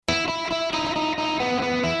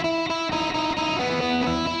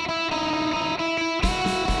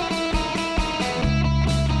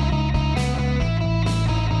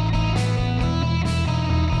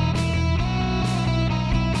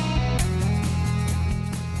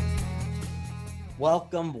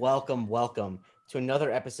Welcome to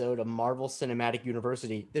another episode of Marvel Cinematic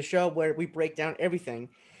University, the show where we break down everything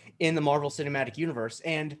in the Marvel Cinematic Universe.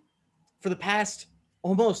 And for the past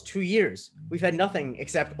almost 2 years, we've had nothing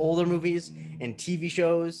except older movies and TV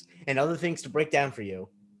shows and other things to break down for you.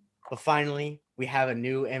 But finally, we have a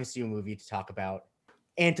new MCU movie to talk about.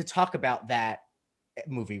 And to talk about that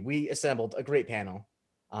movie, we assembled a great panel,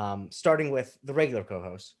 starting with the regular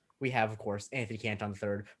co-hosts. We have, of course, Anthony Canton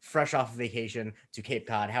III, fresh off of vacation to Cape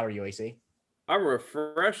Cod. How are you, AC? I'm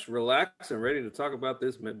refreshed, relaxed, and ready to talk about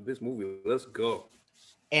this movie. Let's go.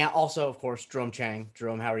 And also, of course, Jerome Chang.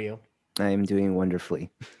 Jerome, how are you? I am doing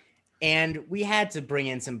wonderfully. And we had to bring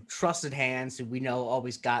in some trusted hands who we know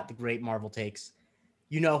always got the great Marvel takes.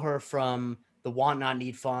 You know her from the Want Not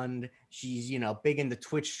Need Fund. She's, big in the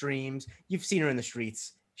Twitch streams. You've seen her in the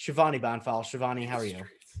streets. Shivani Bonfal. Shivani, how are you?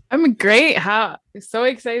 I'm great. So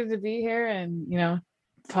excited to be here and,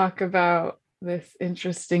 talk about this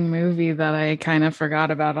interesting movie that I kind of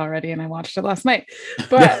forgot about already and I watched it last night.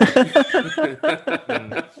 But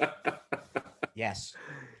yes.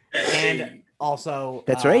 And also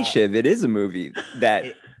That's right, Shiv. It is a movie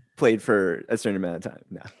that played for a certain amount of time.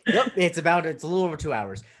 No. Yep, it's a little over 2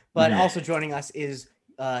 hours. But also joining us is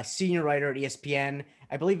senior writer at ESPN.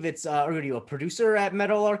 I believe it's are you a producer at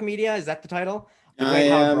Meadowlark Media? Is that the title?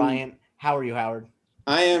 Howard Bryant. How are you, Howard?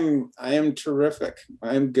 I am terrific.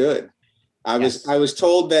 I'm good. I was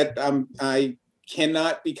told that I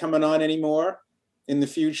cannot be coming on anymore in the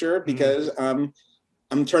future because I'm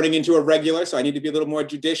turning into a regular, so I need to be a little more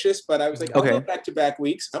judicious. But I was like, I'll go back-to-back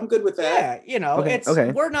weeks. I'm good with that.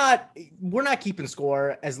 Yeah, we're not keeping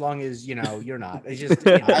score as long as you're not. It's just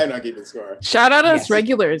I'm not keeping score. Shout out us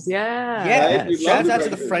regulars, yeah. Right? Shout out to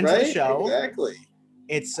the friends of the show. Exactly.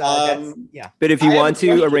 It's But if you want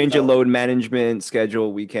to arrange a load management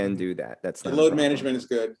schedule, we can do that. That's not load management is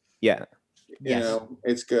good. Yeah.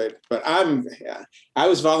 It's good. But I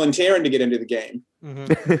was volunteering to get into the game.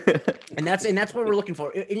 Mm-hmm. and that's what we're looking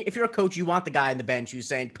for. If you're a coach, you want the guy on the bench who's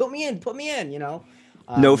saying, put me in, no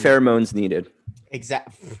pheromones needed.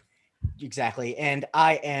 Exactly. And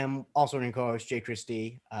I am also an co-host, Jay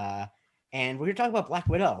Christie. And we're here to talk about Black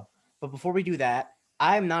Widow. But before we do that,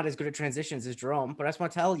 I'm not as good at transitions as Jerome, but I just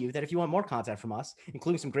want to tell you that if you want more content from us,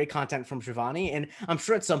 including some great content from Shivani, and I'm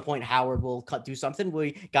sure at some point Howard will do something.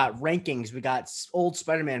 We got rankings, we got old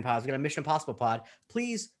Spider-Man pods, we got a Mission Impossible pod.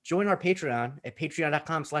 Please join our Patreon at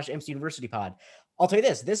patreon.com/MCUniversityPod. I'll tell you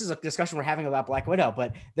this is a discussion we're having about Black Widow,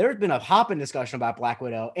 but there's been a hopping discussion about Black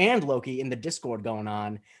Widow and Loki in the Discord going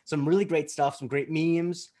on. Some really great stuff, some great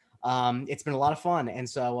memes. It's been a lot of fun. And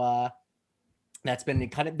so, that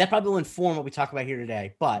probably will inform what we talk about here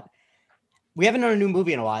today, but we haven't done a new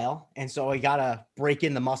movie in a while. And so we got to break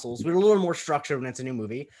in the muscles. We're a little more structured when it's a new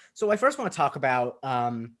movie. So I first want to talk about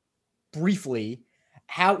briefly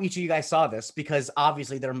how each of you guys saw this, because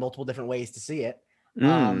obviously there are multiple different ways to see it.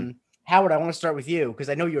 Howard, I want to start with you because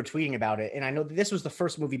I know you were tweeting about it. And I know that this was the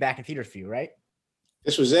first movie back in theaters for you, right?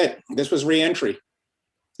 This was it. This was re-entry.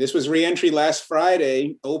 Last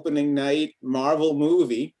Friday, opening night, Marvel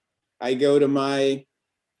movie. I go to my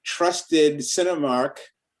trusted Cinemark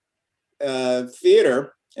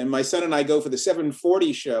theater, and my son and I go for the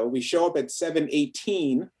 7:40 show. We show up at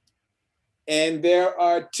 7:18, and there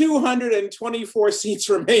are 224 seats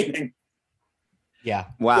remaining. Yeah.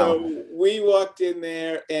 Wow. So we walked in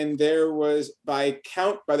there, and there was, by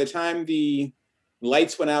the time the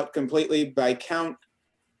lights went out completely, I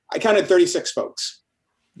counted 36 folks.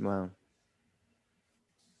 Wow.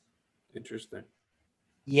 Interesting.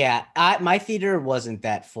 Yeah, my theater wasn't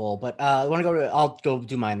that full, but I'll go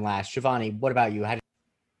do mine last. Shivani, what about you?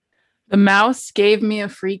 The mouse gave me a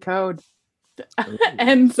free code.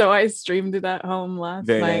 And so I streamed it at home last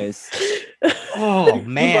night. Very nice. Oh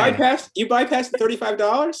man. You bypassed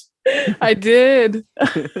 $35? I did.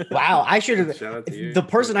 Wow, I should have. Shout out to you. The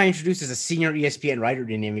person I introduced as a senior ESPN writer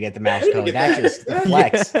didn't even get the mouse code. That's just the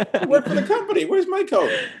flex. I work for the company. Where's my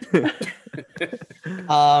code?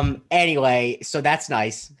 Anyway, so that's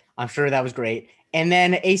nice. I'm sure that was great. And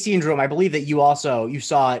then AC and Jerome, I believe that you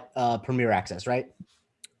saw it premiere access, right?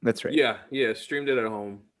 That's right. Yeah, streamed it at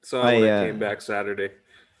home. So when I came back Saturday.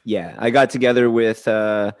 Yeah, I got together with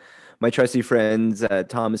my trusty friends,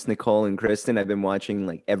 Thomas, Nicole, and Kristen. I've been watching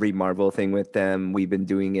like every Marvel thing with them. We've been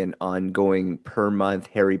doing an ongoing per month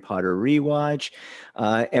Harry Potter rewatch.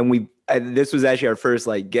 And this was actually our first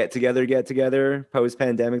like get together post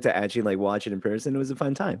pandemic to actually like watch it in person. It was a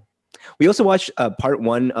fun time. We also watched part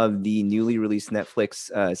 1 of the newly released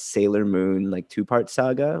Netflix Sailor Moon like 2-part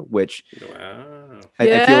saga, which Wow. I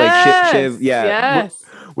feel like Shiv, yeah, Yes.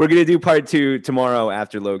 we're gonna do part 2 tomorrow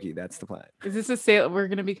after Loki. That's the plan. Is this a sailor? We're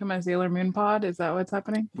gonna become a Sailor Moon pod. Is that what's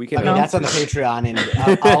happening? We I can. mean, No. that's on the Patreon,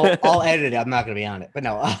 and I'll edit it. I'm not going to be on it, but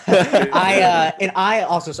no. I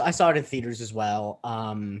also I saw it in theaters as well.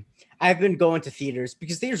 I've been going to theaters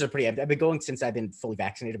because theaters are pretty empty. I've been going since I've been fully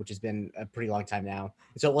vaccinated, which has been a pretty long time now.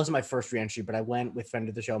 So it wasn't my first reentry, but I went with friend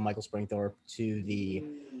of the show, Michael Springthorpe, to the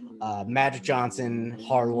Magic Johnson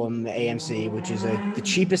Harlem AMC, which is the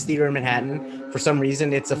cheapest theater in Manhattan. For some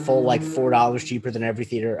reason, it's a full like $4 cheaper than every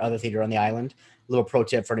other theater on the island. A little pro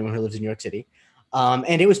tip for anyone who lives in New York City.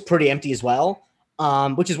 And it was pretty empty as well.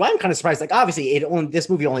 Which is why I'm kind of surprised. Like, obviously, this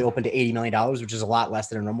movie only opened to $80 million, which is a lot less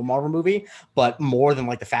than a normal Marvel movie, but more than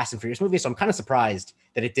like the Fast and Furious movie. So I'm kind of surprised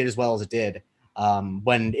that it did as well as it did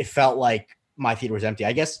when it felt like my theater was empty.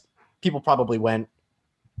 I guess people probably went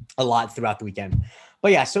a lot throughout the weekend.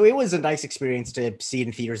 But yeah, so it was a nice experience to see it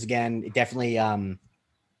in theaters again. It definitely,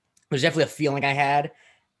 there's definitely a feeling I had.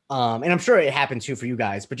 And I'm sure it happened too for you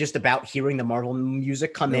guys, but just about hearing the Marvel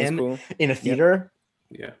music come That was in cool. in a theater.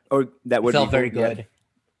 Yeah. Or that would felt be very cool, yeah. good.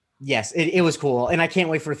 Yes, it was cool, and I can't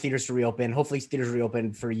wait for theaters to reopen. Hopefully, theaters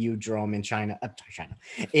reopen for you, Jerome, in China,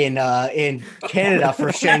 in Canada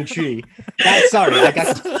for Shang-Chi. Sorry,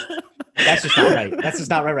 that's just not right. That's just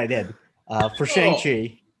not right. I did for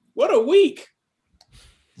Shang-Chi. What a week.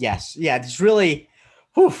 Yes, yeah, it's really.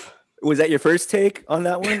 Whew. Was that your first take on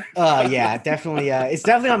that one? Yeah, definitely. It's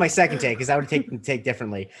definitely on my second take because I would take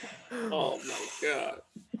differently. Oh my god.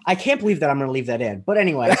 I can't believe that I'm going to leave that in. But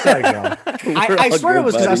anyway, sorry, Jerome. I We're swear all it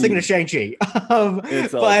was because I was good thinking of Shang-Chi.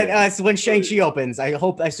 It's all But good. so when Shang-Chi opens, I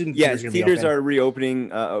assume Yeah, theaters, theaters are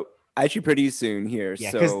reopening actually pretty soon here. Yeah,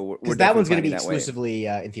 so because that one's going to be planning that way. exclusively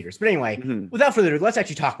in theaters. But anyway, Mhm. without further ado, let's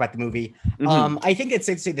actually talk about the movie. Mhm. I think it's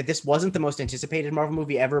safe to say that this wasn't the most anticipated Marvel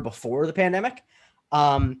movie ever before the pandemic.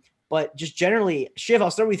 But just generally, Shiv, I'll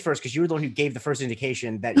start with you first because you were the one who gave the first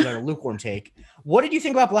indication that you had a lukewarm take. What did you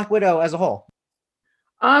think about Black Widow as a whole?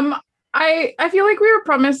 I feel like we were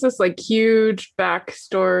promised this like huge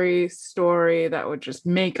backstory story that would just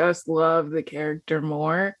make us love the character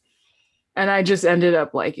more. And I just ended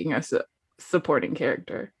up liking a supporting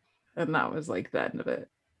character. And that was like the end of it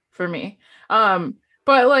for me. But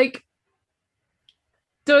like,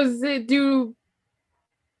 does it do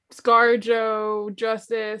ScarJo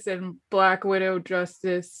justice and Black Widow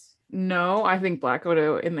justice? No, I think Black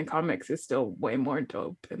Widow in the comics is still way more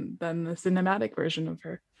dope than the cinematic version of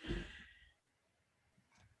her.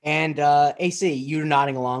 And AC, you're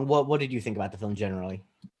nodding along. What did you think about the film generally?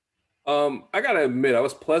 I gotta admit, I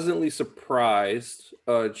was pleasantly surprised,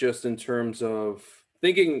 just in terms of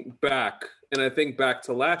thinking back, and I think back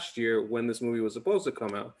to last year when this movie was supposed to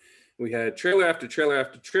come out. We had trailer after trailer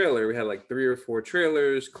after trailer. We had like 3 or 4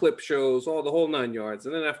 trailers, clip shows, all the whole 9 yards.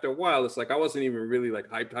 And then after a while, it's like I wasn't even really like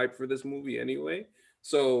hyped for this movie anyway.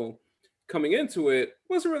 So coming into it,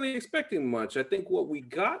 wasn't really expecting much. I think what we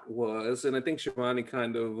got was, and I think Shivani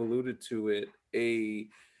kind of alluded to it, it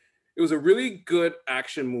was a really good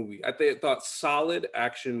action movie. I thought solid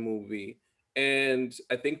action movie. And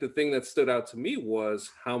I think the thing that stood out to me was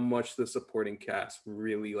how much the supporting cast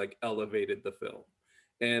really like elevated the film.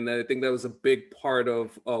 And I think that was a big part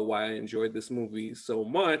of why I enjoyed this movie so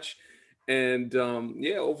much. And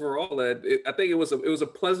yeah, overall, I think it was a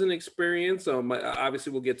pleasant experience.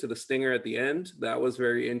 Obviously, we'll get to the stinger at the end. That was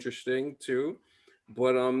very interesting too.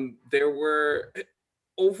 But there were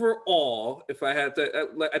overall, if I had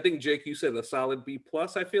to, I think Jake, you said a solid B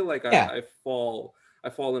plus. I feel like I fall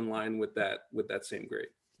in line with that same grade.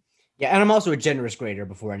 Yeah, and I'm also a generous grader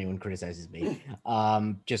before anyone criticizes me.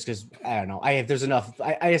 Just because I don't know, there's enough.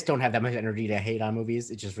 I just don't have that much energy to hate on movies.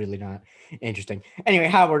 It's just really not interesting. Anyway,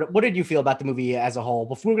 Howard, what did you feel about the movie as a whole?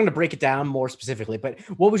 Before we're going to break it down more specifically, but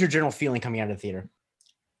what was your general feeling coming out of the theater?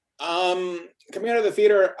 Coming out of the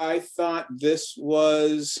theater, I thought this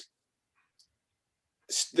was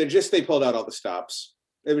they pulled out all the stops.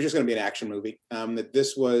 It was just going to be an action movie. That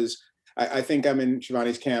this was. I think I'm in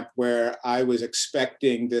Shivani's camp where I was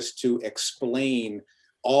expecting this to explain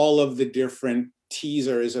all of the different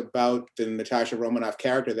teasers about the Natasha Romanoff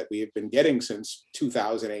character that we have been getting since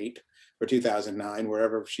 2008 or 2009,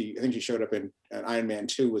 wherever I think she showed up in Iron Man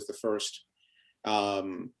 2 was the first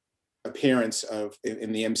appearance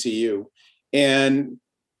in the MCU. And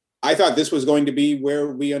I thought this was going to be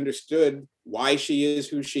where we understood why she is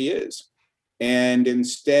who she is. And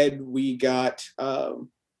instead we got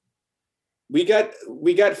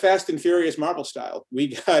Fast and Furious Marvel style. We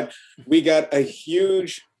got a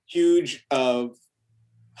huge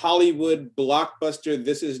Hollywood blockbuster,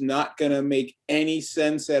 this is not going to make any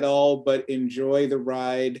sense at all, but enjoy the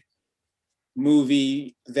ride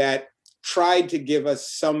movie that tried to give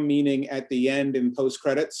us some meaning at the end in post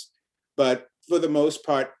credits. But for the most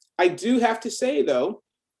part, I do have to say though,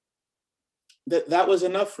 that was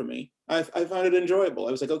enough for me. I found it enjoyable.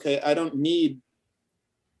 I was like, okay, I don't need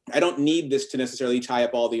this to necessarily tie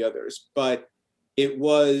up all the others, but it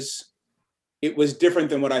was different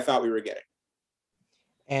than what I thought we were getting.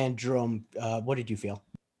 And Jerome, what did you feel?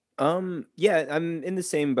 Yeah, I'm in the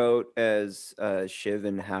same boat as Shiv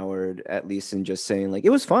and Howard, at least in just saying like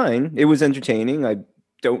it was fine. It was entertaining. I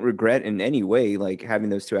don't regret in any way like having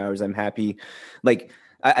those 2 hours. I'm happy. Like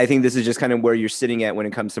I think this is just kind of where you're sitting at when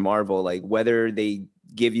it comes to Marvel. Like whether they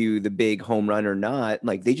give you the big home run or not,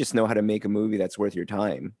 like they just know how to make a movie that's worth your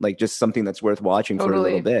time. Like just something that's worth watching for a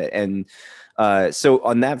little bit. And so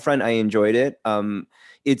on that front, I enjoyed it.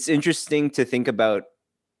 It's interesting to think about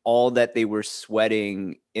all that they were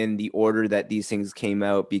sweating in the order that these things came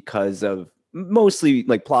out because of mostly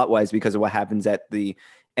like plot wise because of what happens at the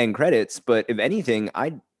end credits. But if anything,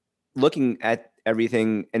 looking at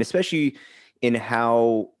everything and especially in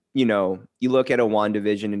how, you look at a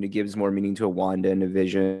WandaVision and it gives more meaning to a Wanda and a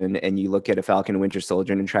Vision, and you look at a Falcon and Winter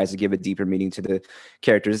Soldier and it tries to give a deeper meaning to the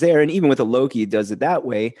characters there. And even with a Loki, it does it that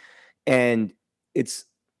way. And it's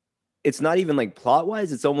not even like plot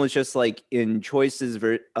wise. It's almost just like in choices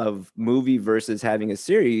of movie versus having a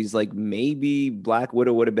series, like maybe Black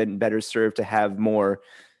Widow would have been better served to have more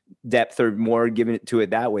depth or more given to it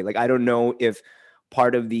that way. Like, I don't know if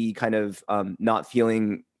part of the kind of not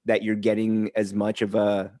feeling that you're getting as much of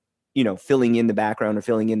a, filling in the background or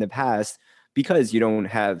filling in the past because you don't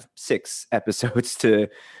have 6 episodes to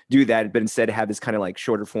do that, but instead have this kind of like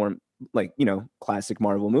shorter form, like, classic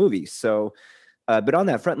Marvel movies. So, but on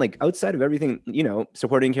that front, like outside of everything,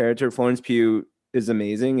 supporting character, Florence Pugh is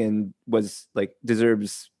amazing and was like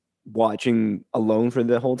deserves watching alone for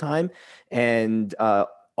the whole time. And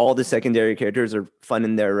all the secondary characters are fun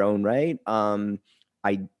in their own right.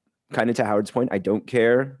 I kind of to Howard's point, I don't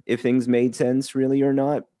care if things made sense really or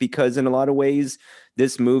not, because in a lot of ways,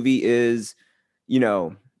 this movie is,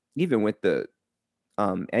 even with the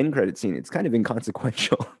end credit scene, it's kind of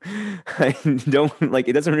inconsequential. I don't like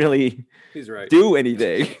it doesn't really He's right. do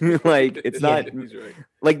anything. Like it's not He's right.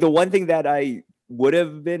 like the one thing that I would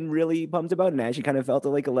have been really pumped about and I actually kind of felt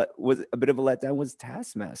like was a bit of a letdown was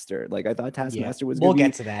Taskmaster. Like I thought Taskmaster was we'll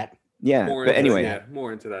get to that. Yeah, but anyway,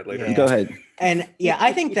 more into that later. Yeah. Go ahead. And yeah,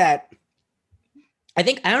 I don't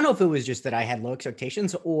know if it was just that I had low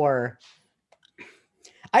expectations or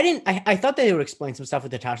I thought they would explain some stuff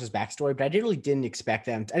with Natasha's backstory, but I really didn't expect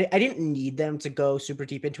them. I didn't need them to go super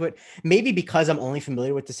deep into it. Maybe because I'm only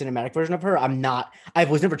familiar with the cinematic version of her. I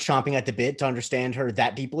was never chomping at the bit to understand her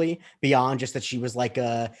that deeply beyond just that she was like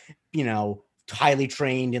a, highly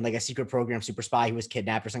trained in like a secret program super spy who was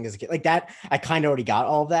kidnapped or something as a kid like that. I kind of already got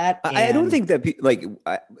all of that. I don't think that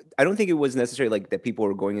I don't think it was necessarily like that people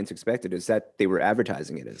were going into expect it. Is that they were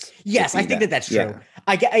advertising it as. Yes, I think that's true.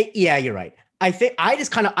 Yeah. Yeah, you're right. I think I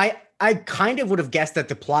just kind of would have guessed that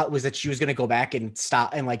the plot was that she was going to go back and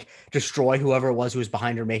stop and like destroy whoever it was who was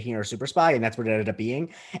behind her making her a super spy. And that's what it ended up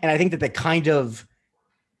being. And I think that they kind of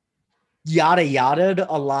yada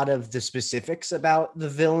a lot of the specifics about the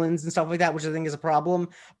villains and stuff like that, which I think is a problem,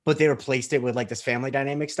 but they replaced it with like this family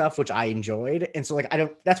dynamic stuff, which I enjoyed. And so like,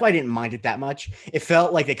 that's why I didn't mind it that much. It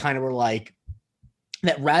felt like they kind of were like,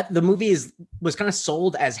 the movie was kind of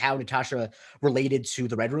sold as how Natasha related to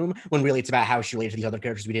the Red Room when really it's about how she related to these other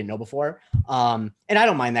characters we didn't know before. And I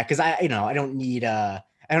don't mind that because I don't need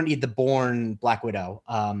the born Black Widow.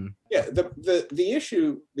 Yeah, the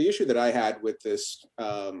issue that I had with this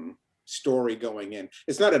story going in,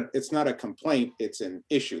 it's not a complaint, it's an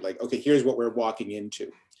issue. Like, okay, here's what we're walking into,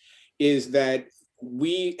 is that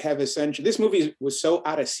we have essentially, this movie was so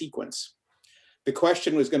out of sequence. The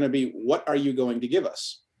question was going to be, what are you going to give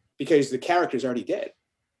us? Because the character's already dead.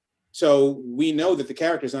 So we know that the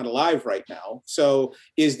character's not alive right now. So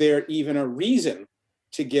is there even a reason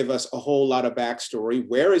to give us a whole lot of backstory?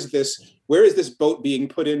 Where is this boat being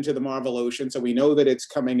put into the Marvel Ocean? So we know that it's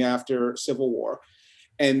coming after Civil War.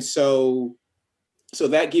 And so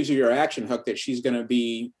that gives you your action hook that she's going to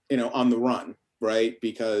be, on the run, right?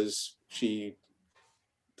 Because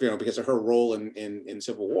because of her role in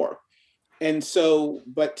Civil War. And so,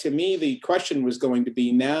 but to me, the question was going to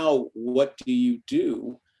be now, what do you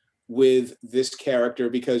do with this character?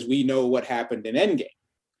 Because we know what happened in Endgame.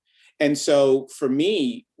 And so for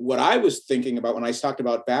me, what I was thinking about when I talked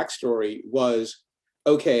about backstory was,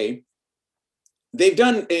 okay, they've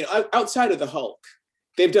done, outside of the Hulk,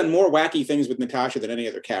 they've done more wacky things with Natasha than any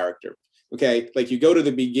other character. Okay, like you go to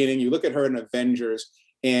the beginning, you look at her in Avengers,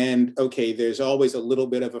 and okay, there's always a little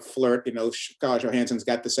bit of a flirt. You know, Scarlett Johansson's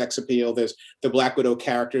got the sex appeal. There's the Black Widow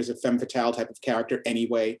character is a femme fatale type of character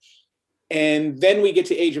anyway. And then we get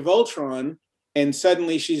to Age of Ultron, and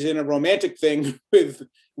suddenly she's in a romantic thing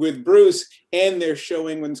with Bruce, and they're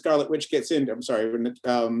showing when Scarlet Witch gets into, I'm sorry,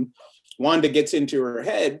 when Wanda gets into her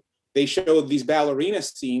head, they show these ballerina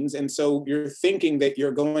scenes. And so you're thinking that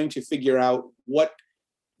you're going to figure out what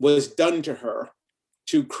was done to her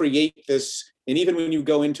to create this. And even when you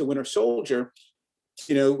go into Winter Soldier,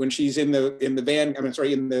 you know, when she's in the van,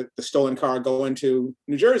 in the stolen car going to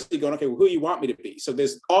New Jersey, going, okay, well, who you want me to be? So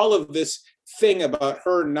there's all of this thing about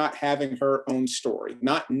her not having her own story,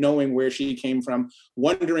 not knowing where she came from,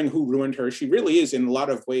 wondering who ruined her. She really is, in a lot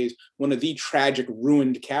of ways, one of the tragic,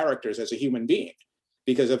 ruined characters as a human being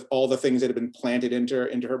because of all the things that have been planted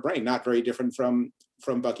into her brain, not very different from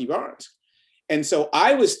Bucky Barnes. And so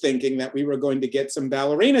I was thinking that we were going to get some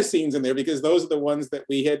ballerina scenes in there because those are the ones that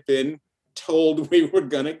we had been told we were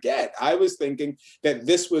going to get. I was thinking that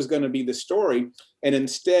this was going to be the story. And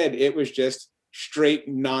instead it was just straight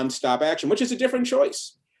nonstop action, which is a different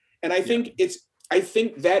choice. And I think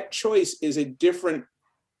that choice is a different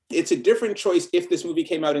choice if this movie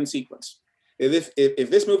came out in sequence. If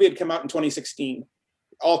this movie had come out in 2016,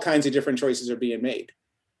 all kinds of different choices are being made.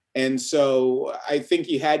 And so I think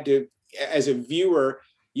you had to, as a viewer,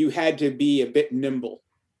 you had to be a bit nimble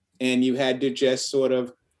and you had to just sort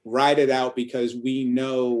of ride it out because we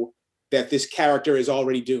know that this character is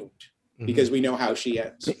already doomed because we know how she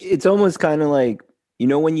ends. It's almost kind of like, you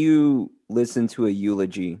know, when you listen to a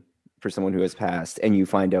eulogy for someone who has passed and you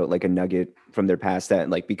find out like a nugget from their past that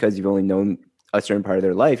like, because you've only known a certain part of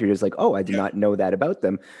their life, you're just like, oh, I did not know that about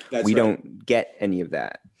them. We don't get any of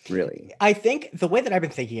that really. I think the way that I've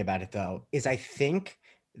been thinking about it though, is I think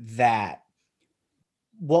that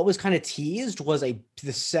what was kind of teased was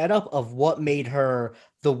the setup of what made her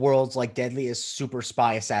the world's like deadliest super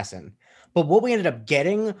spy assassin. But what we ended up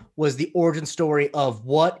getting was the origin story of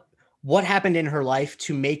what happened in her life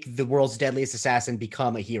to make the world's deadliest assassin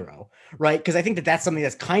become a hero, right? Because I think that that's something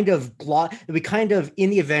that's kind of we kind of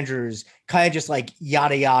in the Avengers kind of just like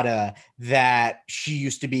yada yada that she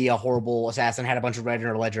used to be a horrible assassin, had a bunch of red in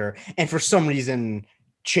her ledger, and for some reason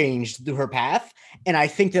changed her path. And I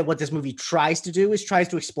think that what this movie tries to do is tries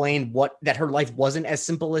to explain that her life wasn't as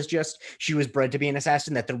simple as just she was bred to be an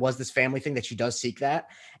assassin, that there was this family thing, that she does seek that.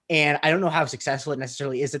 And I don't know how successful it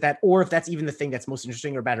necessarily is at that, or if that's even the thing that's most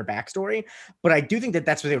interesting or about her backstory. But I do think that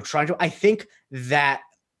that's what they were trying to. I think that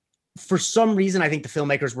for some reason, I think the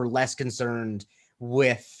filmmakers were less concerned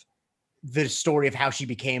with the story of how she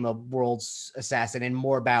became a world's assassin and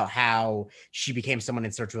more about how she became someone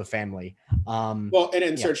in search of a family.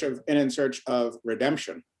 Search of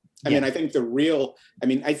redemption. I mean, I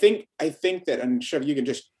think I think that, and Chev, you can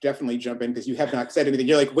just definitely jump in because you have not said anything.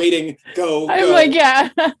 You're like waiting, go. I'm like, yeah,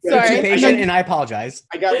 sorry. Too patient, and I apologize.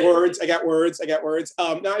 I got words. No,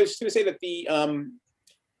 I was just going to say that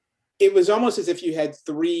it was almost as if you had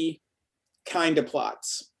three kind of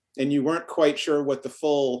plots and you weren't quite sure what the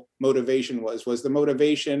full motivation was. Was the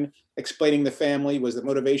motivation explaining the family? Was the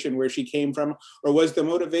motivation where she came from? Or was the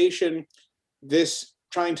motivation this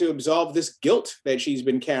trying to absolve this guilt that she's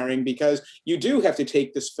been carrying? Because you do have to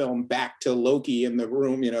take this film back to Loki in the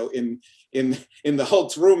room, you know, in the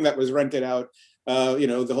Hulk's room that was rented out,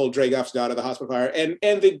 the whole Dragov's daughter, the hospital fire, and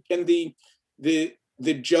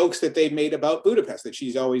the jokes that they made about Budapest that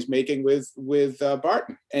she's always making with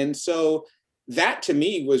Barton. And so that to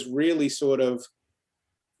me was really sort of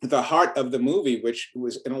the heart of the movie, which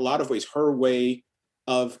was in a lot of ways her way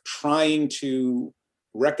of trying to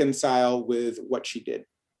reconcile with what she did.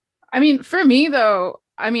 I mean, for me though,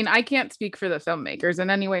 I can't speak for the filmmakers in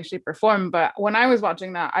any way, shape, or form, but when I was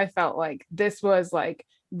watching that, I felt like this was like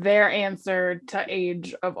their answer to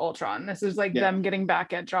Age of Ultron. This is like them getting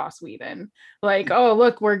back at Joss Whedon. Like, oh,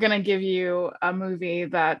 look, we're going to give you a movie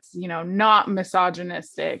that's, not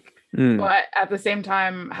misogynistic, but at the same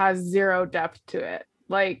time has zero depth to it.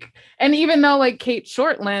 Like, and even though like Kate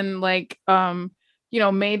Shortland,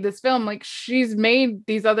 made this film, like she's made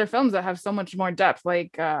these other films that have so much more depth,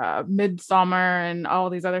 like Midsommar and all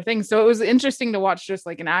these other things. So it was interesting to watch just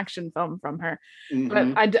like an action film from her.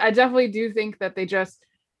 But I definitely do think that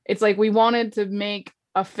it's like we wanted to make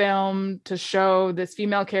a film to show this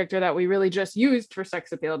female character that we really just used for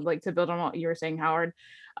sex appeal, like to build on what you were saying, Howard,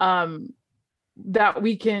 that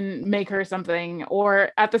we can make her something. Or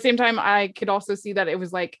at the same time, I could also see that it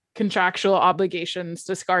was like contractual obligations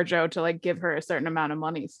to ScarJo to like give her a certain amount of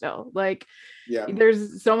money still. Like,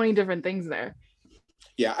 there's so many different things there.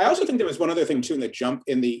 Yeah, I also think there was one other thing too in the jump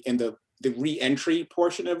in the re-entry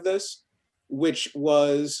portion of this. which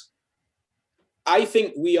was, I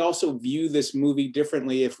think we also view this movie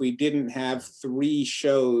differently if we didn't have 3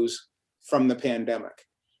 shows from the pandemic.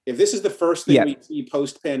 If this is the first thing we see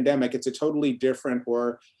post-pandemic, it's a totally different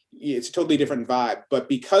vibe. But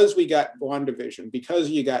because we got WandaVision, because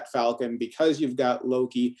you got Falcon, because you've got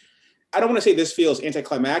Loki, I don't want to say this feels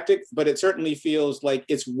anticlimactic, but it certainly feels like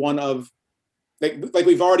it's one of, like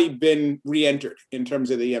we've already been re-entered in terms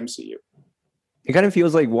of the MCU. It kind of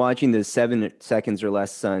feels like watching the 7 Seconds or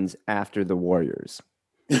Less Suns after the Warriors.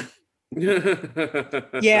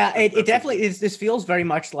 Yeah, it definitely is. This feels very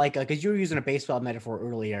much like, because you were using a baseball metaphor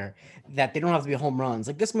earlier, that they don't have to be home runs.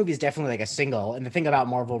 Like, this movie is definitely like a single. And the thing about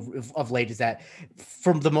Marvel of late is that,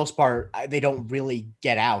 for the most part, they don't really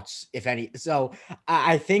get outs, if any. So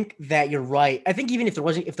I think that you're right. I think even if there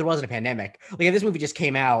wasn't a pandemic, like if this movie just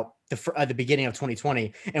came out the beginning of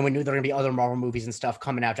 2020, and we knew there were gonna be other Marvel movies and stuff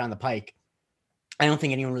coming out down the pike, I don't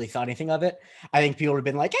think anyone really thought anything of it. I think people would have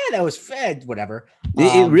been like, "Yeah, that was fed, whatever."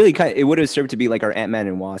 It really it would have served to be like our Ant-Man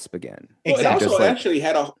and Wasp again. Well, Exactly. it also Just actually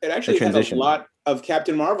had a lot of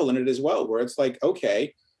Captain Marvel in it as well, where it's like,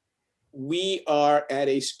 okay, we are at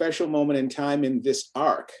a special moment in time in this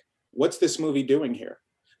arc. What's this movie doing here?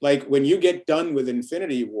 Like, when you get done with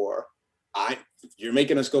Infinity War, you're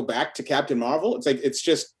making us go back to Captain Marvel. It's like, it's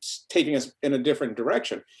just taking us in a different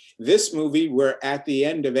direction. This movie, we're at the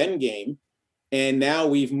end of Endgame, and now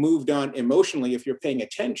we've moved on emotionally. If you're paying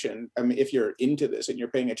attention, I mean, if you're into this and you're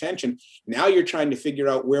paying attention, now you're trying to figure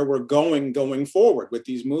out where we're going forward with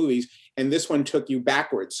these movies. And this one took you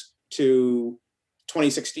backwards to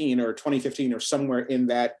 2016 or 2015 or somewhere in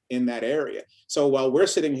that area. So while we're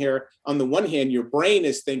sitting here, on the one hand, your brain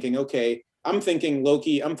is thinking, okay, I'm thinking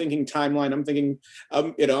Loki, I'm thinking timeline, I'm thinking,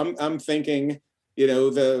 I'm thinking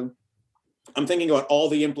about all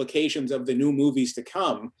the implications of the new movies to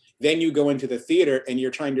come. Then you go into the theater and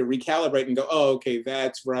you're trying to recalibrate and go, oh, okay,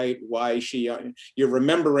 that's right. Why you're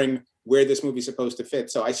remembering where this movie's supposed to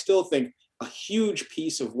fit. So I still think a huge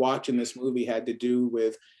piece of watching this movie had to do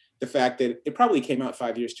with the fact that it probably came out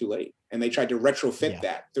 5 years too late, and they tried to retrofit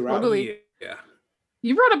that throughout. Totally. Yeah.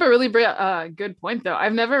 You brought up a really good point, though.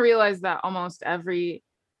 I've never realized that almost every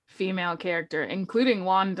female character, including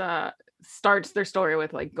Wanda, starts their story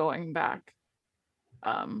with like going back,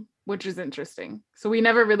 which is interesting. So we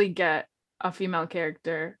never really get a female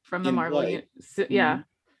character from the In Marvel. play. Yeah.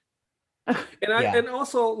 And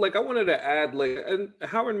also, like, I wanted to add, like, and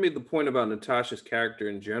Howard made the point about Natasha's character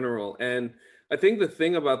in general, and I think the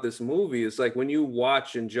thing about this movie is, like, when you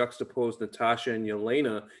watch and juxtapose Natasha and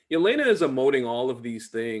Yelena is emoting all of these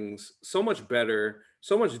things so much better,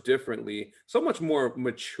 so much differently, so much more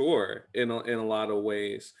mature in a lot of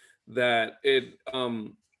ways, that it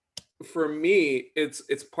for me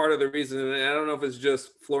it's part of the reason. And I don't know if it's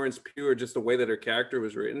just Florence Pugh or just the way that her character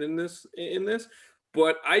was written in this,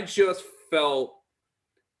 but I just felt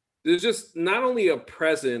there's just not only a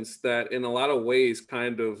presence that in a lot of ways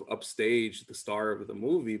kind of upstaged the star of the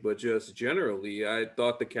movie, but just generally, I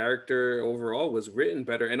thought the character overall was written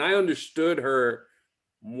better. And I understood her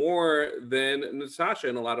more than Natasha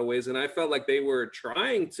in a lot of ways. And I felt like they were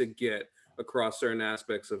trying to get across certain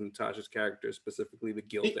aspects of Natasha's character, specifically the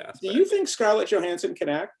guilt aspect. Do you think Scarlett Johansson can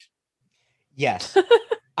act? Yes.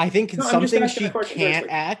 I think No, I'm some just things asking she a question can't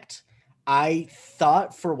firstly. act. I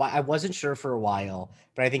thought for a while, I wasn't sure for a while,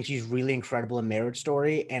 but I think she's really incredible in Marriage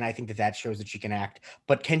Story, and I think that shows that she can act.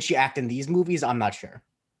 But can she act in these movies? I'm not sure.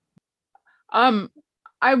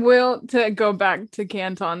 I will, to go back to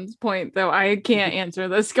Canton's point, though I can't answer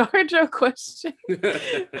the ScarJo question.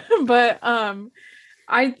 But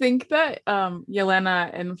I think that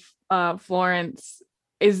Yelena and Florence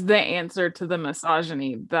is the answer to the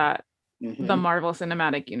misogyny that the Marvel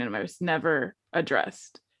Cinematic Universe never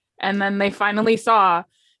addressed. And then they finally saw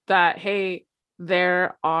that, hey,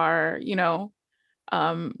 there are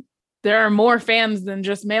more fans than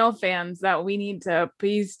just male fans that we need to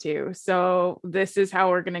appease to. So this is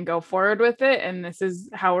how we're going to go forward with it. And this is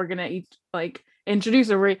how we're going to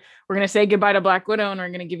introduce, or we're going to say goodbye to Black Widow, and we're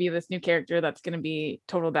going to give you this new character that's going to be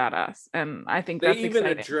total badass. And I think that's exciting.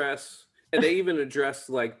 They even address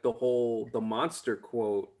like the monster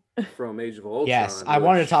quote from Age of Ultron. Yes, I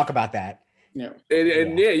wanted to talk about that. Yeah.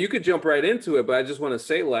 And you could jump right into it, but I just want to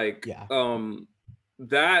say, like,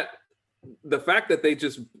 that the fact that they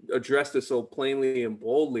just addressed it so plainly and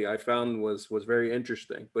boldly, I found was very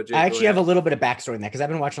interesting. But Jay, I actually have a little bit of backstory in that, because I've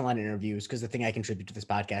been watching a lot of interviews, because the thing I contribute to this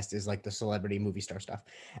podcast is like the celebrity movie star stuff.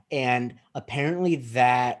 And apparently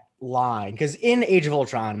that line, because in Age of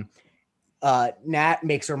Ultron, Nat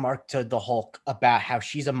makes a remark to the Hulk about how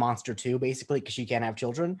she's a monster too, basically, because she can't have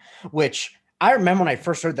children, which I remember when I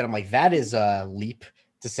first heard that, I'm like, that is a leap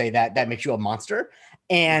to say that makes you a monster.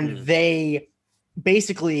 And they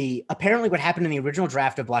basically, apparently what happened in the original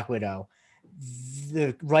draft of Black Widow,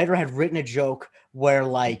 the writer had written a joke where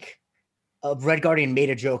like Red Guardian made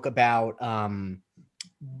a joke about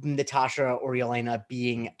Natasha or Yelena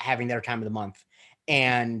having their time of the month.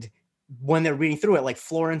 And when they're reading through it, like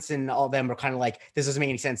Florence and all them were kind of like, this doesn't make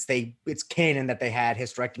any sense. It's canon that they had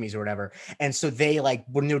hysterectomies or whatever. And so they like,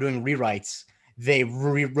 when they were doing rewrites, they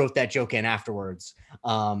rewrote that joke in afterwards.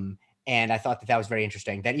 And I thought that was very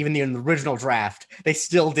interesting, that even in the original draft, they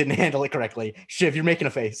still didn't handle it correctly. Shiv, you're making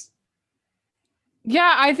a face.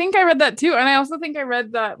 Yeah, I think I read that too. And I also think I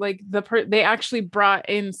read that like they actually brought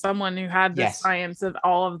in someone who had the science of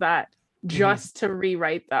all of that just to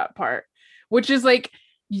rewrite that part, which is like,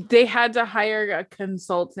 they had to hire a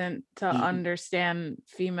consultant to understand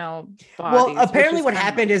female bodies. Well, apparently what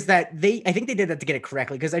happened is that I think they did that to get it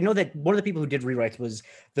correctly, because I know that one of the people who did rewrites was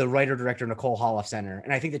the writer-director Nicole Holofcener,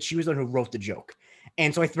 and I think that she was the one who wrote the joke.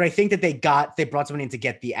 And so I think that they brought someone in to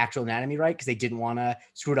get the actual anatomy right, because they didn't want to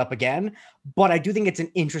screw it up again. But I do think it's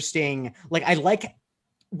an interesting, like,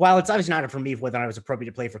 while it's obviously not for me whether I was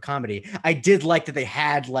appropriate to play for comedy, I did like that they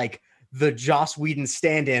had like the Joss Whedon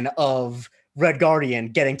stand-in of Red Guardian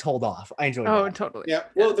getting told off. I enjoyed that. Totally. Yeah.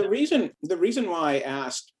 Well, the reason why I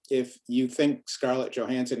asked if you think Scarlett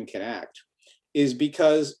Johansson can act is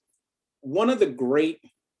because one of the great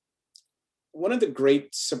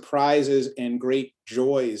surprises and great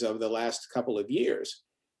joys of the last couple of years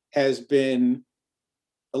has been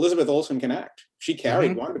Elizabeth Olsen can act. She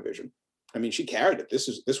carried WandaVision. I mean, she carried it.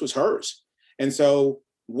 This was hers. And so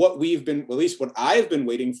what at least what I've been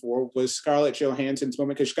waiting for was Scarlett Johansson's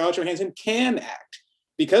moment, because Scarlett Johansson can act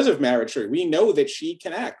because of Marriage Story. We know that she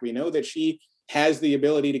can act. We know that she has the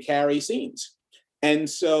ability to carry scenes. And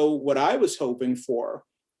so what I was hoping for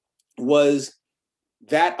was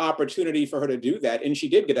that opportunity for her to do that. And she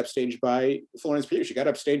did get upstaged by Florence Pugh. She got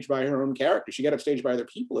upstaged by her own character. She got upstaged by other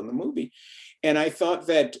people in the movie. And I thought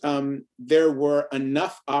that there were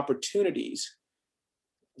enough opportunities.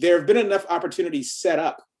 There have been enough opportunities set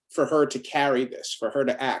up for her to carry this, for her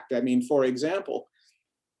to act. I mean, for example,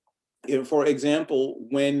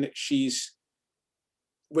 when she's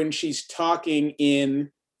talking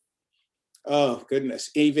in, oh goodness,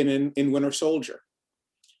 even in Winter Soldier,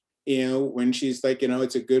 when she's like,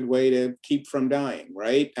 it's a good way to keep from dying,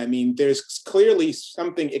 right? I mean, there's clearly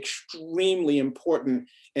something extremely important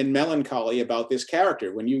and melancholy about this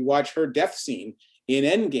character. When you watch her death scene in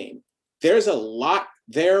Endgame, there's a lot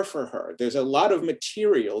there for her. There's a lot of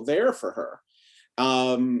material there for her.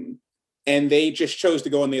 And they just chose to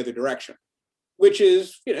go in the other direction, which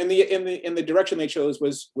is, in the direction they chose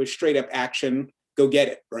was straight up action, go get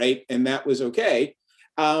it, right? And that was okay.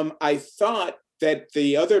 I thought that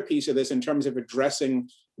the other piece of this, in terms of addressing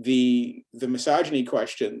the misogyny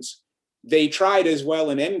questions, they tried as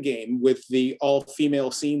well in Endgame with the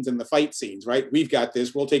all-female scenes and the fight scenes, right? We've got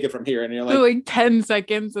this, we'll take it from here. And you're like 10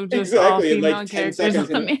 seconds of just all-female like characters.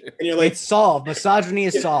 And you're like, it's solved. Misogyny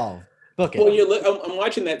is solved. Book it. Well, I'm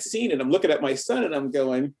watching that scene and I'm looking at my son and I'm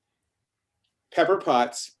going, Pepper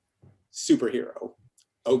Potts, superhero.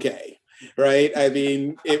 Okay. Right? I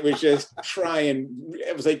mean, it was just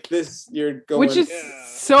it was like this, you're going. Which is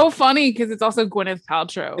so funny because it's also Gwyneth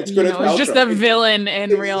Paltrow. It's Gwyneth Paltrow. It's just a villain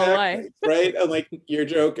in real life. Right? I'm like, you're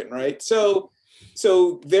joking, right? So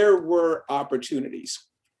there were opportunities.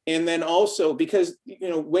 And then also because,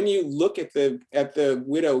 when you look at the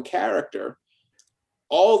Widow character,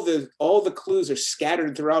 all the clues are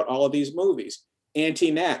scattered throughout all of these movies.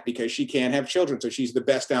 Auntie Nat, because she can't have children, so she's the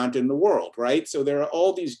best aunt in the world, right? So there are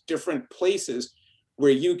all these different places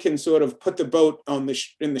where you can sort of put the boat in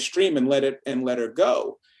the stream and let her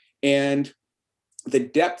go. And the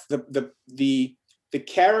depth, the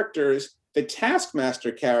characters, the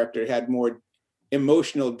Taskmaster character had more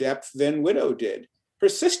emotional depth than Widow did. Her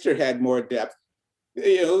sister had more depth.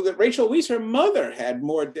 That Rachel Weisz, her mother, had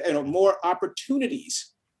more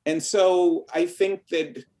opportunities. And so I think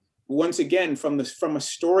that once again, from a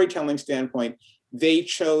storytelling standpoint, they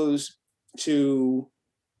chose to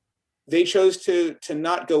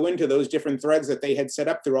not go into those different threads that they had set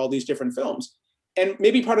up through all these different films. And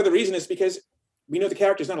maybe part of the reason is because we know the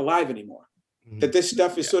character's not alive anymore, that this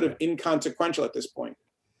stuff is sort of inconsequential at this point.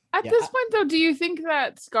 At this point, though, do you think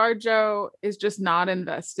that ScarJo is just not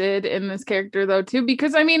invested in this character, though, too?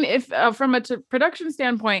 Because, I mean, if from a production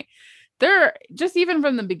standpoint, they're just even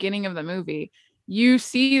from the beginning of the movie, you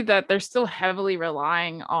see that they're still heavily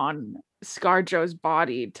relying on ScarJo's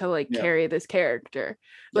body to carry this character.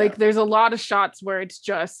 Like there's a lot of shots where it's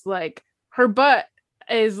just like her butt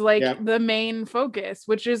is the main focus,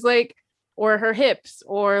 which is like, or her hips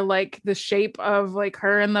or like the shape of like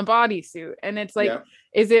her in the bodysuit. And it's like,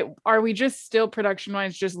 are we just still production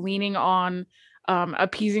wise just leaning on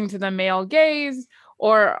appeasing to the male gaze?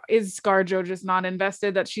 Or is ScarJo just not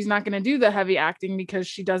invested that she's not going to do the heavy acting because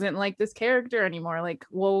she doesn't like this character anymore? Like,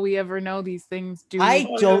 will we ever know these things?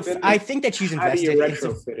 I think that she's invested. How do you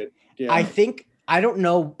retrofit it? Yeah. I don't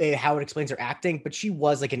know how it explains her acting, but she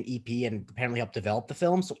was like an EP and apparently helped develop the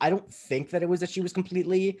film. So I don't think that it was that she was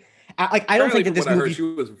completely like. I don't think that this movie. She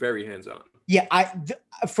was very hands-on. Yeah,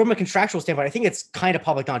 from a contractual standpoint, I think it's kind of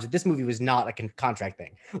public knowledge that this movie was not a contract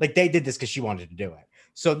thing. Like they did this because she wanted to do it.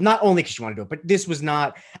 So not only because she wanted to do it, but this was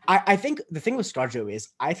not. I think the thing with ScarJo is,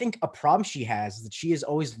 I think a problem she has is that she has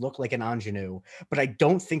always looked like an ingenue, but I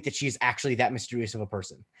don't think that she's actually that mysterious of a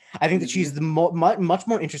person. I think that she's much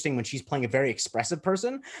more interesting when she's playing a very expressive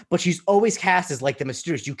person, but she's always cast as like the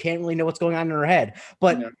mysterious. You can't really know what's going on in her head.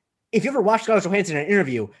 But if you ever watch Scarlett Johansson in an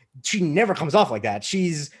interview, she never comes off like that.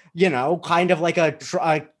 She's, kind of like a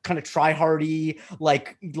kind of try-hardy,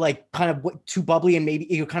 like kind of too bubbly, and maybe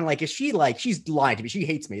you're kind of like, is she like, she's lying to me, she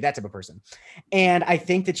hates me, that type of person. And I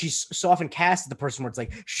think that she's so often cast as the person where it's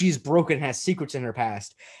like she's broken, has secrets in her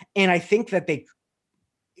past. And I think that they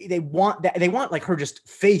want like her just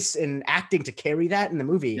face and acting to carry that in the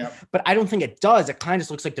movie. But I don't think it does. It kind of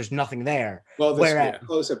looks like there's nothing there. Well, the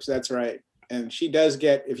close-ups, that's right. And she does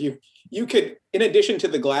get, if you could, in addition to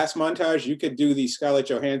the glass montage, you could do the Scarlett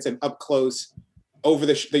Johansson up close over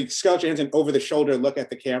the Scarlett Johansson over the shoulder look at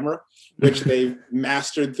the camera, which they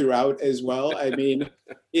mastered throughout as well. I mean,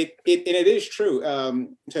 it is true. To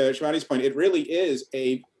Shivani's point, it really is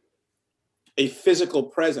a physical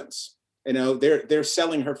presence. They're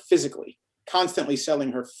selling her physically, constantly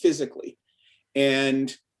selling her physically,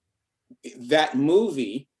 and that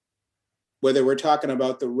movie, whether we're talking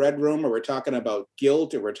about The Red Room or we're talking about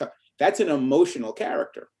Guilt, or that's an emotional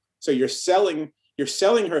character. So you're selling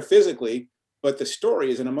her physically, but the story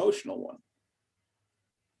is an emotional one.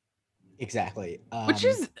 Exactly. Which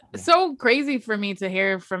is so crazy for me to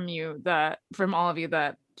hear from all of you,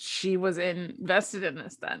 that she was invested in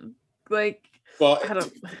this then. Like, well,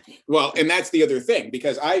 and that's the other thing,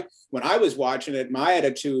 because when I was watching it, my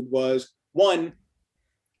attitude was, one,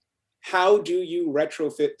 how do you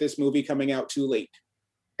retrofit this movie coming out too late?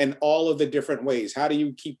 And all of the different ways. How do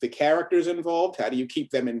you keep the characters involved? How do you keep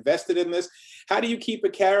them invested in this? How do you keep a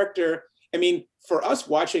character? I mean, for us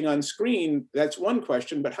watching on screen, that's one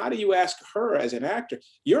question, but how do you ask her as an actor?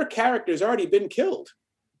 Your character's already been killed.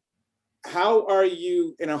 How are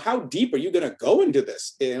you, how deep are you going to go into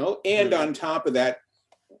this? And on top of that,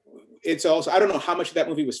 it's also, I don't know how much of that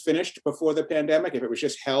movie was finished before the pandemic, if it was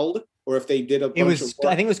just held, or if they did a bunch of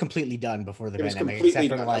work. I think it was completely done before the pandemic,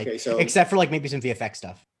 except for maybe some VFX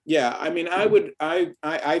stuff. Yeah, I mean,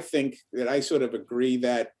 I think that I sort of agree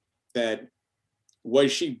that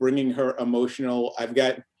was she bringing her emotional, I'm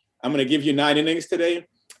going to give you 9 innings today.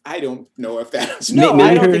 I don't know if that's... No,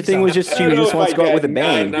 maybe her thing was just she just wants to go out with a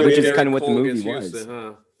bang, which is kind of what the movie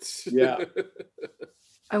was. Yeah.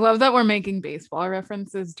 I love that we're making baseball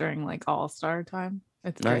references during like All-Star time.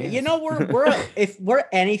 It's great. we're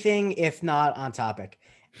anything if not on topic.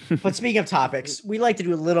 But speaking of topics, we like to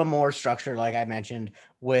do a little more structure, like I mentioned,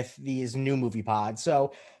 with these new movie pods.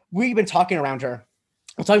 So we've been talking around her.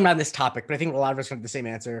 We're talking about this topic, but I think a lot of us have the same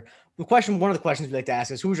answer. One of the questions we like to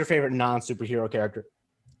ask is, who's your favorite non-superhero character?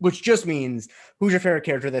 Which just means, who's your favorite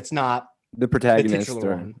character that's not the protagonist?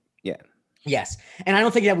 Yeah. Yes. And I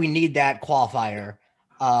don't think that we need that qualifier.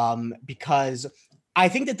 Because I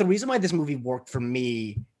think that the reason why this movie worked for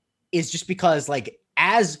me is just because, like,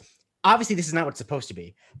 obviously this is not what it's supposed to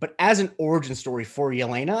be, but as an origin story for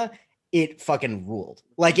Yelena, it fucking ruled.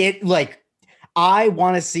 I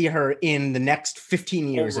want to see her in the next 15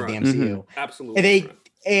 years of the MCU. Mm-hmm. Absolutely.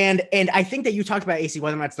 And I think that you talked about, AC,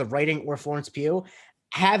 whether or not it's the writing or Florence Pugh,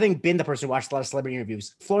 having been the person who watched a lot of celebrity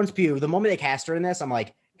interviews, Florence Pugh, the moment they cast her in this, I'm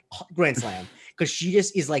like, grand slam. Because she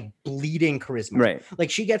just is like bleeding charisma. Right. Like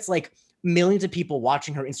she gets like millions of people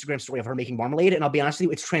watching her Instagram story of her making marmalade. And I'll be honest with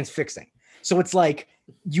you, it's transfixing. So it's like,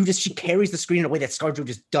 she carries the screen in a way that ScarJo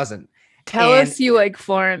just doesn't. Tell us you like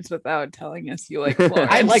Florence without telling us you like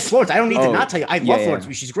Florence. I like Florence. I don't need to not tell you. I love Florence.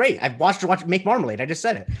 She's great. I've watched her make marmalade. I just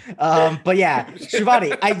said it. But yeah,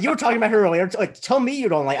 Shivani, you were talking about her earlier. Like, tell me you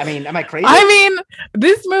don't like. I mean, am I crazy? I mean,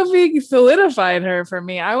 this movie solidified her for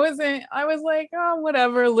me. I was like, oh,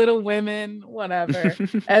 whatever, Little Women, whatever.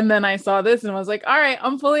 And then I saw this and was like, all right,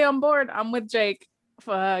 I'm fully on board. I'm with Jake.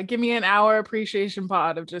 Give me an hour appreciation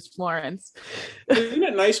pod of just Florence. Isn't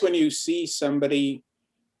it nice when you see somebody?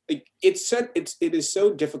 It is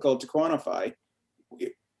so difficult to quantify,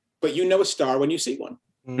 but a star when you see one.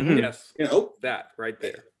 Mm-hmm. Yes, that right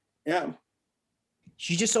there. Yeah,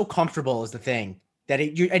 she's just so comfortable is the thing that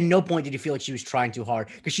at no point did you feel like she was trying too hard,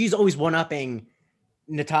 because she's always one-upping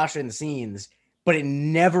Natasha in the scenes, but it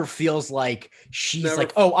never feels like she's Never-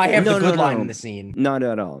 like, oh, I have No, the good no, line no. in the scene. Not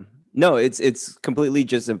at all. No, it's completely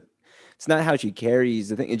just it's not how she carries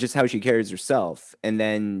the thing. It's just how she carries herself, and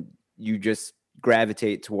then you just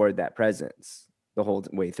gravitate toward that presence the whole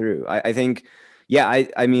way through. I think, yeah.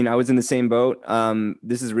 I mean, I was in the same boat.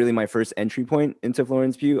 This is really my first entry point into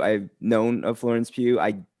Florence Pugh. I've known of Florence Pugh.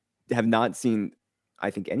 I have not seen, I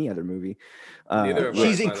think, any other movie. Neither have I,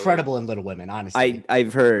 She's by the way. incredible in Little Women, honestly.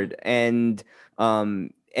 I've heard, and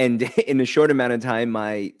in a short amount of time,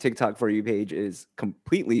 my TikTok For You page is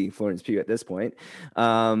completely Florence Pugh at this point.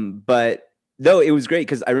 But though it was great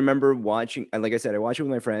because I remember watching, and like I said, I watched it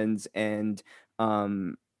with my friends, and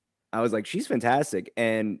I was like, she's fantastic.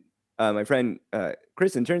 And my friend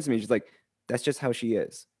Kristen turns to me, she's like, that's just how she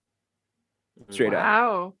is. Straight up.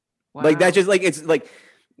 Wow. Like that's just like, it's like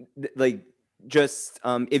just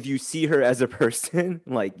if you see her as a person,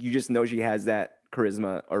 like you just know she has that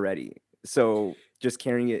charisma already. So just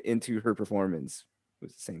carrying it into her performance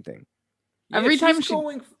was the same thing. Every time she's she-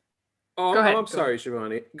 going. Oh, Go ahead, I'm go sorry,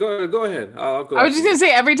 Shivani. Go ahead. I'll go. I was just after gonna you.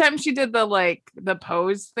 say, every time she did the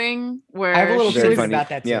pose thing where I have a little she Very tidbit was, funny. about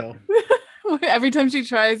that too. Yeah. every time she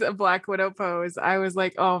tries a Black Widow pose, I was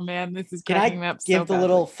like, oh man, this is Can cracking I me up so give the badly.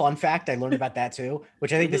 little fun fact I learned about that too,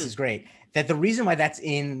 which I think this Mhm. is great, that the reason why that's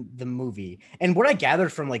in the movie, and what I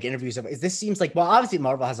gathered from like interviews of, is this seems like, well, obviously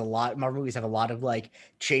Marvel movies have a lot of like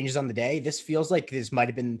changes on the day. This feels like this might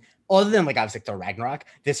have been, other than like obviously Thor Ragnarok,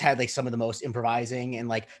 this had like some of the most improvising and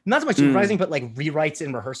like not so much improvising, but like rewrites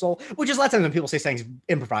in rehearsal, which is a lot of times when people say something's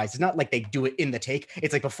improvised, it's not like they do it in the take.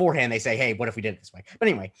 It's like beforehand they say, hey, what if we did it this way? But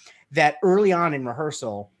anyway, that early on in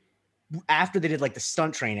rehearsal, after they did like the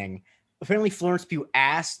stunt training, apparently Florence Pugh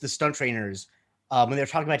asked the stunt trainers when they were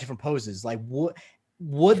talking about different poses, like,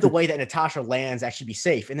 would the way that Natasha lands actually be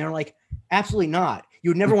safe? And they're like, absolutely not. You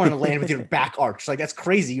would never want to land with your back arched. Like, that's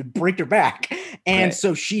crazy. You'd break your back. And Right.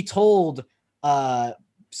 so she told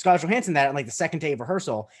Scarlett Johansson that on like the second day of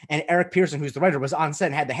rehearsal, and Eric Pearson, who's the writer, was on set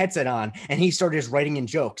and had the headset on, and he started just writing in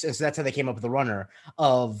jokes. And so that's how they came up with the runner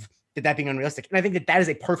of that being unrealistic. And I think that is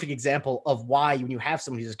a perfect example of why when you have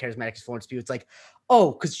someone who's as charismatic as Florence Pugh, it's like,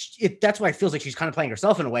 oh, because that's why it feels like she's kind of playing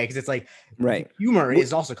herself in a way, because it's like Right. humor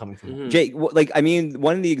is also coming from her. Mhm. Jake, like, I mean,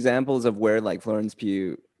 one of the examples of where like Florence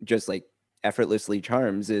Pugh just like effortlessly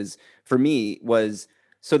charms is, for me, was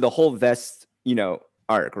so the whole vest,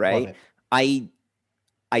 arc, Love right? it.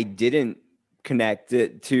 I didn't connect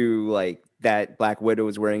it to like that Black Widow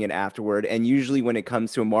was wearing it afterward. And usually when it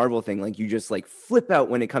comes to a Marvel thing, like you just like flip out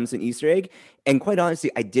when it comes to an Easter egg. And quite honestly,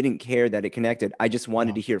 I didn't care that it connected. I just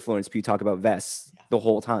wanted No. to hear FlorenceUgh talk about vests the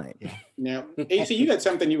whole time. Yeah. Now, AC, you got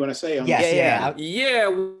something you want to say on Yes, this? yeah. Yeah,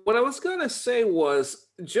 what I was gonna say was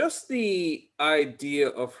just the idea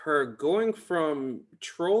of her going from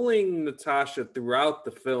trolling Natasha throughout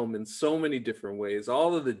the film in so many different ways.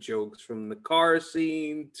 All of the jokes, from the car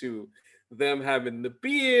scene to them having the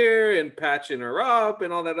beer and patching her up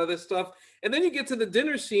and all that other stuff. And then you get to the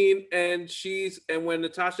dinner scene and when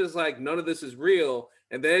Natasha's like, none of this is real.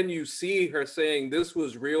 And then you see her saying, this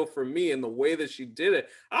was real for me, and the way that she did it,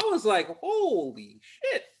 I was like, holy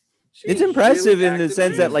shit. It's She's impressive really in the acting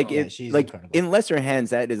sense that real. like Yeah, it she's like incredible. in lesser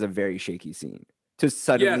hands, that is a very shaky scene to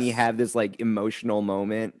suddenly Yes. have this like emotional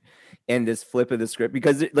moment and this flip of the script,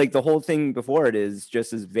 because like the whole thing before it is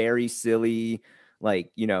just this very silly,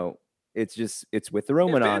 like, it's with the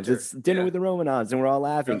Romanovs, banter, it's dinner yeah. with the Romanovs, and we're all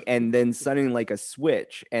laughing, and then suddenly like a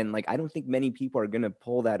switch, and like I don't think many people are gonna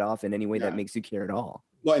pull that off in any way that Yeah. makes you care at all.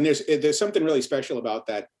 Well, and there's something really special about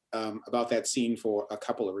that scene for a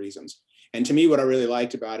couple of reasons. And to me, what I really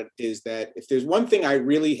liked about it is that if there's one thing I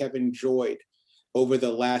really have enjoyed over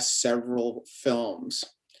the last several films,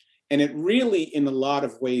 and it really in a lot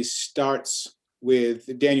of ways starts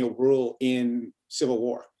with Daniel Bruhl in Civil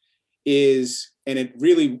War, and it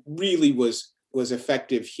really, really was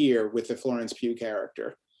effective here with the Florence Pugh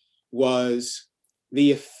character, was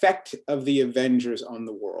the effect of the Avengers on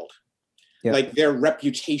the world. Yeah. Like their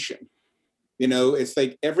reputation. It's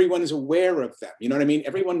like everyone's aware of them. You know what I mean?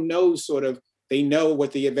 Everyone knows they know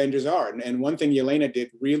what the Avengers are. And one thing Yelena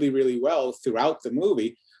did really, really well throughout the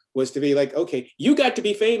movie was to be like, okay, you got to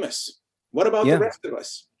be famous. What about Yeah. the rest of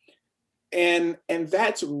us? And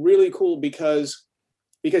that's really cool because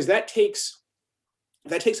that takes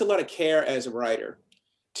a lot of care as a writer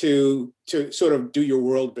to sort of do your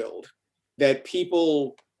world build, that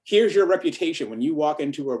people, here's your reputation. When you walk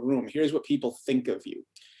into a room, here's what people think of you.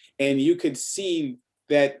 And you could see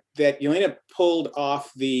that Yelena pulled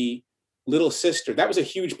off the little sister. That was a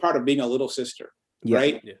huge part of being a little sister, Yeah.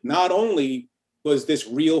 right? Yeah. Not only was this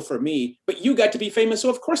real for me? But you got to be famous, so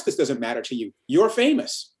of course this doesn't matter to you. You're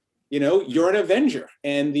famous. You're an Avenger,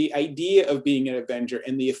 and the idea of being an Avenger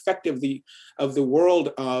and the effect of the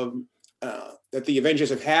world that the Avengers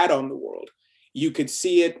have had on the world, you could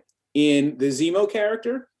see it in the Zemo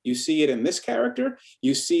character. You see it in this character.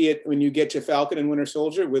 You see it when you get to Falcon and Winter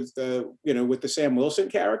Soldier with the Sam Wilson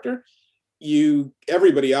character.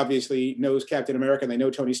 Everybody obviously knows Captain America, and they know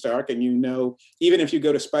Tony Stark, and even if you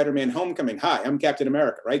go to Spider-Man Homecoming, hi, I'm Captain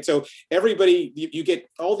America, right? So everybody, you get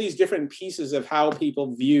all these different pieces of how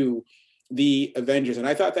people view the Avengers. And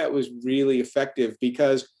I thought that was really effective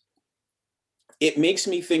because it makes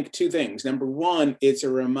me think two things. Number one, it's a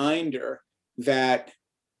reminder that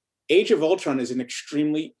Age of Ultron is an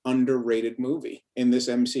extremely underrated movie in this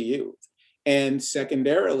MCU. And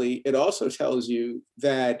secondarily, it also tells you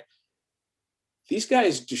that these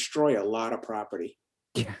guys destroy a lot of property.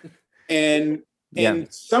 Yeah. And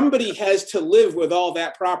somebody has to live with all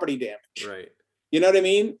that property damage. Right. You know what I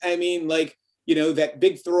mean? I mean, like, that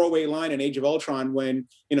big throwaway line in Age of Ultron when,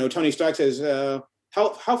 Tony Stark says,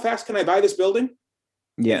 how fast can I buy this building?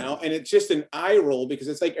 Yeah. And it's just an eye roll because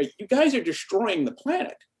it's like, you guys are destroying the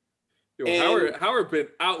planet. Howard been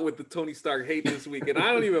out with the Tony Stark hate this week, and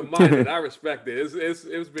I don't even mind it. I respect it.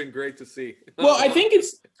 It's been great to see. Well, I think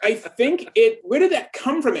where did that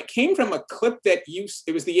come from? It came from a clip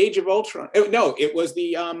it was the Age of Ultron. No, it was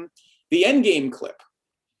the Endgame clip.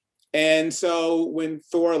 And so when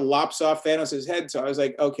Thor lops off Thanos' head, so I was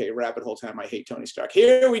like, okay, rabbit hole time. I hate Tony Stark.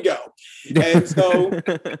 Here we go. And so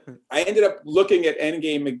I ended up looking at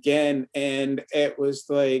Endgame again, and it was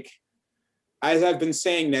like, as I've been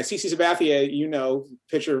saying that, CC Sabathia,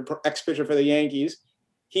 ex-pitcher for the Yankees,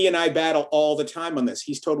 he and I battle all the time on this.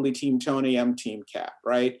 He's totally Team Tony, I'm Team Cap,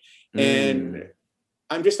 right? And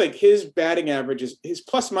I'm just like, his batting average his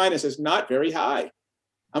plus minus is not very high.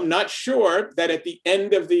 I'm not sure that at the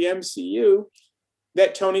end of the MCU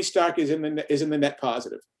that Tony Stark is in the net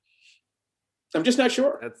positive. I'm just not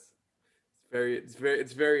sure.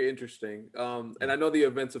 It's very interesting. And I know the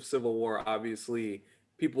events of Civil War, obviously,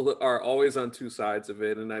 people are always on two sides of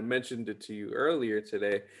it. And I mentioned it to you earlier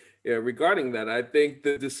today regarding that. I think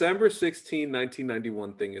the December 16,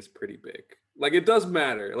 1991 thing is pretty big. Like, it does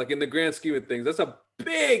matter. Like, in the grand scheme of things, that's a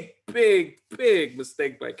big, big, big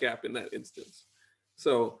mistake by Cap in that instance.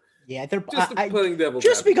 So yeah, playing devil's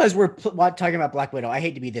just advocate. because we're talking about Black Widow, I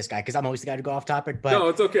hate to be this guy because I'm always the guy to go off topic. But no,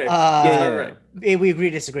 it's okay. Right. We agree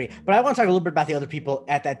to disagree. But I want to talk a little bit about the other people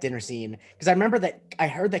at that dinner scene because I remember that I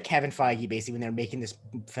heard that Kevin Feige basically when they were making this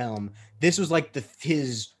film, this was like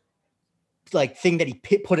his like thing that he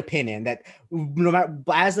put a pin in, that no matter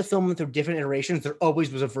as the film went through different iterations, there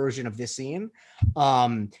always was a version of this scene.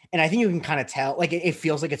 And I think you can kind of tell, like it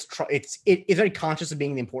feels like it's very conscious of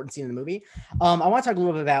being the important scene in the movie. I want to talk a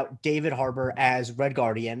little bit about David Harbour as Red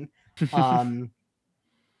Guardian.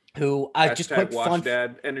 Who just quick fun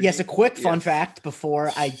yes a quick fun fact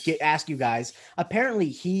before I ask you guys. Apparently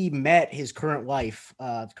he met his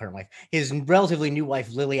his relatively new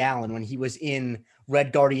wife Lily Allen when he was in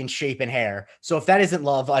Red Guardian shape and hair. So if that isn't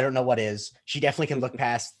love, I don't know what is. She definitely can look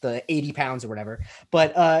past the 80 pounds or whatever.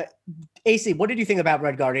 But AC, what did you think about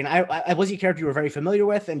Red Guardian? I was he a character you were very familiar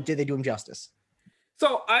with, and did they do him justice?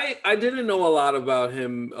 So I didn't know a lot about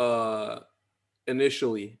him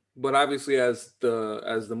initially. But obviously, as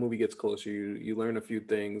the movie gets closer, you learn a few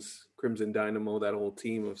things. Crimson Dynamo, that whole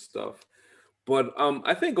team of stuff. But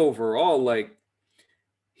I think overall, like,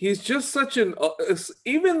 he's just such an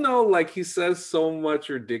even though like he says so much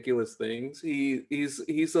ridiculous things,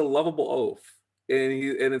 he's a lovable oaf,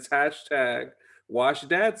 and it's hashtag Wash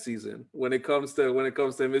Dad season when it comes to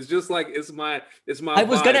him. It's just like it's my. I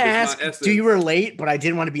was gonna ask, do you relate? But I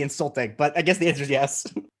didn't want to be insulting. But I guess the answer is yes.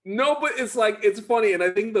 No, but it's like it's funny, and I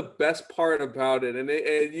think the best part about it, and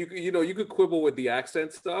you could quibble with the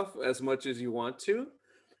accent stuff as much as you want to.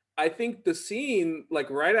 I think the scene, like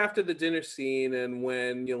right after the dinner scene, and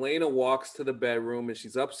when Yelena walks to the bedroom and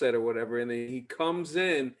she's upset or whatever, and then he comes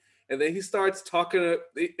in, and then he starts talking.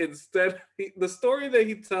 The story that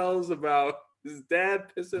he tells about his dad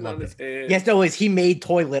pissing on his hand. Yes, no, he made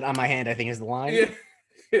toilet on my hand, I think is the line.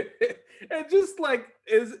 Yeah. And just like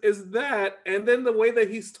is that, and then the way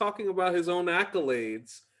that he's talking about his own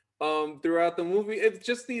accolades throughout the movie, it's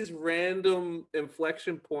just these random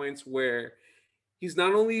inflection points where he's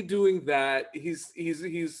not only doing that, he's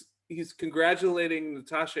congratulating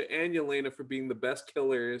Natasha and Yelena for being the best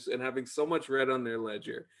killers and having so much red on their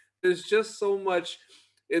ledger. There's just so much.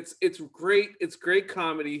 It's great. It's great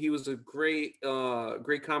comedy. He was a great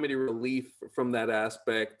comedy relief from that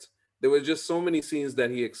aspect. There were just so many scenes that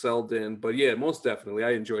he excelled in. But yeah, most definitely,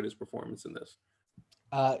 I enjoyed his performance in this.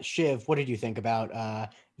 Shiv, what did you think about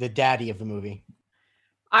the daddy of the movie?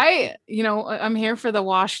 I'm here for the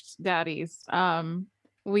washed daddies.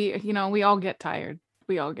 We all get tired.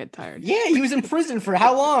 We all get tired. Yeah, he was in prison for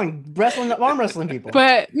how long? Arm wrestling people.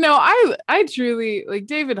 But no, I truly like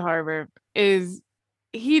David Harbour is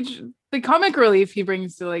the comic relief he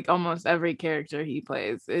brings to like almost every character he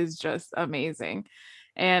plays is just amazing.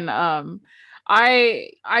 And I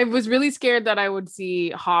was really scared that I would see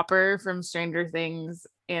Hopper from Stranger Things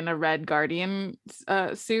in a Red Guardian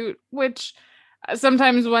suit, which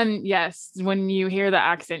sometimes when you hear the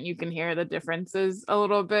accent you can hear the differences a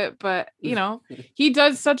little bit, but he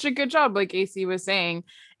does such a good job, like AC was saying.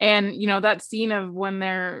 And that scene of when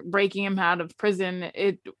they're breaking him out of prison,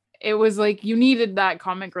 it was like you needed that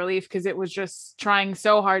comic relief because it was just trying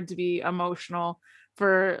so hard to be emotional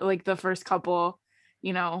for like the first couple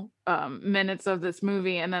minutes of this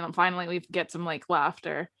movie, and then finally we get some like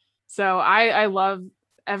laughter. So I love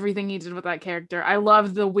everything he did with that character. I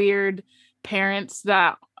love the weird parents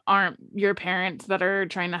that aren't your parents that are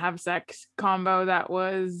trying to have sex combo that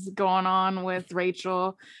was going on with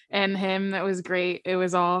Rachel and him. That was great. It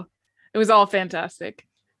was all fantastic.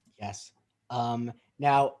 Yes.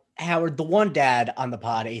 Now, Howard, the one dad on the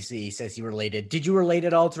pod, AC, says he related. Did you relate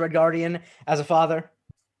at all to Red Guardian as a father?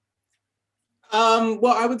 Well,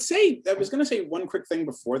 I was going to say one quick thing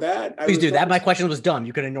before that. Please do that. My question was dumb.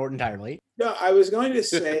 You could ignore it entirely. No, I was going to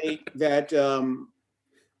say that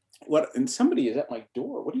and somebody is at my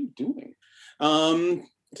door. What are you doing?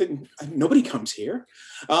 Nobody comes here.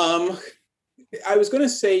 I was going to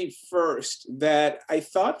say first that I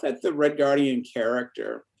thought that the Red Guardian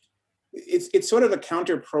character, it's sort of a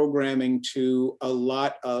counter programming to a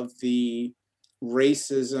lot of the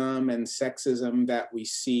racism and sexism that we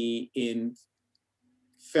see in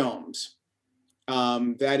films.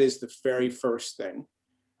 That is the very first thing.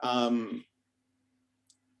 You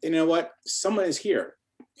know what? Someone is here.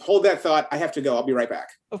 Hold that thought. I have to go. I'll be right back.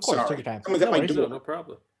 Of course, Sorry. take your time. Someone's at my door. No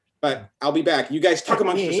problem. But I'll be back. You guys talk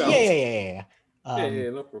amongst yourselves. Yeah.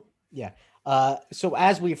 No problem. Yeah. So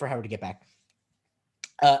as we wait for Howard to get back,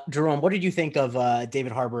 Jerome, what did you think of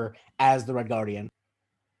David Harbour as the Red Guardian?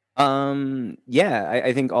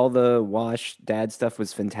 I think all the Wash dad stuff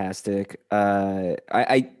was fantastic. For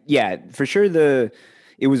sure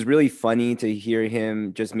it was really funny to hear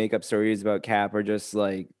him just make up stories about Cap or just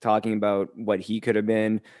like talking about what he could have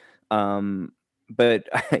been. But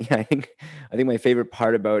I think my favorite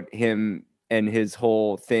part about him and his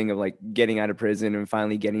whole thing of like getting out of prison and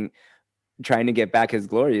finally trying to get back his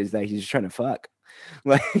glory is that he's just trying to fuck.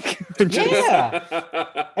 Like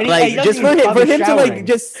yeah, and like just for him to like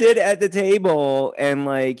just sit at the table and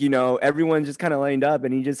like everyone just kind of lined up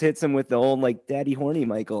and he just hits him with the old like daddy horny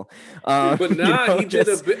Michael. But nah, he did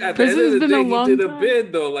a bit at the end of the day. He did a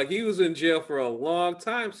bid though. Like he was in jail for a long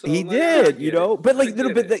time. So he did, but like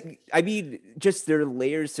little bit. Like, I mean, just there are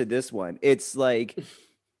layers to this one. It's like.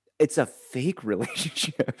 It's a fake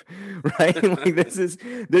relationship, right? Like this is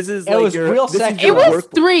it like was real sex. It was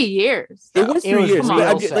 3 years. It was 3 years.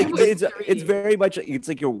 It's years. very much. It's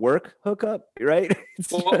like your work hookup, right? It's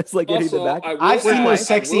just like hitting the back. I've seen those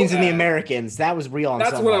sex scenes in The Americans. That was real.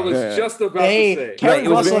 That's what I was just about to say. Kurt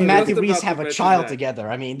Russell and Matthew Rhys have a child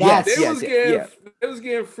together. I mean, that's it was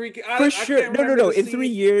getting freaky. For sure. No. In 3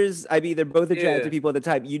 years, I mean, they're both attractive people at the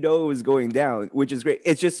time. It was going down, which is great.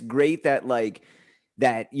 It's just great that like.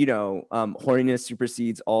 That horniness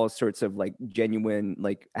supersedes all sorts of like genuine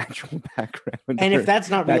like actual background. And if that's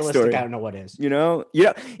not realistic, I don't know what is.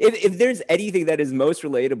 If there's anything that is most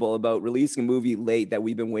relatable about releasing a movie late that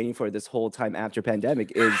we've been waiting for this whole time after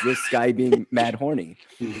pandemic is this guy being mad horny.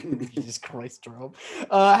 Jesus Christ, Jerome.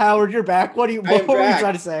 Howard, you're back. What were you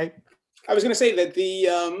trying to say? I was going to say that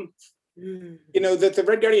that the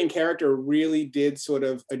Red Guardian character really did sort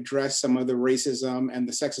of address some of the racism and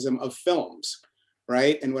the sexism of films.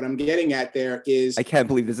 Right. And what I'm getting at there is I can't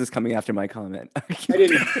believe this is coming after my comment. I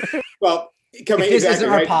didn't. Well, coming if this isn't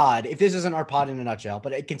our pod, if this isn't our pod in a nutshell,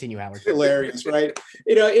 but continue, Howard. Hilarious, right?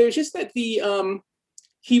 It was just that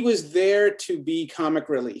he was there to be comic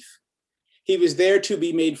relief. He was there to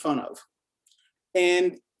be made fun of.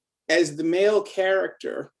 And as the male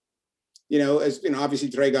character, obviously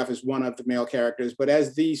Dregoff is one of the male characters, but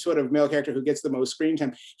as the sort of male character who gets the most screen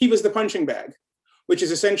time, he was the punching bag, which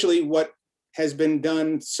is essentially what has been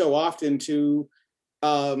done so often to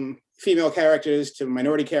female characters, to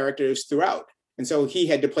minority characters throughout. And so he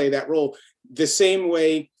had to play that role the same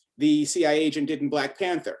way the CIA agent did in Black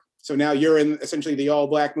Panther. So now you're in essentially the all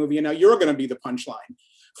Black movie, and now you're going to be the punchline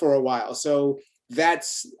for a while. So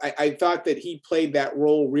I thought that he played that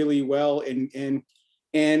role really well. And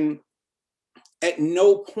at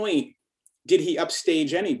no point did he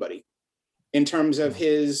upstage anybody in terms of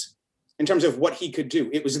what he could do?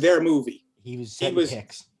 It was their movie. He was setting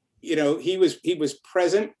picks. You know, he was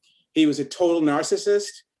present. He was a total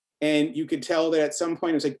narcissist. And you could tell that at some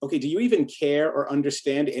point it was like, okay, do you even care or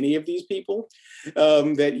understand any of these people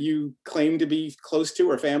that you claim to be close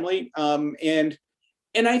to or family? And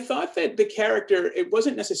I thought that the character, it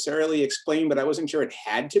wasn't necessarily explained, but I wasn't sure it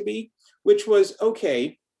had to be, which was,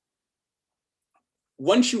 okay,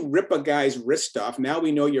 once you rip a guy's wrist off, now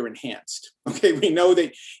we know you're enhanced. Okay, we know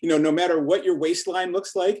that, you know, no matter what your waistline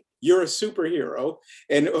looks like, you're a superhero.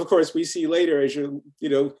 And of course, we see later as you're, you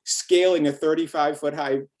know, scaling a 35-foot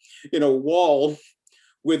high, you know, wall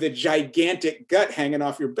with a gigantic gut hanging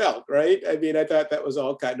off your belt, right? I mean, I thought that was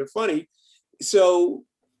all kind of funny. So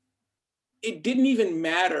it didn't even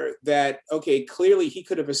matter that, okay, clearly he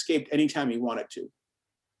could have escaped anytime he wanted to.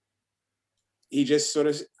 He just sort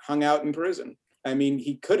of hung out in prison. I mean,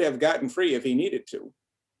 he could have gotten free if he needed to.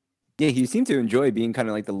 Yeah, he seemed to enjoy being kind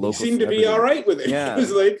of like the local. He seemed to be all right with it. Yeah, he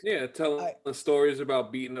was like, telling stories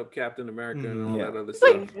about beating up Captain America and all that other He's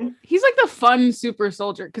stuff. like, he's like the fun super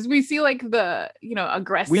soldier because we see like the, you know,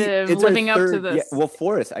 aggressive living up to this. Yeah, well,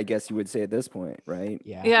 fourth, I guess you would say at this point, right?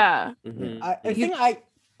 Yeah. Yeah. Mhm.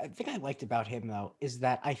 I think I liked about him though is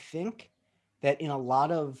that I think that in a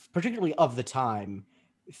lot of, particularly of the time,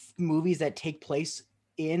 movies that take place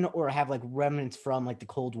in or have like remnants from like the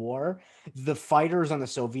Cold War, the fighters on the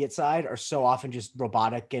Soviet side are so often just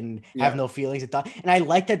robotic and have no feelings and thought. And I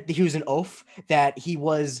like that he was an oaf, that he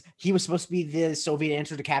was supposed to be the Soviet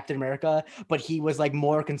answer to Captain America, but he was like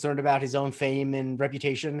more concerned about his own fame and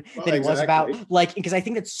reputation than he was about like, because I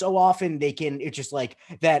think that so often it's just like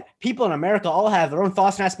that people in America all have their own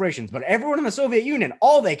thoughts and aspirations, but everyone in the Soviet Union,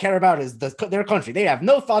 all they care about is their country. They have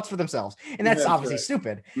no thoughts for themselves. And that's obviously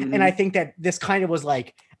stupid. Mm-hmm. And I think that this kind of was like,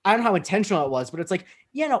 I don't know how intentional it was, but it's like,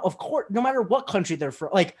 you know, of course, no matter what country they're from,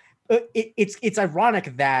 like it's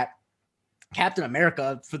ironic that Captain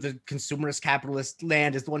America for the consumerist capitalist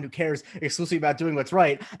land is the one who cares exclusively about doing what's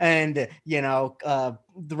right. And, you know,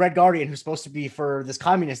 the Red Guardian, who's supposed to be for this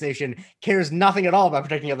communist nation, cares nothing at all about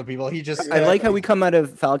protecting other people. He just... I like how we come out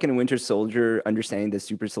of Falcon and Winter Soldier understanding the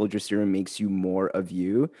super soldier serum makes you more of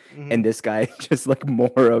you. Mm-hmm. And this guy just like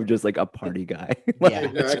more of just like a party guy. Like, yeah,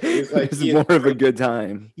 exactly. It's more of a good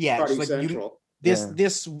time. Yeah. Party like central.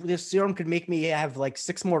 This serum could make me have like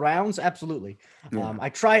 6 more rounds. Absolutely. Yeah. I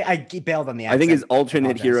bailed on the accent. I think his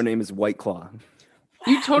alternate hero name is White Claw.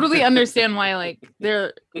 You totally understand why like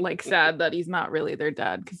they're like sad that he's not really their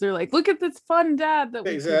dad, because they're like, look at this fun dad that we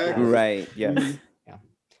exactly right. Yeah.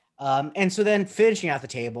 Yeah. And so then finishing out the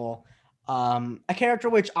table, a character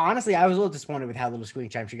which honestly I was a little disappointed with how little screen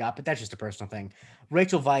time she got, but that's just a personal thing.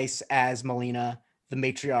 Rachel Weisz as Melina, the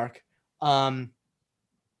matriarch.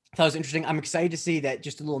 That was interesting. I'm excited to see that.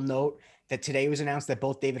 Just a little note that today was announced that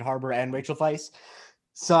both David Harbour and Rachel Weisz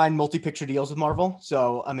signed multi-picture deals with Marvel.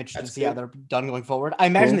 So I'm interested to see how they're done going forward. I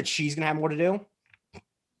imagine that she's going to have more to do.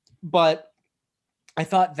 But I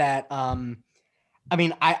thought that,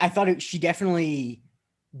 I thought she definitely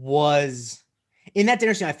was in that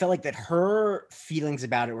dinner scene. I felt like that her feelings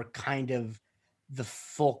about it were kind of the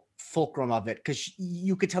fulcrum of it, because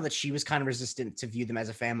you could tell that she was kind of resistant to view them as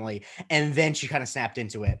a family, and then she kind of snapped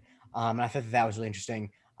into it. And I thought that was really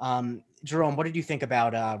interesting. Jerome, what did you think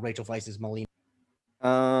about Rachel Weisz's Melina?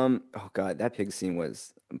 Oh god, that pig scene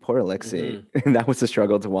was poor Alexei. Mm-hmm. That was a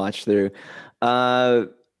struggle to watch through. And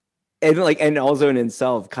also in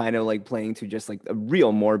itself kind of like playing to just like a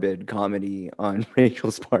real morbid comedy on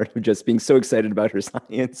Rachel's part of just being so excited about her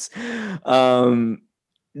science.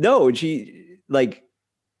 No, she like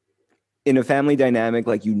in a family dynamic,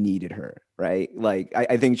 like you needed her, right? Like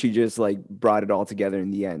I think she just like brought it all together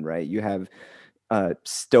in the end, right? You have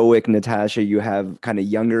stoic Natasha, you have kind of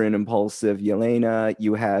younger and impulsive Yelena,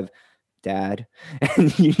 you have dad,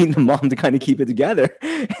 and you need the mom to kind of keep it together.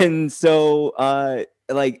 And so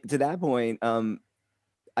like to that point,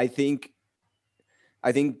 I think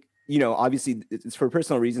you know, obviously it's for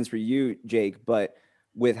personal reasons for you, Jake, but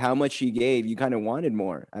with how much she gave, you kind of wanted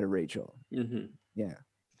more out of Rachel. Mm-hmm. Yeah.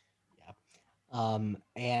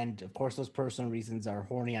 And of course those personal reasons are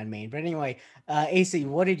horny on main. But anyway, AC,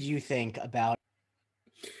 what did you think about?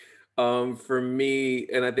 For me,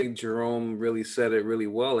 and I think Jerome really said it really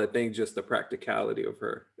well, I think just the practicality of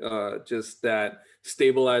her, just that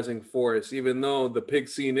stabilizing force, even though the pig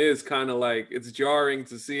scene is kind of like, it's jarring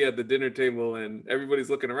to see at the dinner table and everybody's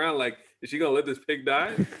looking around like, is she gonna let this pig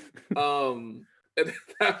die? And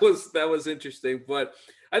that was interesting. But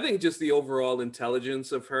I think just the overall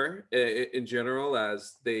intelligence of her in general,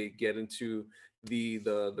 as they get into the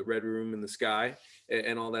red room in the sky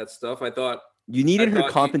and all that stuff, I thought you needed her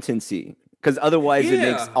competency. Because otherwise, it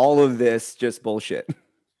makes Yeah. all of this just bullshit.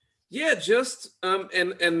 Yeah, just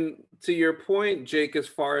and to your point, Jake, as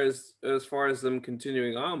far as them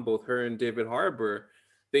continuing on, both her and David Harbour,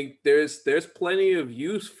 I think there's plenty of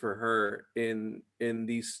use for her in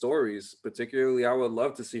these stories. Particularly, I would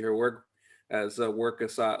love to see her work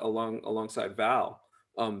alongside Val.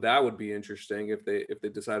 That would be interesting if they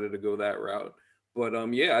decided to go that route. But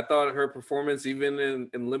yeah, I thought her performance, even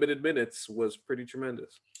in limited minutes, was pretty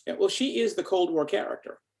tremendous. Yeah, well, she is the Cold War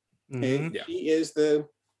character. Mhm. Yeah. She is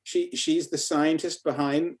she's the scientist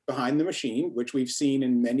behind the machine, which we've seen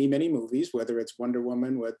in many movies, whether it's Wonder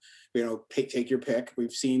Woman, with take your pick.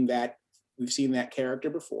 We've seen that character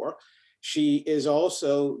before. She is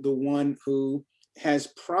also the one who has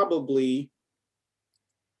probably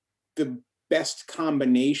the best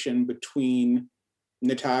combination between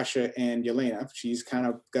Natasha and Yelena. She's kind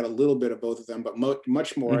of got a little bit of both of them, but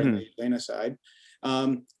much more on the Yelena side.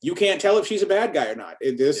 You can't tell if she's a bad guy or not.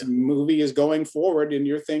 This movie is going forward, and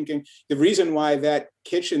you're thinking the reason why that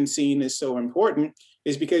kitchen scene is so important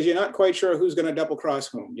is because you're not quite sure who's going to double cross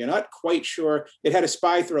whom. You're not quite sure. It had a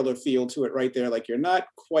spy thriller feel to it right there. Like you're not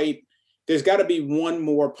quite. There's got to be one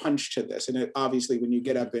more punch to this, and it, obviously, when you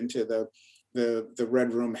get up into the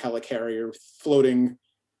Red Room helicarrier floating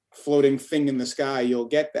thing in the sky, you'll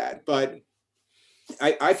get that. But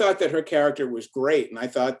I thought that her character was great, and I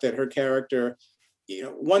thought that her character.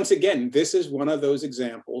 Once again, this is one of those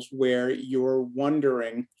examples where you're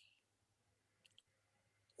wondering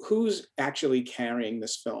who's actually carrying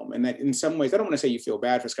this film. And that in some ways, I don't want to say you feel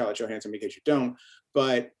bad for Scarlett Johansson because you don't,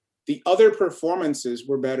 but the other performances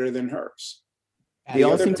were better than hers. They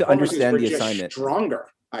all other seem to performances understand were the just assignment. Stronger,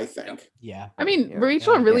 I think. Yeah. I mean, Yeah.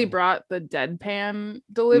 Rachel Yeah. really Yeah. brought the deadpan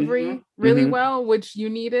delivery Mhm. really Mhm. well, which you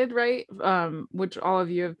needed, right? Which all of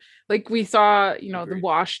you have, like we saw, the Agreed.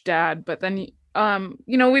 wash dad, but then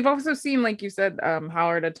we've also seen, like you said,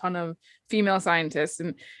 Howard, a ton of female scientists,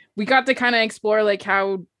 and we got to kind of explore like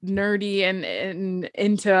how nerdy and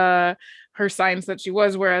into her science that she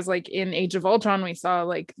was, whereas like in Age of Ultron we saw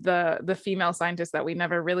like the female scientists that we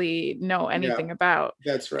never really know anything about.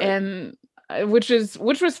 That's right. And which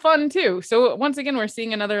was fun too. So once again, we're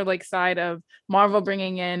seeing another like side of Marvel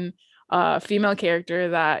bringing in a female character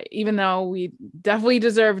that, even though we definitely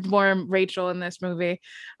deserved more Rachel in this movie,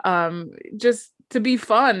 just to be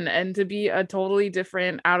fun and to be a totally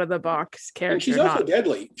different out of the box character. And she's also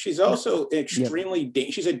deadly. She's also extremely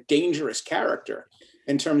she's a dangerous character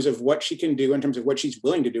in terms of what she can do, in terms of what she's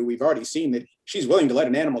willing to do. We've already seen that she's willing to let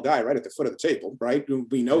an animal die right at the foot of the table, right?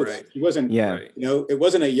 We know that. She wasn't, Right. it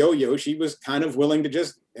wasn't a yo-yo. She was kind of willing to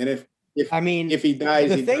just, and if he dies,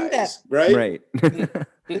 the he thing dies, right? Right.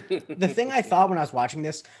 the thing I thought when I was watching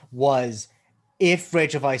this was, if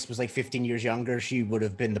Rachel Weisz was like 15 years younger, she would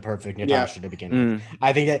have been the perfect Natasha to begin with.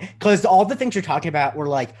 I think that because all the things you're talking about were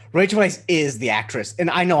like, Rachel Weisz is the actress, and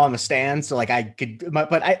I know I'm a stan, so like I could,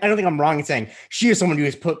 but I don't think I'm wrong in saying she is someone who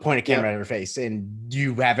has point a camera at her face, and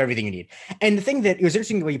you have everything you need. And the thing that it was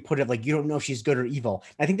interesting the way you put it, like you don't know if she's good or evil.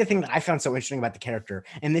 I think the thing that I found so interesting about the character,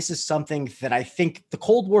 and this is something that I think the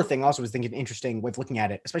Cold War thing also was thinking interesting with looking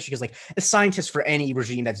at it, especially because like a scientist for any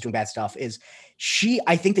regime that's doing bad stuff is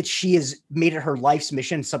I think that she has made it her life's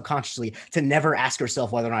mission subconsciously to never ask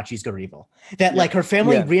herself whether or not she's good or evil. That like her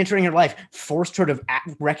family re-entering her life forced her to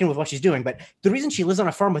reckon with what she's doing. But the reason she lives on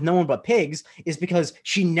a farm with no one but pigs is because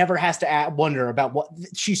she never has to wonder about what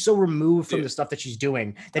she's so removed from the stuff that she's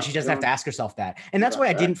doing that she doesn't have to ask herself that. And that's why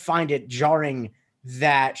I didn't find it jarring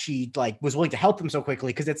that she like was willing to help him so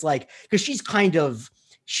quickly, because it's like, because she's kind of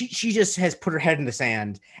she just has put her head in the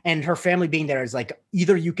sand, and her family being there is like,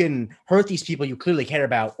 either you can hurt these people you clearly care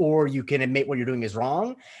about, or you can admit what you're doing is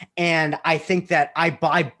wrong. And I think that I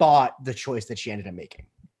bought the choice that she ended up making.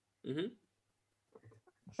 Mm-hmm.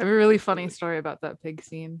 I have a really funny story about that pig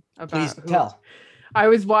scene. Please tell. I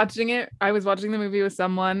was watching the movie with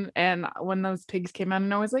someone, and when those pigs came out,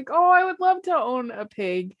 and I was like, oh, I would love to own a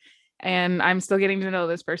pig. And I'm still getting to know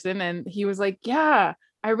this person. And he was like, yeah,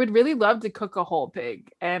 I would really love to cook a whole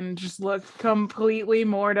pig, and just looked completely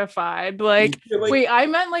mortified. Like, wait, I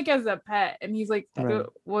meant like as a pet. And he's like, Right.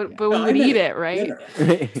 But we would eat it, right?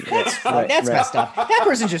 That's messed up. That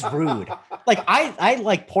person's just rude. Like I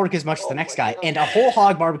like pork as much as the next guy, and a whole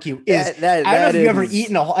hog barbecue is. I don't know if you've ever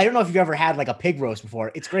eaten I don't know if you've ever had like a pig roast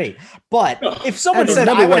before. It's great, but if someone said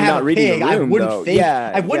I want to have a pig, I wouldn't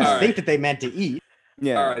think that they meant to eat.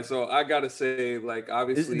 Yeah. All right, so I gotta say, like,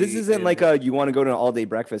 obviously, this isn't like you want to go to an all-day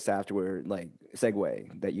breakfast afterward, like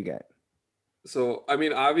segue that you get. So, I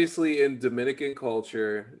mean, obviously, in Dominican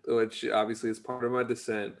culture, which obviously is part of my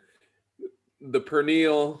descent, the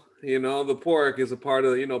pernil You know, the pork is a part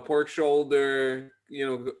of, pork shoulder,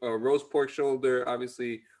 a roast pork shoulder.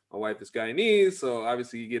 Obviously, my wife is Guyanese, so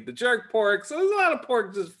obviously you get the jerk pork. So there's a lot of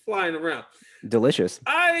pork just flying around. Delicious.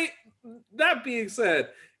 That being said,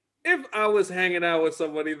 if I was hanging out with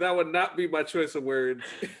somebody, that would not be my choice of words.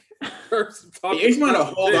 You just want to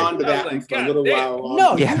hold on to that one for a little while.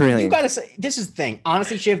 No, Yeah, you, really. you gotta say, this is the thing.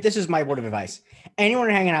 Honestly, Shiv, this is my word of advice. Anyone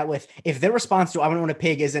you're hanging out with, if their response to "I want to own a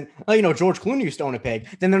pig" isn't, "Oh, George Clooney used to own a pig,"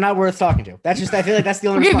 then they're not worth talking to. That's just, I feel like that's the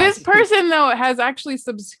only Okay, response. this person though has actually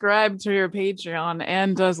subscribed to your Patreon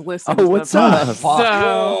and does listen. Oh, to what's the up? pod. Fuck.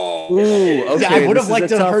 So Ooh, Yeah, okay. I would this have is liked a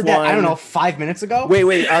to have tough heard that, I don't one. know, 5 minutes ago.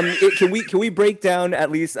 Wait. Can we break down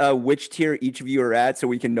at least which tier each of you are at so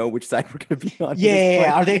we can know which side we're gonna be on?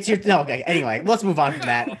 Yeah. Are they tier? No, okay. Anyway, let's move on from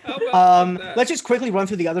that. How about that? Let's just quickly run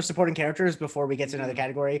through the other supporting characters before we get to another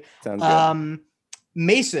category. Sounds good.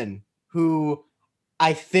 Mason, who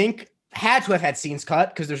I think had to have had scenes cut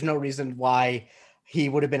because there's no reason why he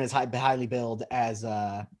would have been as highly billed as he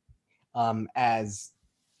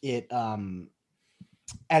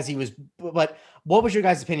was. But what was your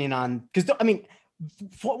guys' opinion on? Because I mean,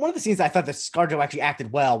 one of the scenes I thought that ScarJo actually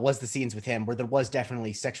acted well was the scenes with him where there was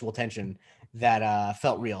definitely sexual tension that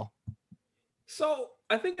felt real. So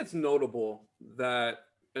I think it's notable that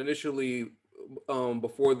initially,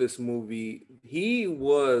 before this movie, he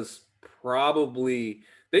was probably,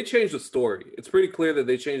 they changed the story. It's pretty clear that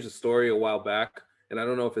they changed the story a while back, and I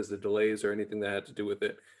don't know if it's the delays or anything that had to do with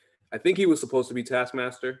it. I think he was supposed to be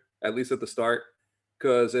Taskmaster, at least at the start,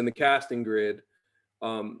 because in the casting grid,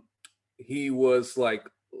 he was like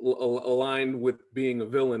aligned with being a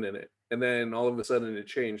villain in it, and then all of a sudden it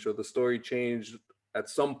changed. So the story changed at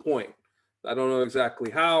some point. I don't know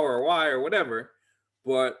exactly how or why or whatever,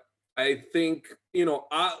 but I think,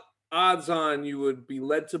 odds on you would be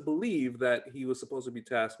led to believe that he was supposed to be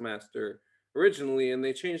Taskmaster originally, and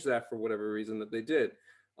they changed that for whatever reason that they did.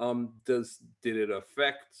 Did it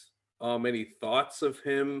affect any thoughts of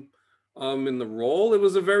him in the role? It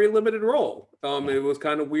was a very limited role. It was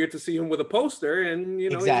kind of weird to see him with a poster, and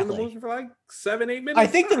he's in Exactly. the movie for like 7-8 minutes. I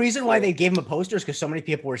think the reason why they gave him a poster is because so many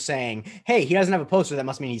people were saying, "Hey, he doesn't have a poster. That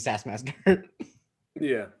must mean he's Taskmaster."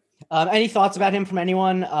 Yeah. Any thoughts about him from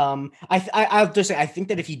anyone? I'll just say I think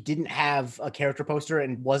that if he didn't have a character poster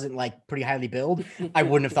and wasn't like pretty highly billed, I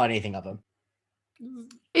wouldn't have thought anything of him.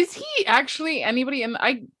 is he actually anybody in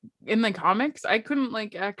the comics? I couldn't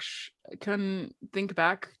couldn't think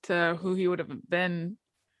back to who he would have been,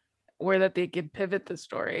 or that they could pivot the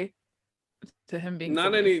story to him being Not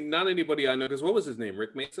somebody. anybody I know, because what was his name?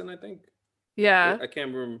 Rick Mason, I think. Yeah. I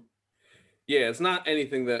can't remember. Yeah, it's not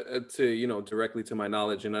anything that to directly to my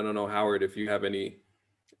knowledge, and I don't know, Howard, if you have any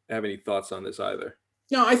thoughts on this either.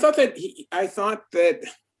 No, I thought that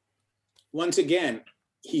once again,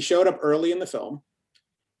 he showed up early in the film,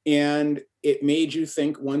 and it made you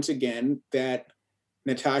think once again that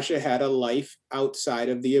Natasha had a life outside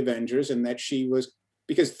of the Avengers, and that she was,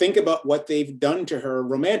 because think about what they've done to her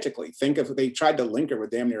romantically. Think of, they tried to link her with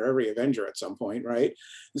damn near every Avenger at some point, right?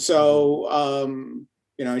 So,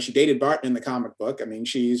 she dated Barton in the comic book. I mean,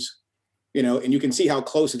 she's, and you can see how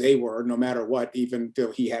close they were no matter what, even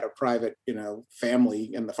though he had a private,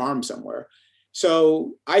 family in the farm somewhere.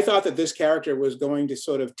 So I thought that this character was going to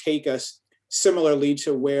sort of take us similarly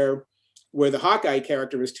to where the Hawkeye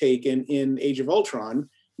character was taken in Age of Ultron,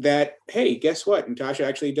 that, hey, guess what? Natasha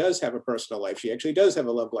actually does have a personal life. She actually does have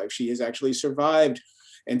a love life. She has actually survived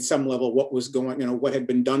in some level what was going, what had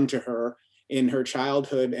been done to her in her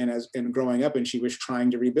childhood and growing up, and she was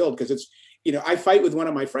trying to rebuild. Because it's, I fight with one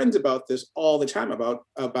of my friends about this all the time, about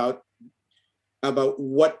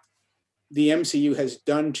what the MCU has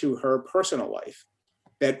done to her personal life.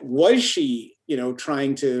 That was she,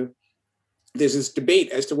 trying to, there's this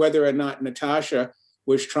debate as to whether or not Natasha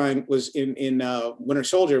was in Winter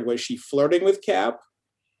Soldier, was she flirting with Cap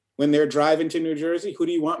when they're driving to New Jersey? Who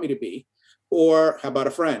do you want me to be? Or how about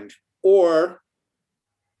a friend? Or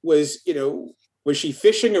was she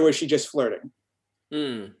fishing, or was she just flirting?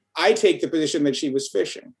 I take the position that she was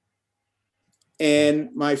fishing. And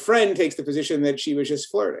my friend takes the position that she was just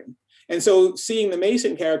flirting. And so seeing the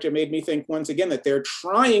Mason character made me think once again that they're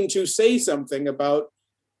trying to say something about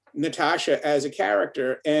Natasha as a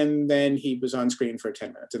character, and then he was on screen for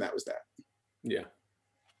 10 minutes, and that was that. Yeah,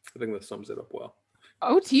 I think that sums it up well.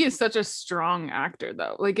 OT is such a strong actor,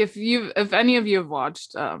 though. Like if any of you have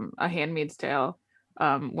watched A Handmaid's Tale,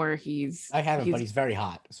 where I haven't, but he's very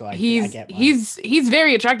hot, so I get why. he's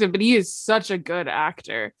very attractive, but he is such a good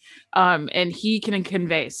actor, and he can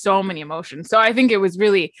convey so many emotions. So I think it was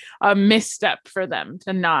really a misstep for them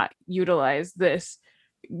to not utilize this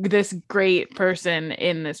great person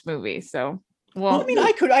in this movie. So Well, I mean,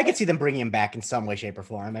 I could see them bringing him back in some way, shape, or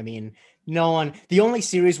form. I mean, no one. The only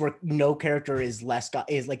series where no character is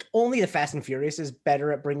is like only the Fast and Furious is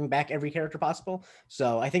better at bringing back every character possible.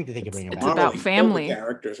 So I think that they could bring him It's back. about Marvel, family.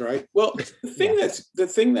 characters, right? Well, the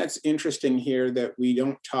thing that's interesting here that we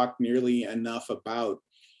don't talk nearly enough about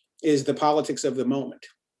is the politics of the moment.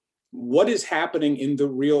 What is happening in the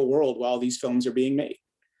real world while these films are being made?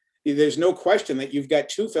 There's no question that you've got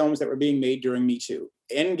two films that were being made during Me Too,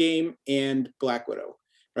 Endgame and Black Widow,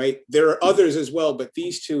 right? There are others as well, but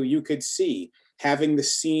these two you could see having the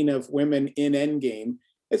scene of women in Endgame.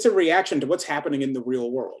 It's a reaction to what's happening in the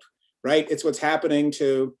real world, right? It's what's happening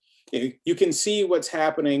to, you can see what's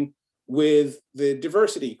happening with the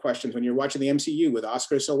diversity questions when you're watching the MCU with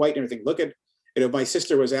Oscar so white and everything. Look at, my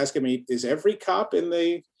sister was asking me, is every cop in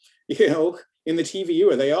the, in the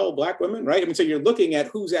TVU, are they all Black women, right? I mean, so you're looking at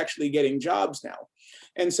who's actually getting jobs now.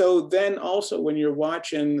 And so then also when you're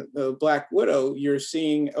watching the Black Widow, you're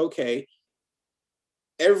seeing, okay,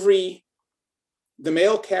 the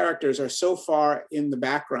male characters are so far in the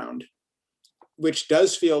background, which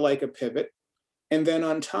does feel like a pivot. And then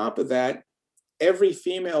on top of that, every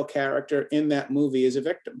female character in that movie is a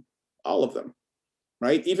victim, all of them,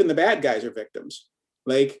 right? Even the bad guys are victims.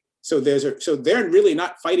 So they're really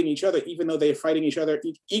not fighting each other, even though they're fighting each other.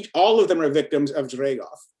 All of them are victims of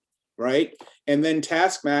Dregoff, right? And then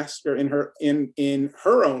Taskmaster in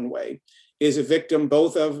her own way is a victim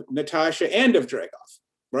both of Natasha and of Dregoff,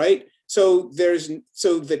 right? So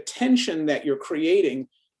the tension that you're creating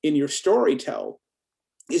in your storytell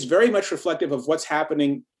is very much reflective of what's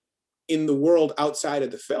happening in the world outside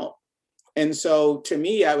of the film. And so to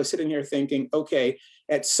me, I was sitting here thinking, okay,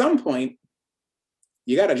 at some point,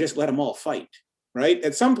 you got to just let them all fight, right?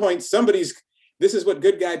 At some point, this is what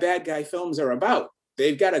good guy, bad guy films are about.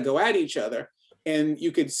 They've got to go at each other. And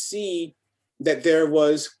you could see that there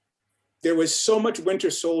was so much Winter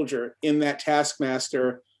Soldier in that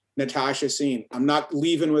Taskmaster Natasha scene. I'm not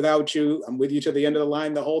leaving without you. I'm with you to the end of the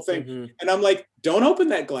line, the whole thing. Mm-hmm. And I'm like, don't open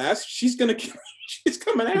that glass. She's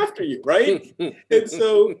coming after you, right?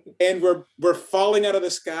 and we're falling out of the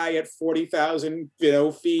sky at 40,000,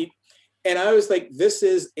 feet. And I was like, this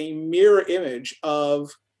is a mirror image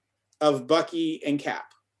of Bucky and Cap.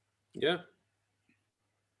 Yeah.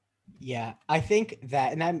 Yeah, I think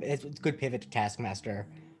that, and it's a good pivot to Taskmaster,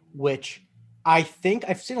 which I think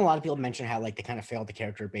I've seen a lot of people mention how they kind of failed the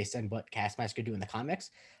character based on what Taskmaster could do in the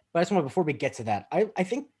comics. But I just want, before we get to that, I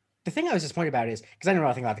think the thing I was disappointed about is, because I know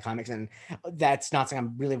nothing about the comics and that's not something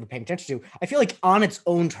I'm really ever paying attention to, I feel like on its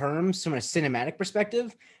own terms, from a cinematic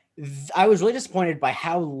perspective, I was really disappointed by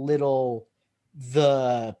how little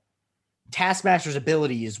the Taskmaster's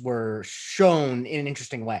abilities were shown in an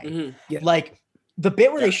interesting way. Mm-hmm. Yeah. Like the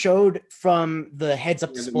bit where they showed from the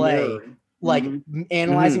heads-up display,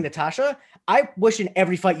 analyzing Natasha. I wish in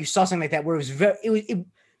every fight you saw something like that, where it was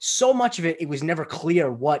so much of it was never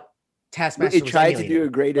clear what Taskmaster. It tried to do a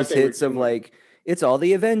greatest hits of it's all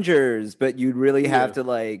the Avengers, but you'd really have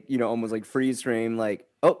to almost freeze frame,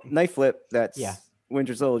 knife flip. That's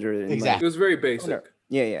Winter Soldier. And exactly. It was very basic.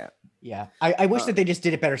 Yeah. I wish that they just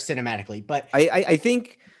did it better cinematically, but I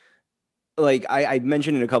think I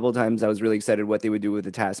mentioned it a couple of times. I was really excited what they would do with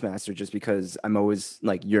the Taskmaster, just because I'm always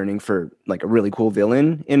yearning for a really cool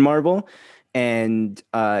villain in Marvel. And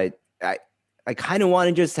I kind of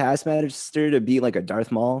wanted just Taskmaster to be like a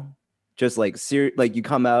Darth Maul, just you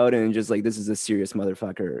come out and just this is a serious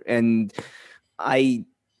motherfucker. And I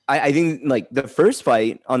think the first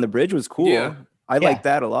fight on the bridge was cool. Yeah. I liked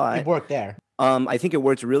that a lot. It worked there. I think it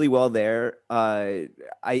worked really well there.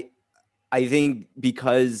 I think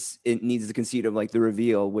because it needs the conceit of the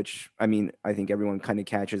reveal, which I think everyone kind of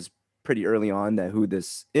catches pretty early on that who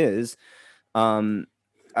this is.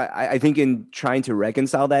 I think in trying to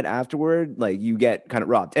reconcile that afterward, you get kind of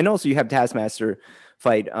robbed. And also you have Taskmaster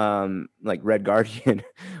fight Red Guardian,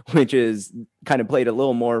 which is kind of played a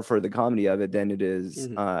little more for the comedy of it than it is,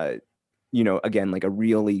 again, a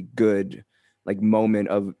really good moment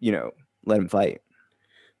of, let him fight.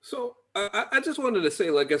 So I just wanted to say,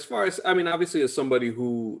 as far as, obviously as somebody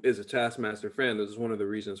who is a Taskmaster fan, this is one of the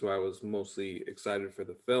reasons why I was mostly excited for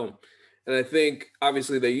the film. And I think,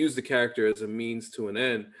 obviously, they use the character as a means to an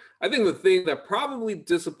end. I think the thing that probably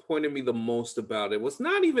disappointed me the most about it was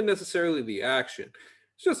not even necessarily the action.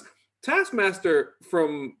 It's just Taskmaster,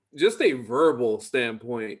 from just a verbal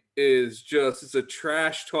standpoint, it's a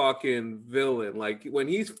trash-talking villain. When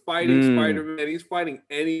he's fighting Spider-Man, he's fighting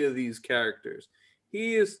any of these characters,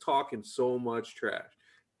 he is talking so much trash.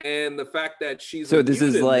 And the fact that she's... So this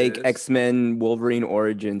is X-Men Wolverine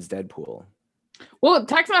Origins Deadpool. Well,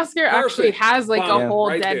 Taskmaster actually Perfect. has like a Bomb whole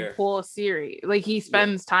right there. Deadpool series. Like he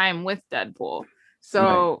spends time with Deadpool.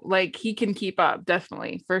 So like he can keep up,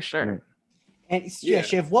 definitely, for sure. And Yeah.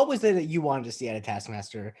 Shiv, what was it that you wanted to see out of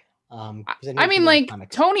Taskmaster? 'Cause know I you mean, read the like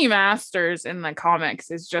comics. Tony Masters in the comics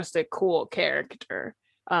is just a cool character.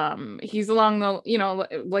 He's along the, you know,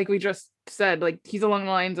 like we just said, like he's along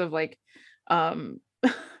the lines of like, sorry,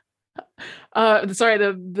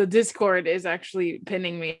 the Discord is actually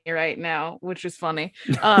pinning me right now, which is funny.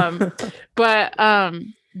 But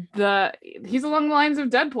he's along the lines of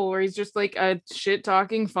Deadpool, where he's just like a shit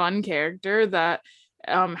talking fun character that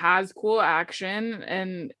has cool action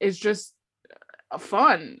and is just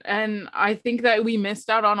fun. And I think that we missed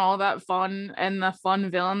out on all that fun and the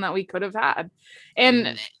fun villain that we could have had.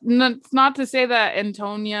 And it's not to say that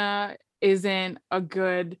Antonia isn't a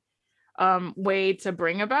good way to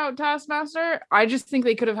bring about Taskmaster. I just think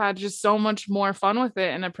they could have had just so much more fun with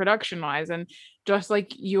it in a production wise. And just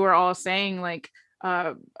like you were all saying, like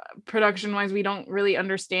production wise, we don't really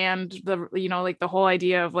understand the, you know, like the whole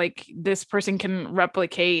idea of like this person can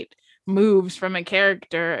replicate moves from a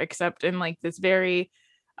character, except in like this very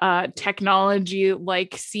technology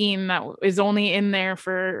like scene that is only in there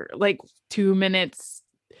for like 2 minutes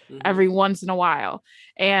every once in a while.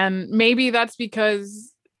 And maybe that's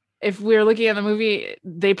because if we're looking at the movie,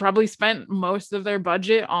 they probably spent most of their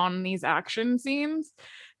budget on these action scenes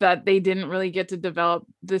that they didn't really get to develop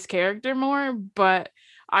this character more. But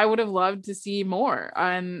I would have loved to see more.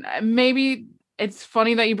 And maybe it's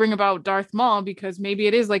funny that you bring about Darth Maul, because maybe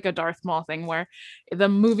it is like a Darth Maul thing where the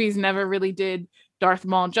movies never really did Darth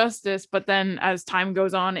Maul justice, but then as time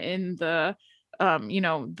goes on in the you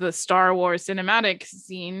know, the Star Wars cinematic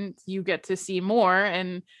scene, you get to see more,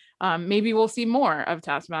 and maybe we'll see more of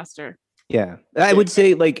Taskmaster. Yeah, I would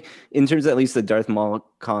say, like, in terms of at least the Darth Maul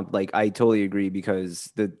comp, like, I totally agree, because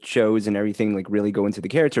the shows and everything like really go into the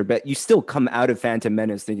character, but you still come out of Phantom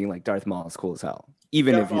Menace thinking like Darth Maul is cool as hell,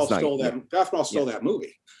 even if he's not. Darth Maul stole that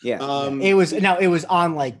movie. Yeah, it was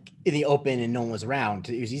on like in the open and no one was around.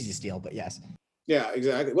 It was easy to steal, but yes. Yeah,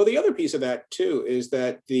 exactly. Well, the other piece of that too is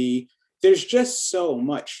that there's just so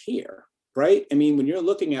much here, right? I mean, when you're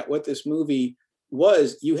looking at what this movie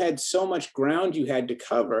was, you had so much ground you had to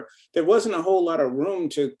cover. There wasn't a whole lot of room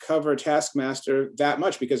to cover Taskmaster that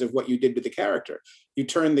much because of what you did to the character. You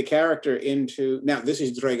turned the character into, now this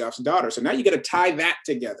is Dregov's daughter, so now you got to tie that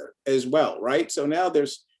together as well, right? So now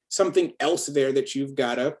there's something else there that you've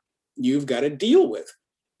got to deal with.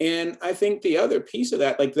 And I think the other piece of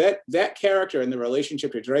that, like that character and the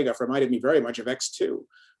relationship to Dragov reminded me very much of X2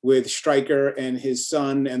 with Stryker and his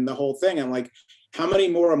son and the whole thing. I'm like, how many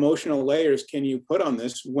more emotional layers can you put on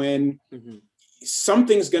this when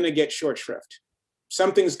something's going to get short shrift?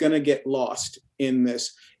 Something's going to get lost in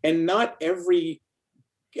this. And not every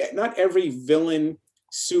villain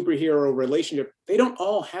superhero relationship, they don't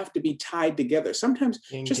all have to be tied together. Sometimes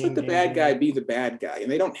let the bad guy be the bad guy,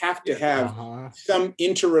 and they don't have to have some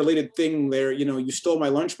interrelated thing there. You know, you stole my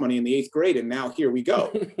lunch money in the 8th grade and now here we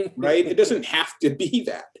go. Right? It doesn't have to be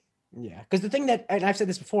that. Yeah, because the thing that, and I've said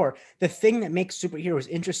this before, the thing that makes superheroes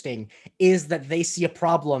interesting is that they see a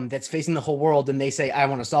problem that's facing the whole world and they say, I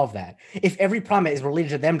want to solve that. If every problem is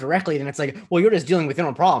related to them directly, then it's like, well, you're just dealing with your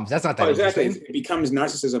own problems. That's not that exactly. It becomes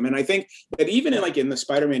narcissism. And I think that even in the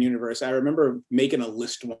Spider-Man universe, I remember making a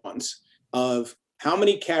list once of how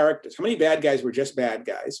many characters, how many bad guys were just bad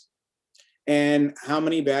guys, and how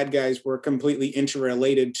many bad guys were completely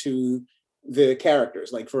interrelated to the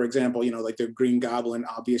characters. Like, for example, you know, like the Green Goblin,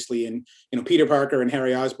 obviously, and, you know, Peter Parker and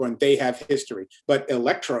Harry Osborn, they have history, but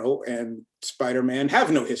Electro and Spider-Man have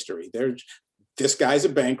no history. This guy's a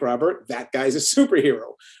bank robber, that guy's a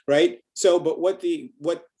superhero, right? So, but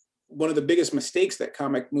one of the biggest mistakes that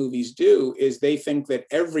comic movies do is they think that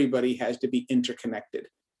everybody has to be interconnected,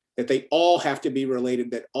 that they all have to be related,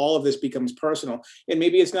 that all of this becomes personal, and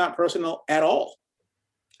maybe it's not personal at all.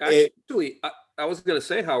 Actually, I was going to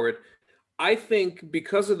say, Howard, I think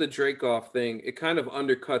because of the Dreykov thing, it kind of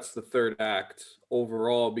undercuts the third act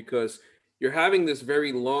overall, because you're having this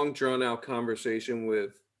very long, drawn out conversation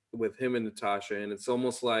with him and Natasha, and it's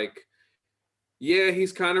almost like, yeah,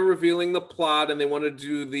 he's kind of revealing the plot, and they want to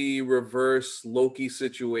do the reverse Loki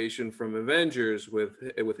situation from Avengers with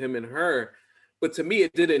him and her. But to me,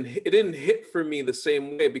 it didn't hit for me the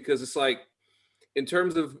same way, because it's like, in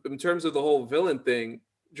terms of the whole villain thing,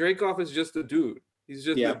 Dreykov is just a dude. He's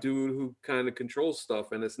just a dude who kind of controls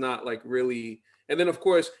stuff, and it's not like really. And then, of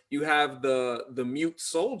course, you have the mute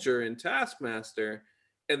soldier in Taskmaster,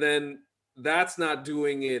 and then that's not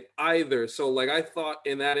doing it either. So, like, I thought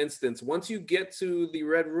in that instance, once you get to the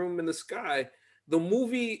Red Room in the sky, the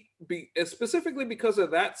movie, specifically because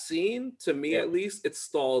of that scene, to me Yeah. at least, it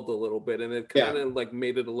stalled a little bit, and it Yeah. kind of like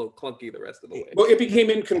made it a little clunky the rest of the way. Well, it became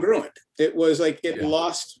incongruent. It was like it Yeah.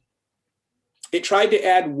 lost. It tried to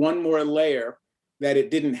add one more layer that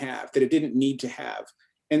it didn't have, that it didn't need to have.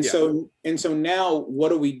 And Yeah. so now what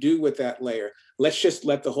do we do with that layer? Let's just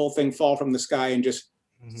let the whole thing fall from the sky and just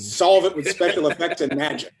Mhm. solve it with special effects and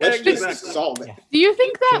magic. Let's just Exactly. solve it. Yeah. Do you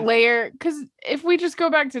think that So- layer? Because if we just go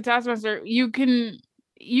back to Taskmaster, you could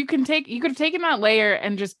have taken that layer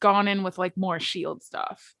and just gone in with like more Shield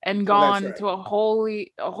stuff and gone right. to a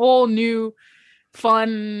whole new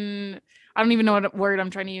fun. I don't even know what word I'm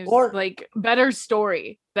trying to use. Or- like better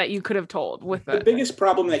story that you could have told with The it. biggest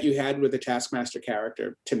problem that you had with the Taskmaster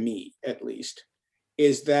character, to me at least,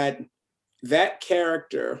 is that that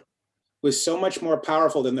character was so much more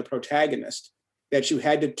powerful than the protagonist that you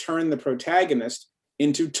had to turn the protagonist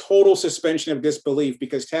into total suspension of disbelief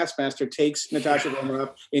because Taskmaster takes Natasha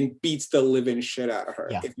Romanoff and beats the living shit out of her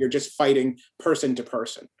Yeah. if you're just fighting person to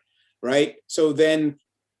person, right? So then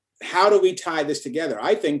how do we tie this together?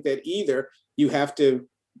 I think that either you have to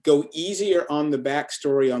go easier on the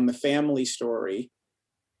backstory, on the family story,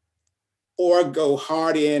 or go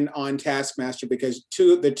hard in on Taskmaster because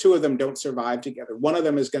the two of them don't survive together. One of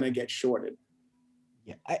them is going to get shorted.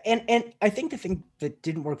 Yeah, and I think the thing that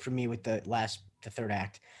didn't work for me with the third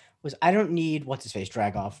act was I don't need what's his face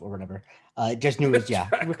drag off or whatever. Just knew it. Yeah,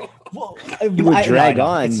 Drag off. well, You would drag know,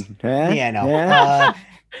 on. it's- Huh? Yeah, no. Yeah.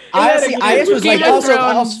 Honestly, I just was Game like, of also,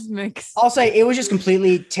 Thrones mix. I'll say it was just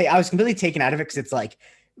completely. I was completely taken out of it because it's like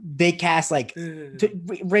they cast like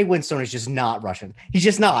Ray Winstone is just not Russian. He's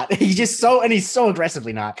just not. He's just so, and he's so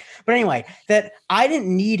aggressively not. But anyway, that I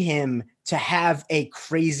didn't need him to have a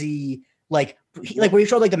crazy like where you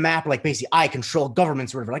showed like the map, like basically I control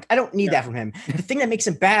governments or whatever. Like I don't need that from him. The thing that makes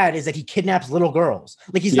him bad is that he kidnaps little girls.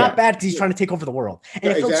 Like he's not bad because he's trying to take over the world, and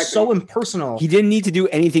Yeah, it feels exactly. so impersonal. He didn't need to do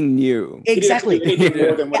anything new. Exactly. He didn't have to do anything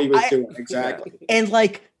more than what he was I- doing. Exactly. And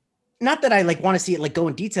like, not that I like want to see it like go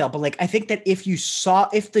in detail, but like I think that if you saw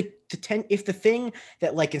if the thing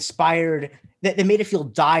that like inspired that made it feel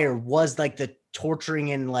dire was like the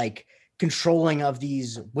torturing and like controlling of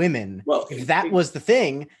these women, Well, if that was the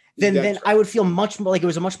thing, then I would feel much more like it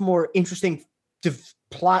was a much more interesting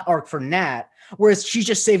plot arc for Nat. Whereas she's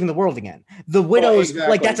just saving the world again. The widows, like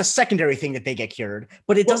exactly. that's a secondary thing that they get cured,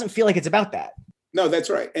 but it doesn't feel like it's about that. No, that's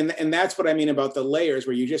right. And that's what I mean about the layers,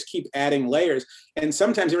 where you just keep adding layers. And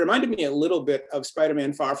sometimes it reminded me a little bit of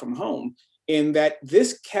Spider-Man Far From Home, in that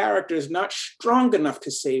this character is not strong enough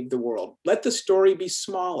to save the world. Let the story be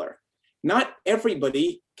smaller. Not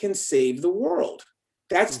everybody can save the world.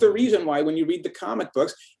 That's the reason why when you read the comic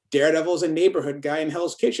books, Daredevil's a neighborhood guy in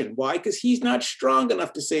Hell's Kitchen. Why? Because he's not strong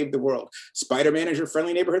enough to save the world. Spider-Man is your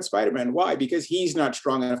friendly neighborhood Spider-Man. Why? Because he's not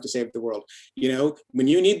strong enough to save the world. You know, when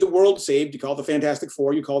you need the world saved, you call the Fantastic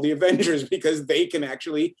Four, you call the Avengers, because they can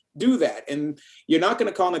actually do that. And you're not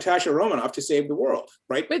going to call Natasha Romanoff to save the world,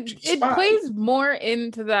 right? But She's it fine. plays more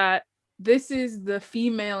into that. This is the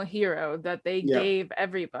female hero that they Yeah. gave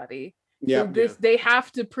everybody. Yeah. So they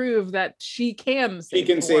have to prove that she can save He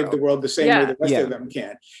can save the world the same way the rest Yeah. of them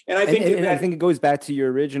can. And I And, think and I that, think it goes back to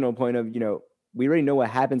your original point of, we already know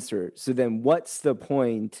what happens to her. So then what's the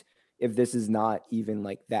point if this is not even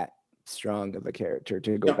like that strong of a character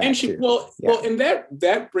to go no, back and she to? well, Yeah. and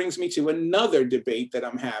that brings me to another debate that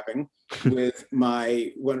I'm having with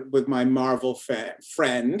my Marvel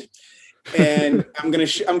friend. And I'm gonna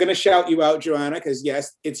shout you out, Joanna, because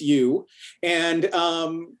yes, it's you. And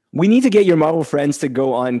We need to get your Marvel friends to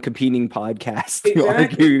go on competing podcasts to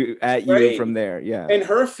argue at you Right. from there. Yeah. and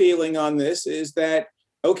her feeling on this is that,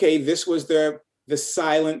 okay, this was the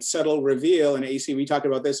silent, subtle reveal, and AC, we talked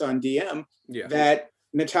about this on DM, Yeah. that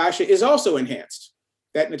Natasha is also enhanced.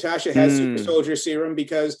 That Natasha has super Mm. soldier serum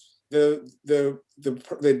because the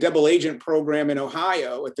double agent program in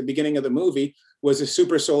Ohio at the beginning of the movie was a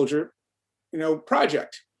super soldier,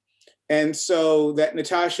 project. And so that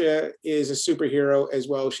Natasha is a superhero as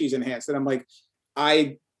well. She's enhanced. And I'm like,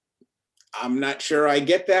 I'm not sure I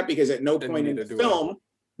get that, because at no Didn't point in need the to do it. film,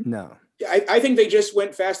 No. I think they just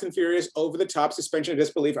went fast and furious, over the top, suspension of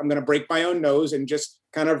disbelief. I'm going to break my own nose and just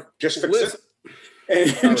kind of fix Listen, it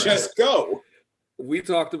and All right. just go. we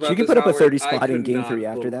talked about She could this, put up a Howard. 30 I spot in could Game not 3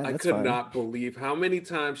 after that. I That's could fine. not believe how many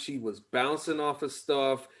times she was bouncing off of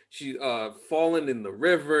stuff, She fallen in the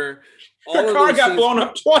river. Her car got blown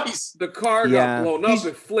up twice. The car got blown up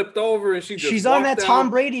and flipped over, and she's on that Tom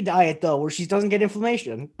Brady diet though, where she doesn't get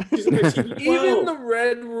inflammation. Even the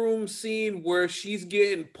Red Room scene where she's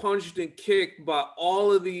getting punched and kicked by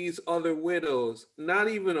all of these other widows, not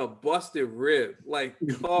even a busted rib. Like,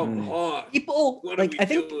 come on. People, like, I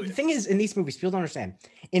think the thing is, in these movies, people don't understand.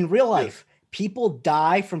 In real life, people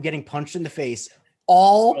die from getting punched in the face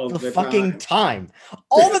all the fucking time.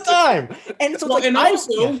 All the time. And so, and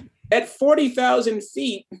also, at 40,000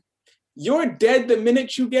 feet, you're dead the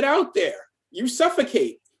minute you get out there. You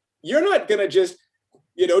suffocate. You're not going to just,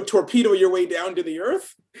 torpedo your way down to the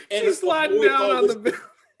earth and just slide down on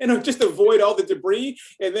the just avoid all the debris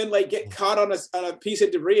and then like get caught on a piece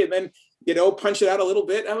of debris and then, punch it out a little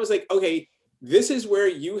bit. I was like, okay, this is where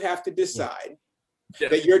you have to decide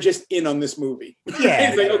that you're just in on this movie.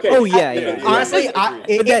 Yeah. Like, okay. Oh yeah. Honestly,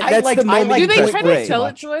 do they try to tell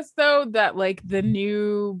it to us though that like the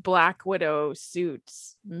new Black Widow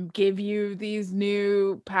suits give you these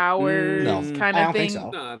new powers kind of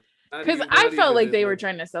thing? Because I felt like they were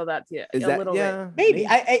trying to sell that to you a little bit. Maybe.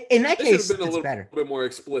 In that case, it's a little bit more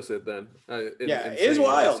explicit then. It's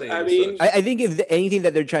wild. I mean, I think if anything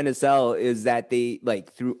that they're trying to sell is that they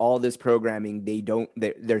like through all this programming, they don't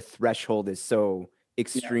their threshold is so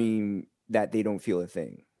extreme that they don't feel a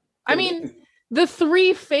thing. I mean, the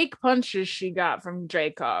 3 fake punches she got from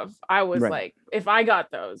Dreykov, I was like, if I got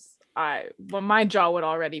those, my jaw would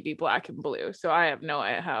already be black and blue. So I have no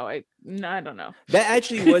idea how I don't know. That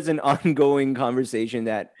actually was an ongoing conversation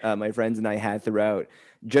that my friends and I had throughout,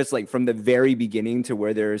 just like from the very beginning to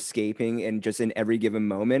where they're escaping, and just in every given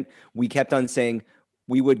moment, we kept on saying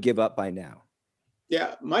we would give up by now.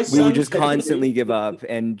 Yeah, my son. We would just constantly give up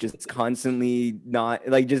and just constantly not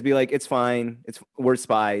like just be like, it's fine. We're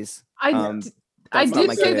spies. I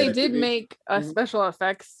did say they did make a special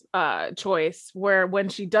effects choice where when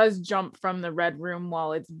she does jump from the Red Room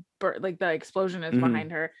while it's like the explosion is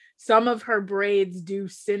behind her, some of her braids do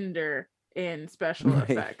cinder in special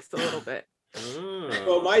effects a little bit.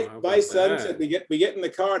 Well, my son said we get in the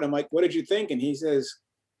car and I'm like, what did you think? And he says,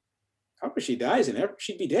 how about she dies and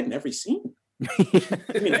she'd be dead in every scene.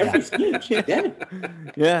 I mean, every scene she's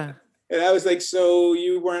dead. Yeah. And I was like, so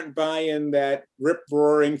you weren't buying that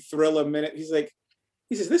rip-roaring thriller minute? He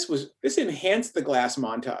says, this enhanced the Glass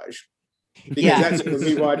montage. Because that's what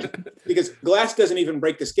we watched. Because Glass doesn't even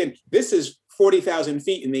break the skin. This is 40,000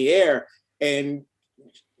 feet in the air and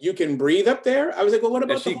you can breathe up there. I was like, well, what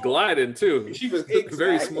about she gliding too? She was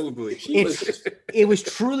very smoothly. It was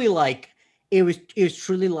truly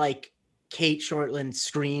like Kate Shortland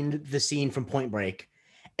screened the scene from Point Break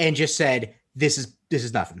and just said, this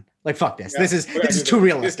is nothing. Like, fuck this. Yeah, this is too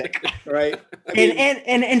realistic. Right.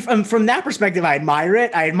 And from that perspective, I admire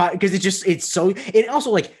it. Because it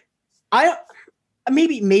also like,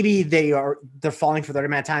 maybe they're falling for the right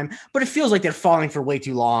amount of time, but it feels like they're falling for way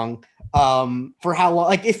too long. For how long?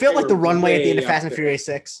 Like, it felt like the runway at the end of Fast and Furious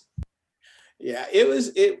 6. Yeah,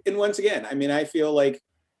 and once again, I mean, I feel like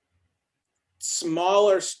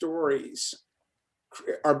smaller stories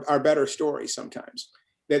are better stories sometimes.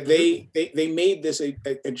 That they made this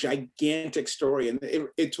a gigantic story, and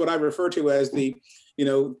it's what I refer to as the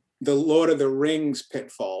Lord of the Rings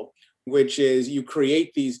pitfall, which is you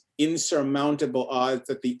create these insurmountable odds,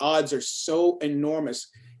 that the odds are so enormous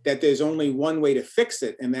that there's only one way to fix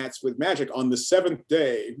it, and that's with magic on the 7th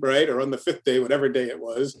day, right? Or on the 5th day, whatever day it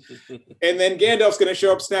was. And then Gandalf's going to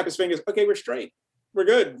show up, snap his fingers. Okay, we're straight. We're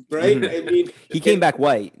good, right? I mean, he came back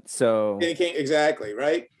white, so. Exactly,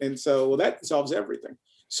 right? And so, well, that solves everything.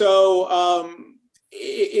 So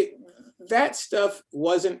that stuff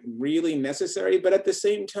wasn't really necessary, but at the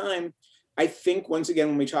same time, I think once again,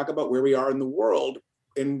 when we talk about where we are in the world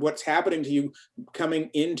and what's happening to you coming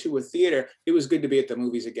into a theater, it was good to be at the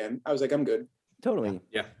movies again. I was like, I'm good. Totally.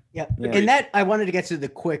 Yeah. And that I wanted to get to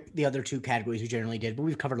the other 2 categories we generally did, but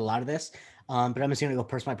we've covered a lot of this. But I'm just going to go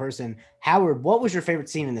person by person. Howard, what was your favorite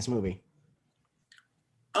scene in this movie?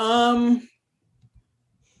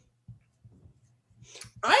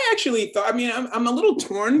 I actually thought, I mean, I'm a little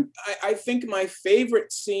torn. I think my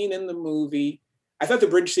favorite scene in the movie, I thought the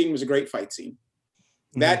bridge scene was a great fight scene.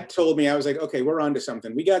 That told me, I was like, okay, we're onto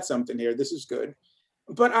something. We got something here. This is good.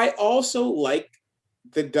 But I also like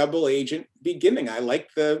the double agent beginning. I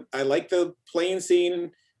like the plane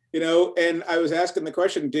scene, and I was asking the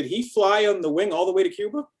question, did he fly on the wing all the way to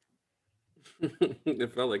Cuba?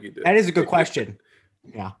 It felt like he did. That is a good question.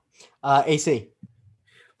 Yeah. AC.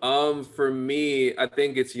 For me, I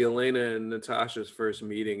think it's Yelena and Natasha's first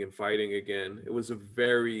meeting and fighting again. It was a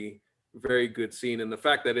very, very good scene. And the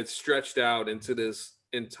fact that it's stretched out into this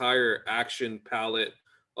entire action palette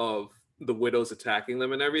of the widows attacking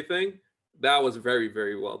them and everything, that was very,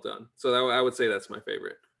 very well done. So I would say that's my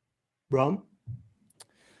favorite. Rome?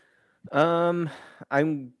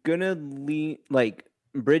 I'm gonna lean like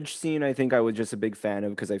bridge scene. I think I was just a big fan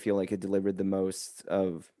of because I feel like it delivered the most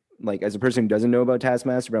of like as a person who doesn't know about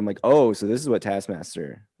Taskmaster, but I'm like, oh, so this is what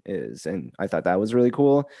Taskmaster is, and I thought that was really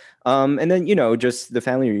cool. And then just the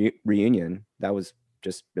family reunion that was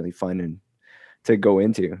just really fun and to go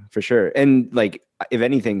into for sure. And like, if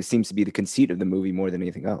anything, seems to be the conceit of the movie more than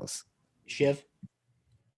anything else. Shiv?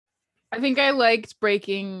 I think I liked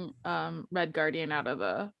breaking Red Guardian out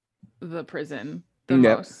of the prison the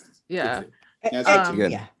most. Yeah. That's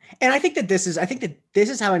good. Yeah. And I think that this is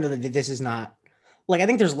how I know that this is not like, I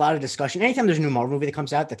think there's a lot of discussion. Anytime there's a new Marvel movie that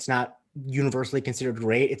comes out that's not universally considered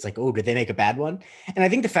great, it's like, oh, did they make a bad one? And I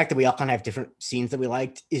think the fact that we all kind of have different scenes that we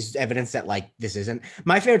liked is evidence that like this isn't.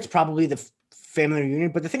 My favorite's probably the family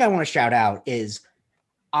reunion, but the thing I want to shout out is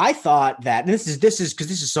I thought that, and this is because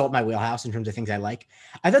this is so up my wheelhouse in terms of things I like.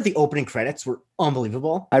 I thought the opening credits were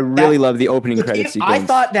unbelievable. I really love the opening credits sequence. I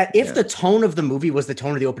thought that if the tone of the movie was the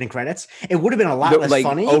tone of the opening credits, it would have been a lot less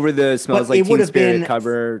funny. Over the Smells Like Teen Spirit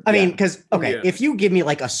cover. I mean, because if you give me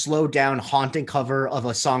like a slowed down, haunting cover of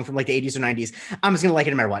a song from like the 80s or 90s, I'm just gonna like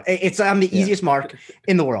it no matter what. I'm the easiest mark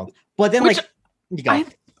in the world. But then, you go.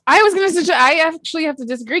 I was gonna suggest. I actually have to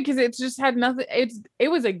disagree because it just had nothing. It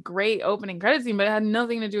was a great opening credit scene, but it had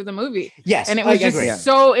nothing to do with the movie. Yes, and it was just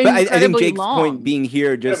so incredibly I think Jake's long. point being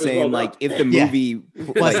here, just saying like if the movie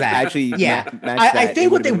was that actually, I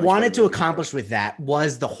think what they wanted to accomplish with that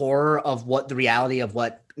was the horror of what the reality of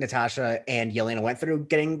what Natasha and Yelena went through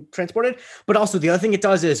getting transported. But also the other thing it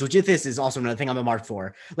does is, which this is also another thing I'm a mark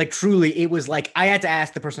for. Like truly, it was like I had to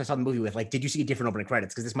ask the person I saw the movie with, like, did you see a different opening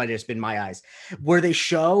credits? Because this might have just been my eyes, where they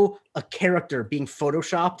show a character being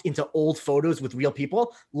photoshopped into old photos with real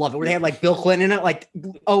people. Love it. Where they have like Bill Clinton in it, like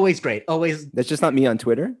always great. Always. That's just not me on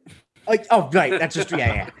Twitter. Oh, right. That's just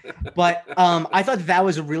yeah. But I thought that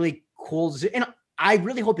was a really cool, and I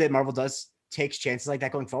really hope that Marvel takes chances like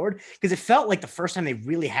that going forward, because it felt like the first time they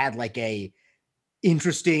really had like a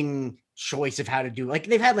interesting choice of how to do, like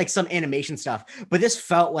they've had like some animation stuff, but this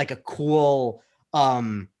felt like a cool I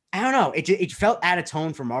don't know, it felt out of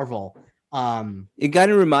tone for Marvel. It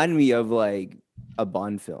kind of reminded me of like a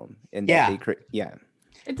Bond film, and I would agree. But yeah,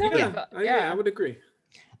 can shout you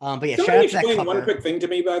out to that explain cover. one quick thing to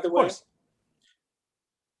me, by the way?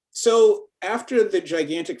 So after the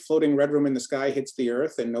gigantic floating red room in the sky hits the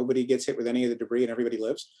earth and nobody gets hit with any of the debris and everybody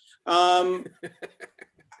lives, how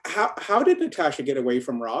did Natasha get away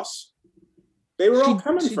from Ross? They were all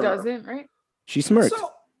coming she for doesn't, right? She smirked.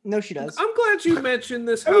 No, she does. I'm glad you mentioned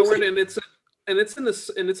this, Howard, and it's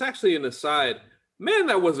actually an aside. Man,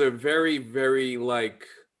 that was a very, very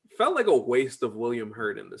felt like a waste of William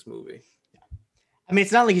Hurt in this movie. I mean,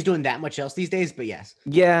 it's not like he's doing that much else these days, but yes.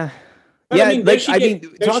 Yeah. But yeah, I mean,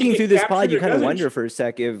 talking through this pod, you kind of doesn't wonder for a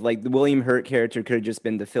sec if like the William Hurt character could have just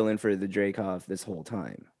been the fill-in for the Dreykov this whole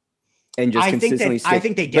time, and just consistently. I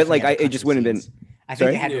think they definitely. But it just wouldn't have been. I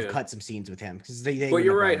think they had to have cut some scenes with him because they. But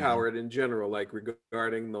you're right, Howard. In general, like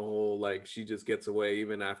regarding the whole, she just gets away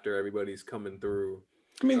even after everybody's coming through.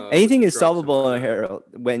 I mean, anything is solvable, Harold,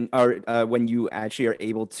 when you actually are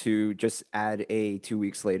able to just add a 2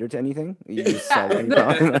 weeks later to anything. You just solve any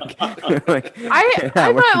problem. I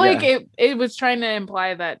thought it was trying to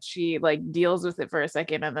imply that she deals with it for a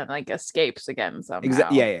second and then escapes again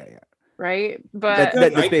somehow. Yeah. Right, but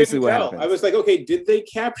that's basically what happened. I was like, okay, did they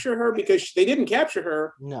capture her? Because they didn't capture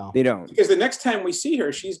her. No, they don't. Because the next time we see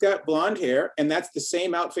her, she's got blonde hair, and that's the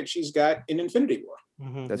same outfit she's got in Infinity War.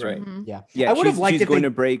 Mm-hmm. That's right. Mm-hmm. Yeah. I would have liked she's going to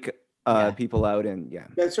break people out, and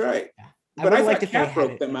that's right. Yeah. But I thought Cap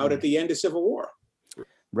broke them out at the end of Civil War.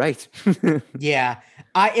 Right. Yeah.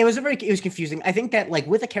 It was confusing. I think that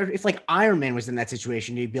with a character, if Iron Man was in that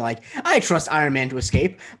situation, you'd be like, I trust Iron Man to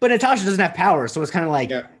escape, but Natasha doesn't have powers, so it's kind of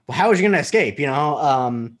well, how is she going to escape?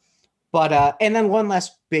 But and then one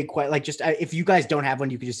last big question, if you guys don't have one,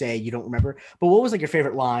 you could just say you don't remember. But what was your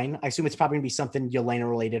favorite line? I assume it's probably gonna be something Yelena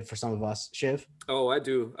related for some of us. Shiv? Oh, I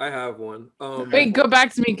do. I have one. Wait, go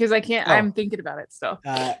back to me because I can't. I'm thinking about it still.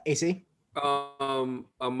 AC?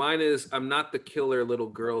 Mine is I'm not the killer little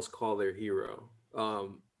girls call their hero.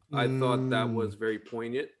 I thought that was very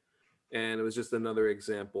poignant, and it was just another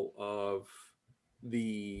example of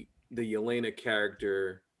the Yelena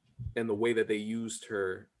character and the way that they used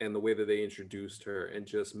her and the way that they introduced her and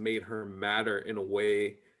just made her matter in a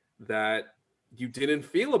way that you didn't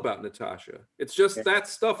feel about Natasha. It's just that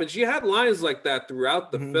stuff. And she had lines like that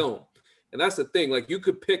throughout the film. And that's the thing. You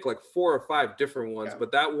could pick 4 or 5 different ones,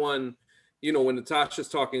 but that one, when Natasha's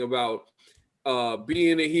talking about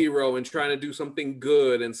being a hero and trying to do something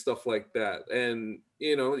good and stuff like that. And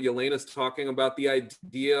Yelena's talking about the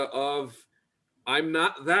idea of, I'm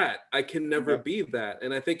not that. I can never be that.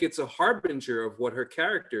 And I think it's a harbinger of what her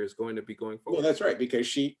character is going to be going forward. Well, that's right, because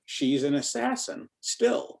she's an assassin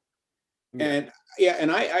still. And and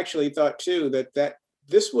I actually thought too that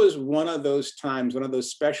this was one of those times, one of those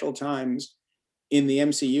special times in the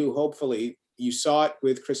MCU. Hopefully, you saw it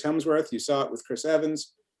with Chris Hemsworth, you saw it with Chris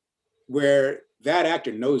Evans, where that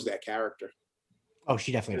actor knows that character. Oh,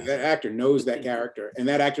 she definitely does. That actor knows that character, and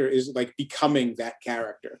that actor is like becoming that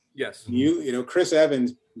character. Yes. Chris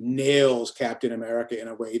Evans nails Captain America in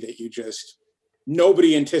a way that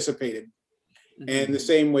nobody anticipated. And the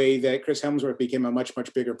same way that Chris Hemsworth became a much,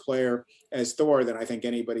 much bigger player as Thor than I think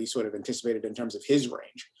anybody sort of anticipated in terms of his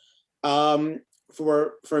range.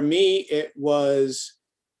 For me, it was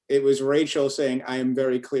Rachel saying, "I am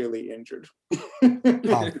very clearly injured."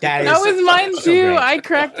 That was mine too. I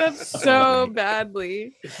cracked up so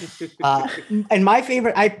badly. And my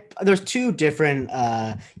favorite, there's two different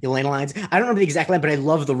Yelena lines. I don't remember the exact line, but I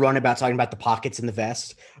love the run about talking about the pockets in the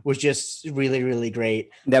vest. Was just really, really great.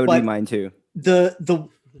 That would be mine too. That's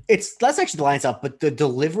actually the lines up, but the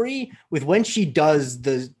delivery with when she does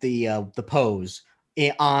the pose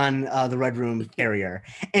on the Red Room carrier,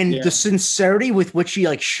 and the sincerity with which she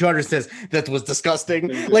like shudders, says that was disgusting.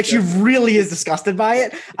 Like she really is disgusted by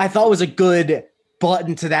it. I thought was a good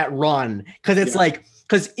button to that run, because it's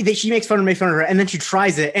because she makes fun of her, and then she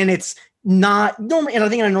tries it, and it's not normal. And I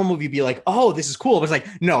think in a normal movie, you'd be like, "Oh, this is cool," but it's like,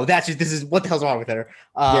 no, this is what the hell's wrong with her.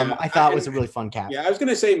 I thought it was a really fun cap. Yeah, I was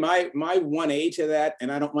gonna say my 1A to that,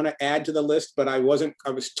 and I don't want to add to the list, but I was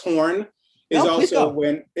torn. Is also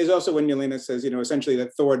when Yelena says, essentially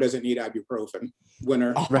that Thor doesn't need ibuprofen.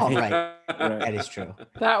 Winner. Oh, right. That is true.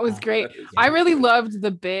 That was great. I really loved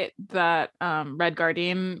the bit that Red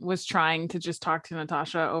Guardian was trying to just talk to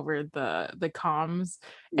Natasha over the comms,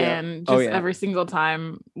 and just every single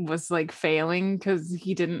time was like failing because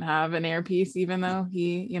he didn't have an earpiece, even though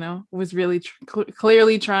he, was really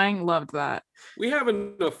clearly trying. Loved that. We have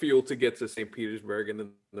enough fuel to get to St. Petersburg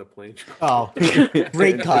in the plane. Oh,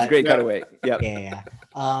 great cut. Great cutaway. Yep.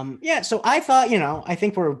 Yeah. So I thought, I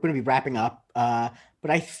think we're going to be wrapping up. But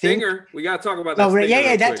I think Stinger. We got to talk about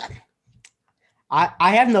that. That's.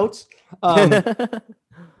 I have notes. And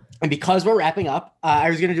because we're wrapping up,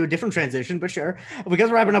 I was going to do a different transition, but sure.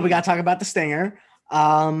 Because we're wrapping up, we got to talk about the Stinger,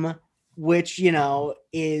 which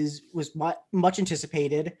was much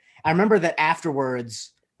anticipated. I remember that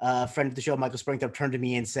afterwards. Friend of the show, Michael Springthorpe, turned to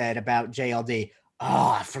me and said about JLD,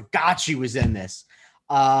 "Oh, I forgot she was in this."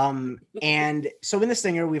 And so in the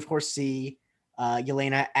Stinger, we of course see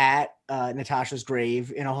Yelena at Natasha's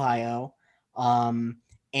grave in Ohio,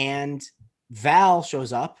 and Val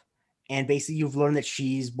shows up, and basically you've learned that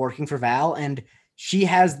she's working for Val, and she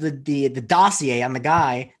has the dossier on the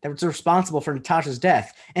guy that was responsible for Natasha's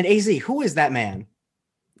death. And AZ, who is that man?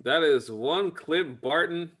 That is one Clint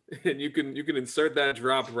Barton, and you can insert that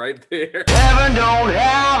drop right there. Heaven don't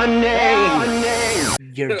have a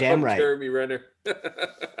name. You're damn right. Jeremy Renner.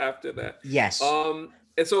 After that, yes.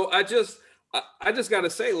 And so I just gotta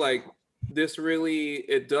say, like, this really,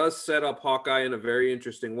 it does set up Hawkeye in a very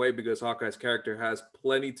interesting way, because Hawkeye's character has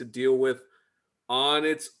plenty to deal with on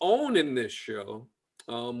its own in this show,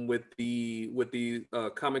 with the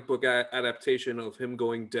comic book adaptation of him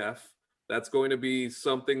going deaf. That's going to be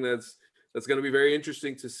something that's going to be very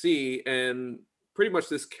interesting to see, and pretty much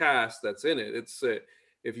this cast that's in it. It's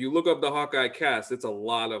if you look up the Hawkeye cast, it's a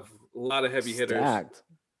lot of heavy hitters. Stacked.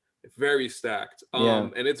 Very stacked.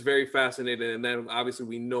 And it's very fascinating. And then obviously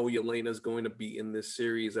we know Yelena's going to be in this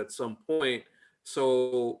series at some point.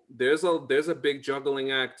 So there's a big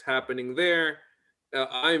juggling act happening there.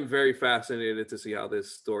 I'm very fascinated to see how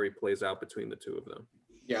this story plays out between the two of them.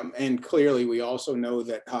 Yeah, and clearly we also know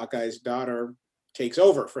that Hawkeye's daughter takes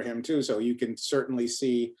over for him too, so you can certainly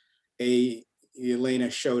see a Yelena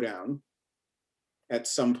showdown at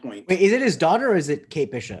some point. Wait, is it his daughter or is it Kate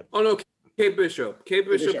Bishop? Oh no, Kate Bishop. Kate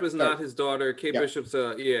Bishop is not his daughter. Kate Bishop's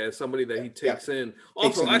somebody that he takes in.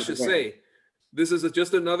 Also, I should say, this is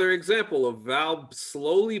just another example of Val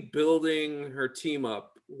slowly building her team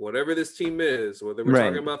up. Whatever this team is, whether we're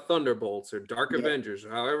talking about Thunderbolts or Dark Avengers,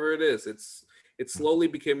 or however it is, it's slowly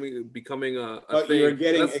becoming a thing.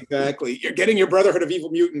 You're getting your Brotherhood of Evil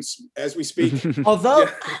Mutants as we speak. Although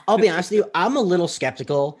I'll be honest with you, I'm a little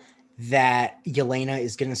skeptical that Yelena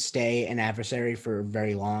is going to stay an adversary for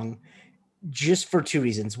very long, just for two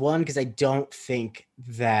reasons. One, because I don't think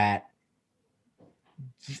that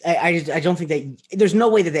I don't think that there's no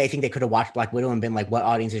way that I think they could have watched Black Widow and been like, what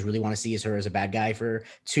audiences really want to see is her as a bad guy for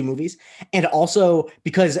two movies. And also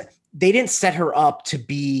because they didn't set her up to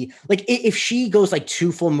be like, if she goes like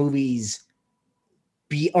 2 full movies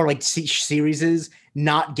or like series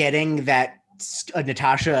not getting that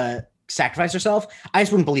Natasha sacrifice herself, I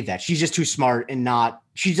just wouldn't believe that. She's just too smart and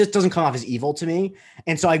she just doesn't come off as evil to me.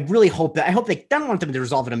 And so I really hope they don't want them to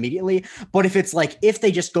resolve it immediately. But if it's like, if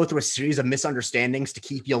they just go through a series of misunderstandings to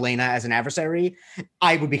keep Yelena as an adversary,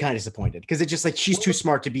 I would be kind of disappointed, because it's just like, she's too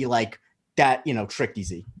smart to be like that, tricked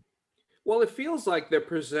easy. Well, it feels like they're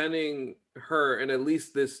presenting her, and at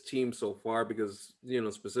least this team so far, because,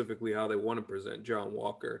 specifically how they want to present John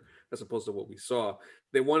Walker as opposed to what we saw.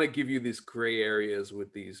 They want to give you these gray areas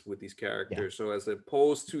with these characters. Yeah. So as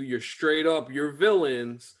opposed to your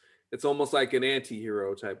villains, it's almost like an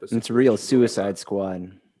anti-hero type of situation. It's a real Suicide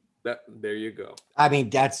Squad. There you go. I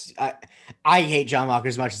mean, I hate John Walker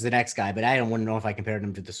as much as the next guy, but I don't want to know if I compared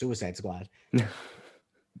him to the Suicide Squad.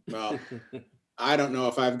 Well, I don't know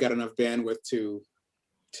if I've got enough bandwidth to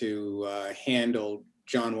handle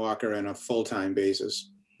John Walker on a full-time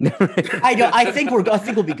basis. I think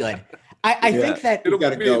we'll be good. I think that it'll be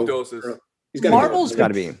in doses. Marvel's got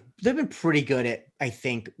to be. They've been pretty good at, I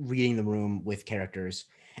think, reading the room with characters.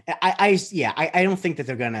 I don't think that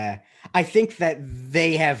they're gonna. I think that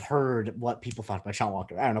they have heard what people thought about John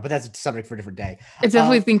Walker. I don't know, but that's a subject for a different day. I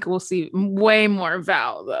definitely think we'll see way more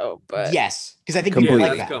Val though. But yes, because I think people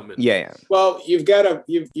like that. Coming. Yeah. Well,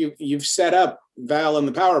 you've set up Val and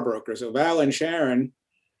the Power Broker, so Val and Sharon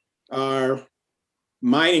are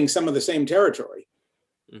mining some of the same territory.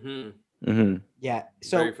 Mm-hmm. Mm-hmm. Yeah.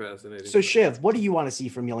 So very fascinating. So Shiv, what do you want to see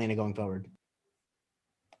from Yelena going forward?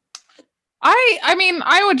 I mean,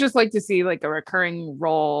 I would just like to see like a recurring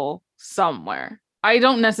role somewhere. I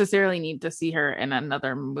don't necessarily need to see her in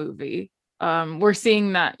another movie. We're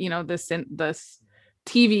seeing that, this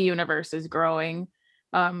TV universe is growing.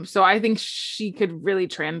 So I think she could really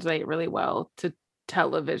translate really well to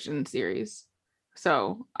television series.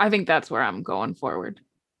 So I think that's where I'm going forward.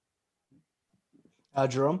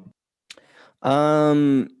 Jerome?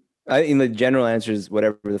 The general answer is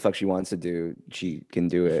whatever the fuck she wants to do, she can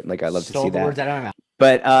do it. Like, I love to see that. Words out of my mouth.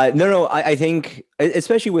 But no, I think,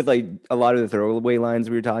 especially with like a lot of the throwaway lines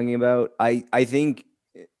we were talking about, I think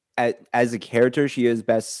as a character, she is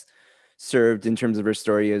best served in terms of her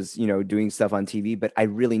story as, doing stuff on TV. But I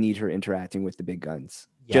really need her interacting with the big guns,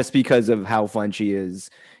 just because of how fun she is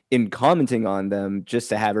in commenting on them. Just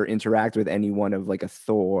to have her interact with any one of like a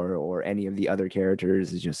Thor or any of the other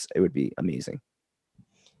characters it would be amazing.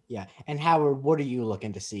 Yeah. And Howard, what are you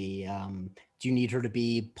looking to see? Do you need her to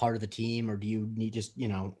be part of the team, or do you need just,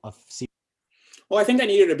 Well, I think I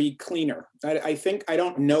need her to be cleaner. I think I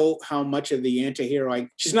don't know how much of the anti-hero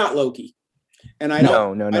she's not Loki. And I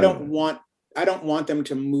don't want them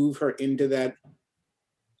to move her into that.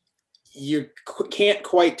 You can't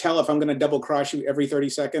quite tell if I'm going to double cross you every 30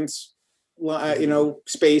 seconds,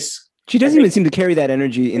 space. She doesn't even seem to carry that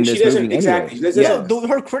energy in this movie. Exactly. Anyway.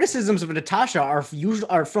 Her criticisms of Natasha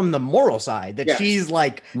are from the moral side, that she's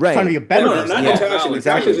like trying to be a better person. Not Natasha.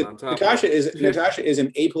 Natasha is an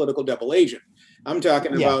apolitical double agent. I'm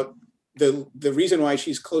talking about the reason why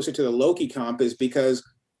she's closer to the Loki comp is because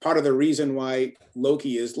part of the reason why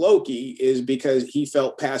Loki is because he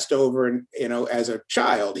felt passed over, as a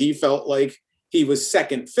child. He felt like he was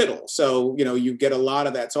second fiddle. So, you get a lot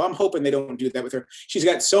of that. So I'm hoping they don't do that with her. She's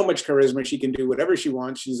got so much charisma. She can do whatever she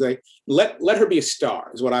wants. She's like, let her be a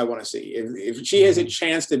star is what I want to see. If she has a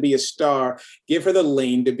chance to be a star, give her the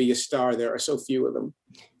lane to be a star. There are so few of them.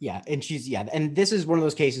 Yeah. And and this is one of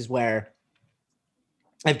those cases where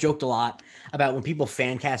I've joked a lot about when people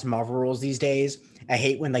fan cast Marvel roles these days. I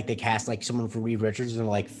hate when they cast like someone for Reed Richards and they're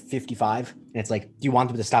like 55. And it's like, do you want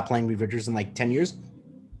them to stop playing Reed Richards in like 10 years?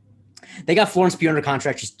 They got Florence Pugh under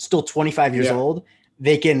contract. She's still 25 years old.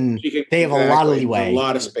 They have a lot of leeway. A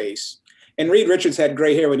lot of space. And Reed Richards had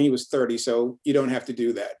gray hair when he was 30, so you don't have to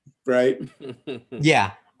do that, right?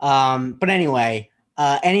 Yeah. But anyway,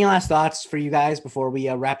 any last thoughts for you guys before we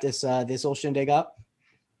wrap this whole shindig up?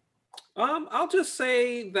 I'll just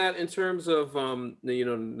say that in terms of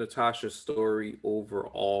Natasha's story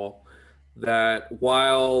overall, that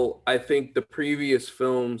while I think the previous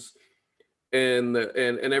films and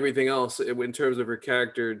everything else in terms of her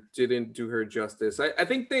character didn't do her justice, I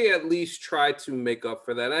think they at least tried to make up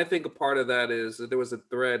for that. And I think a part of that is that there was a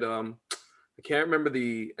thread. I can't remember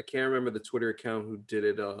the Twitter account who did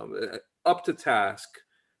it. Up to Task,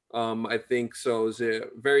 I think so. Is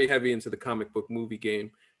very heavy into the comic book movie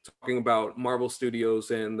game, talking about Marvel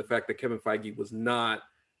Studios and the fact that Kevin Feige was not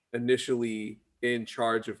initially in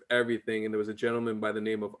charge of everything, and there was a gentleman by the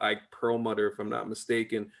name of Ike Perlmutter, if I'm not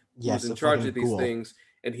mistaken, who was in charge of these things.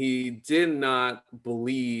 and he did not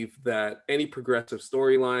believe that any progressive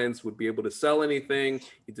storylines would be able to sell anything.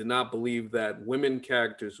 He did not believe that women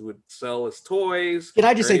characters would sell as toys. Can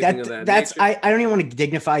I just or say anything of that that's nature. I don't even want to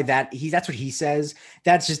dignify that. That's what he says.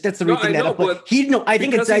 That's the No, real thing I know, that but he no I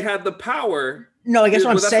think because it's he like had the power. no, I guess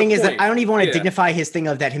what I'm Well, that's the saying is that point. I don't even want to Yeah. dignify his thing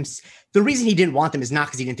of that him. The reason he didn't want them is not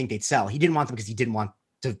because he didn't think they'd sell. He didn't want them because he didn't want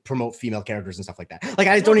to promote female characters and stuff like that. Like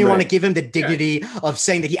I just don't even want to Right. give him the dignity of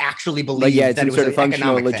saying that he actually believes Like, yeah, it's that some it was sort an of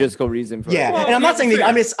functional, economic thing. logistical reason for Yeah, it. Well, and I'm not yeah, saying that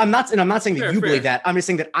fair. I'm not saying that Fair, you fair. believe that. I'm just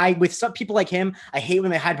saying that with some people like him, I hate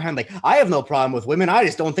when they hide behind like I have no problem with women. I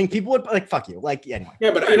just don't think people would like fuck you. Like anyway.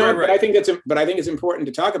 Yeah, but Right, you know, right, but right. I think it's important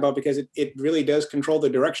to talk about because it really does control the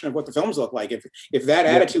direction of what the films look like. If that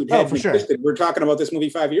attitude Oh, hadn't for sure. existed, we're talking about this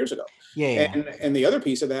movie 5 years ago. Yeah. And the other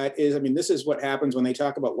piece of that is, I mean, this is what happens when they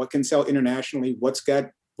talk about what can sell internationally, what's got,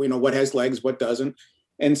 what has legs, what doesn't.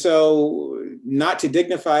 And so not to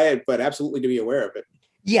dignify it, but absolutely to be aware of it.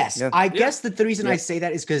 Yes, Yeah. I guess that the reason I Yeah. say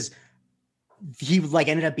that is because he like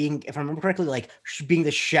ended up being, if I remember correctly, like being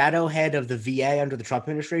the shadow head of the VA under the Trump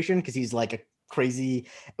administration because he's like a crazy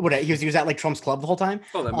he was at like Trump's club the whole time.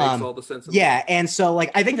 Oh, that makes all the sense. in the Yeah, world. and so like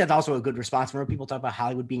I think that's also a good response. Whenever people talk about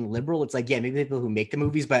Hollywood being liberal, it's like yeah, maybe the people who make the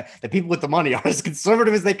movies, but the people with the money are as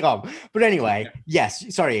conservative as they come. But anyway,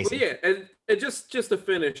 yes, sorry, AC. Well, yeah, and just to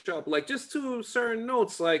finish up, like just to certain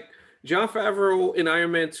notes, like Jon Favreau in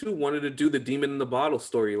Iron Man 2 wanted to do the Demon in the Bottle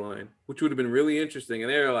storyline, which would have been really interesting, and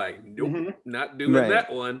they were like, nope, Mhm. not doing Right.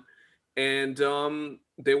 that one. And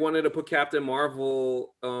they wanted to put Captain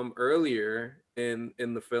Marvel earlier in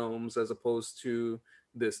the films as opposed to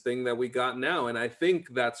this thing that we got now, and I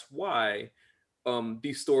think that's why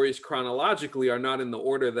these stories chronologically are not in the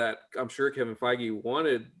order that I'm sure Kevin Feige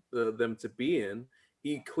wanted them to be in.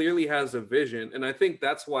 He clearly has a vision, and I think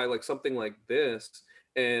that's why like something like this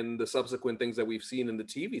and the subsequent things that we've seen in the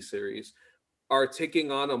TV series are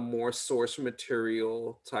taking on a more source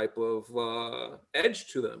material type of edge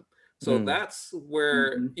to them. So Mm. that's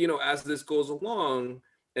where, Mhm. as this goes along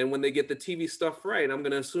and when they get the TV stuff right, I'm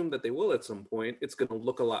going to assume that they will at some point, it's going to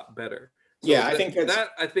look a lot better. So Yeah, I think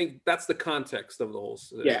that's the context of the whole.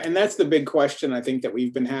 Yeah, and that's the big question I think that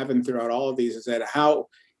we've been having throughout all of these is that how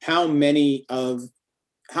many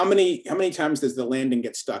times does the landing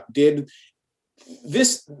get stuck? Did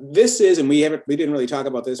this is, and we didn't really talk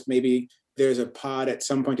about this. Maybe there's a pod at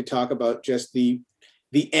some point to talk about just the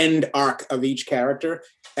end arc of each character.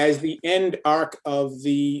 As the end arc of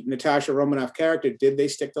the Natasha Romanoff character, did they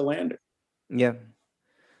stick the landing? Yeah.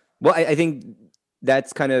 Well, I think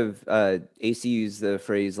that's kind of AC used the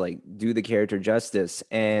phrase like do the character justice.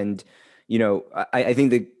 And, I think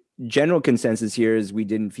the general consensus here is we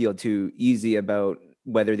didn't feel too easy about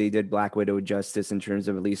whether they did Black Widow justice in terms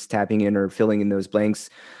of at least tapping in or filling in those blanks.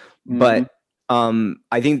 But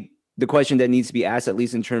I think the question that needs to be asked, at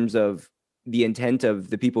least in terms of the intent of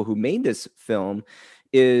the people who made this film,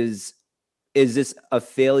 is this a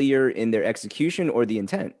failure in their execution or the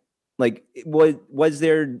intent? Like, was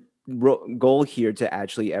their goal here to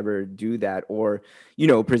actually ever do that, or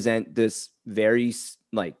present this very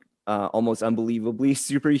like almost unbelievably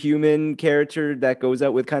superhuman character that goes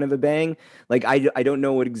out with kind of a bang? Like I don't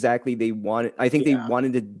know what exactly they wanted. I think they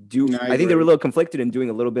wanted to do. No, I think they were a little conflicted in doing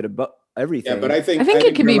a little bit of everything. Yeah, but I think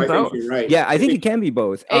it can be I think both. you're right. Yeah, I think it can be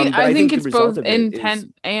both. But I think the it's result both of it is-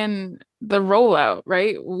 intent and the rollout,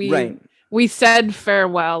 right? Right. We said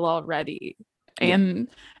farewell already. And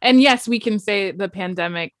yes, we can say the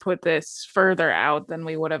pandemic put this further out than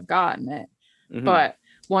we would have gotten it. Mhm. But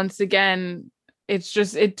once again,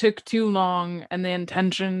 it took too long, and the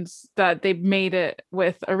intentions that they made it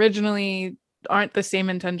with originally aren't the same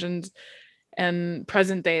intentions and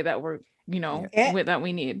present day that we're that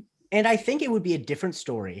we need. And I think it would be a different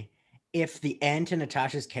story if the end to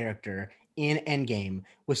Natasha's character in Endgame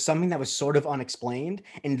was something that was sort of unexplained,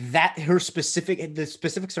 and that the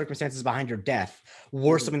specific circumstances behind her death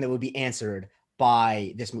were something that would be answered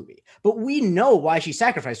by this movie. But we know why she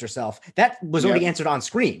sacrificed herself. That was already answered on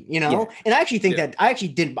screen, Yeah. And I actually think I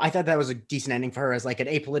thought that was a decent ending for her as like an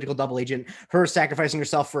apolitical double agent, her sacrificing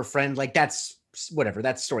herself for a friend. Like that's whatever,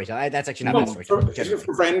 that's storytelling. That's actually not bad storytelling. generally.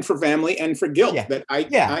 For friend, for family, and for guilt. Yeah. That I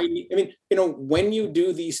mean, when you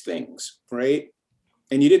do these things, right?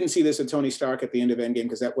 And you didn't see this with Tony Stark at the end of Endgame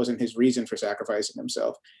because that wasn't his reason for sacrificing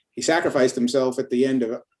himself. He sacrificed himself at the end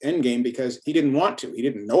of Endgame because he didn't want to. He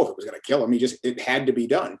didn't know if it was going to kill him. It had to be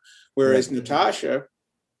done. Whereas Natasha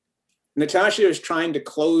is trying to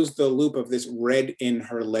close the loop of this red in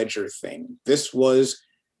her ledger thing. This was,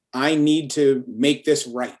 I need to make this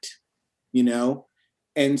right,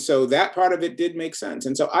 And so that part of it did make sense.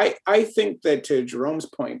 And so I think that, to Jerome's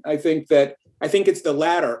point, I think that I think it's the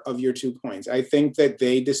latter of your 2 points. I think that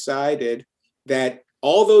they decided that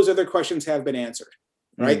all those other questions have been answered,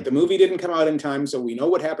 right? The movie didn't come out in time, so we know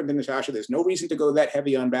what happened to Natasha. There's no reason to go that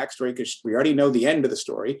heavy on backstory because we already know the end of the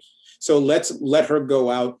story. So let's let her go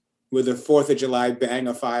out with a 4th of July bang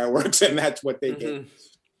of fireworks, and that's what they did.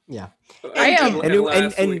 Yeah. I am.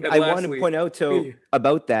 And I want to point out too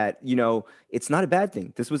about that, it's not a bad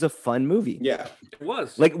thing. This was a fun movie. Yeah, It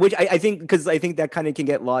was. Like, which I think, because I think that kind of can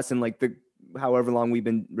get lost in like the however long we've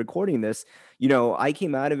been recording this. I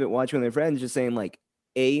came out of it watching with my friends just saying like,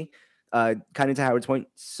 kind of to Howard's point,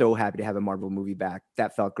 so happy to have a Marvel movie back.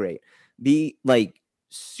 That felt great. B, like,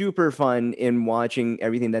 super fun in watching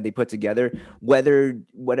everything that they put together.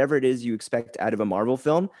 Whatever it is you expect out of a Marvel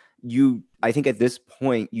film, I think at this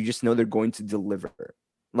point you just know they're going to deliver.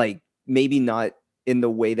 Like, maybe not in the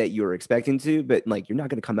way that you're expecting to, but like you're not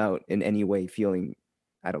going to come out in any way feeling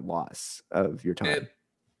at a loss of your time.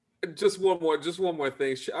 And just one more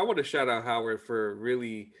thing. I want to shout out Howard for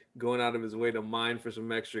really going out of his way to mine for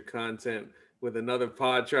some extra content with another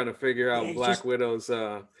pod trying to figure out Black Widow's.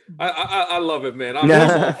 I love it, man.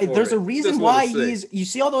 There's a reason why you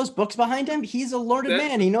see all those books behind him. He's a learned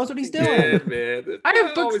man. He knows what he's doing. Yeah, man. I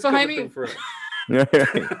have books behind me.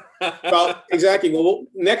 Well, exactly. Well,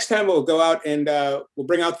 next time we'll go out and we'll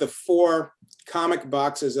bring out the 4 comic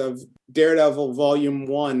boxes of Daredevil Volume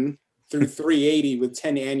 1 through 380 with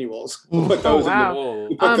 10 annuals. We'll put those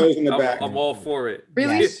in the back. I'm all for it.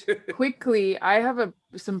 Really quickly, I have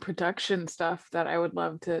some production stuff that I would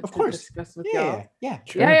love to discuss with y'all. Yeah.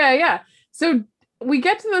 Sure. Yeah. So we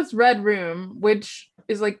get to this red room, which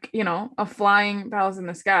is like, a flying palace in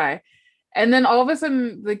the sky. And then all of a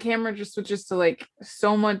sudden the camera just switches to like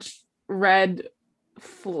so much red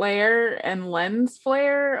flare and lens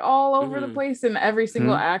flare all over the place, and every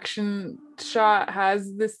single action shot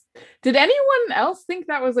has this. Did anyone else think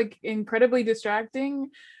that was like incredibly distracting,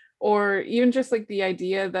 or even just like the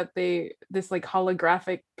idea that this like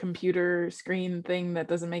holographic computer screen thing that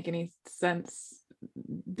doesn't make any sense?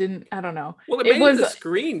 I don't know. Well, it made the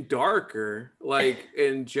screen darker, like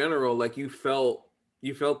in general. Like you felt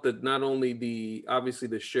that not only obviously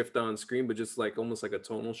the shift on screen, but just like almost like a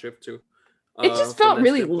tonal shift too. It just felt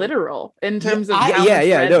really literal in terms of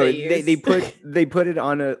they put it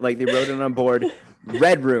on they wrote it on a board,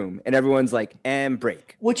 red room, and everyone's like, and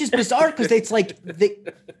break, which is bizarre because it's like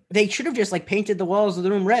they should have just like painted the walls of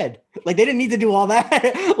the room red. Like they didn't need to do all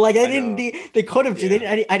that. Like they could have.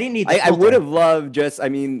 I didn't need. I would have loved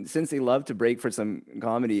since they love to break for some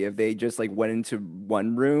comedy, if they just like went into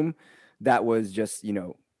one room that was just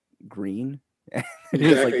green.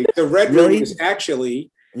 Exactly. The red room is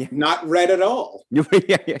actually not red at all.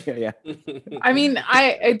 Yeah. I mean,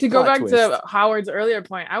 to go back to Howard's earlier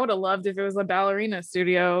point, I would have loved if it was a ballerina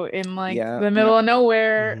studio in like the middle of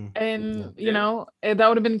nowhere, and that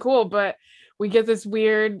would have been cool. But we get this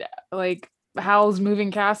weird like Howl's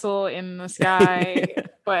Moving Castle in the sky,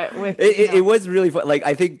 but with it was really fun. Like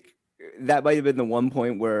I think that might have been the one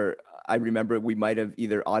point where I remember we might have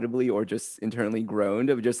either audibly or just internally groaned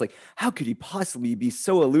of just like, how could he possibly be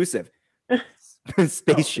so elusive?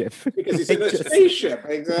 Spaceship. Because he's in a spaceship,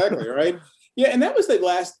 exactly, right? Yeah, and that was the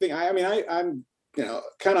last thing. I'm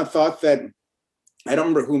kind of thought that, I don't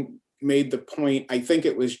remember who made the point. I think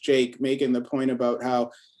it was Jake making the point about how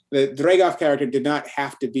the Dregoff character did not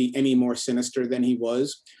have to be any more sinister than he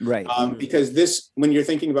was. Right. Because this, when you're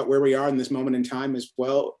thinking about where we are in this moment in time as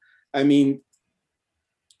well, I mean,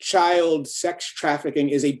 child sex trafficking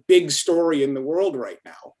is a big story in the world right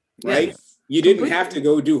now, right? Yes. You didn't have to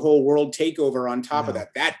go do whole world takeover on top of that.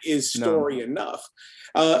 That is story enough.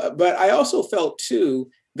 But I also felt too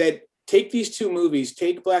that take these 2 movies,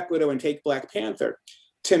 take Black Widow and take Black Panther.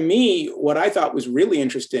 To me, what I thought was really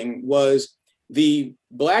interesting was the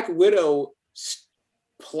Black Widow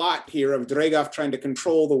plot here of Dregoff trying to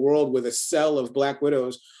control the world with a cell of Black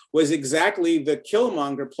Widows was exactly the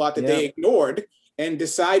Killmonger plot that they ignored, and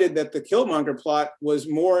decided that the Killmonger plot was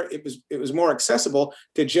more accessible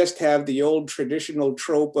to just have the old traditional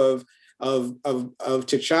trope of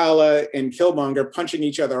T'Challa and Killmonger punching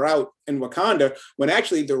each other out in Wakanda, when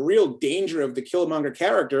actually the real danger of the Killmonger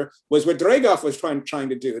character was what Dregoff was trying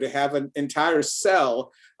to do, to have an entire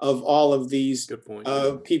cell of all of these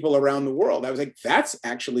people around the world. I was like, that's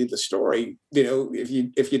actually the story.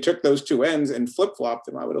 If you took those 2 ends and flip-flopped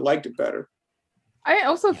them, I would have liked it better. I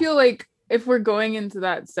also feel like if we're going into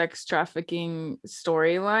that sex trafficking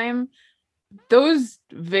storyline, those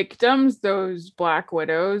victims, those Black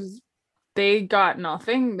Widows, they got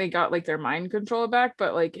nothing. They got like their mind control back,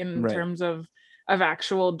 but like in terms of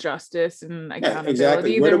actual justice and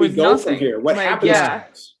accountability, Where there do we was go nothing from here? What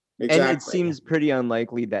happens? Exactly. And it seems pretty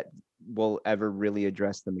unlikely that will ever really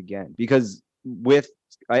address them again. Because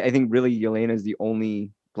I think really Yelena is the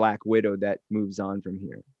only Black Widow that moves on from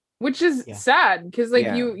here. Which is Yeah. sad because like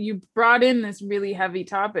Yeah. you brought in this really heavy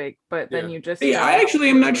topic, but then Yeah. you just See, I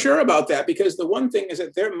actually am not sure about that because the one thing is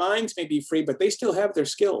that their minds may be free, but they still have their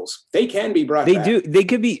skills. They can be brought They back. do. They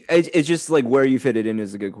could be. It's just like where you fit it in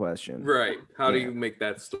is a good question. Right. How do Yeah. you make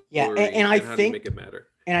that story? Yeah, and I how do you think- make it matter?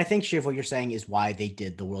 And I think, Shiv, what you're saying is why they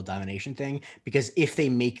did the world domination thing. Because if they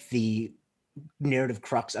make the narrative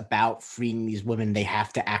crux about freeing these women, they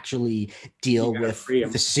have to actually deal You gotta with free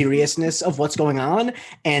 'em. the seriousness of what's going on,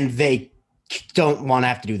 and they don't want to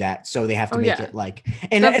have to do that, so they have to Oh, make yeah. it like.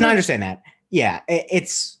 And That's I what- understand that. Yeah,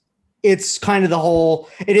 it's kind of the whole.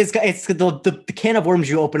 It's the can of worms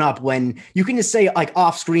you open up when you can just say like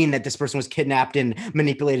off screen that this person was kidnapped and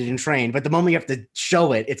manipulated and trained, but the moment you have to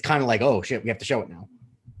show it, it's kind of like, oh shit, we have to show it now.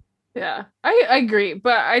 Yeah, I agree,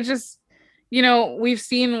 but I just, we've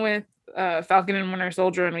seen with Falcon and Winter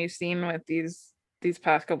Soldier, and we've seen with these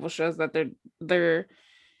past couple shows that they're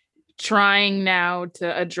trying now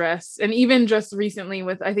to address, and even just recently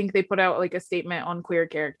with, I think they put out like a statement on queer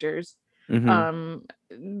characters. Mhm.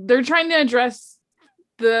 They're trying to address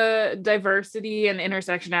the diversity and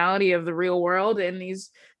intersectionality of the real world in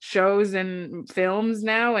these shows and films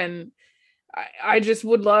now, and I just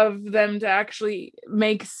would love them to actually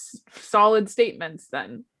make solid statements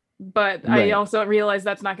then. But I Right. also realize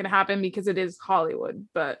that's not going to happen because it is Hollywood.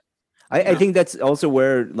 But I think that's also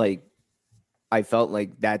where like I felt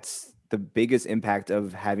like that's the biggest impact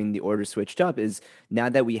of having the order switched up is now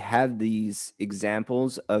that we have these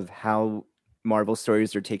examples of how Marvel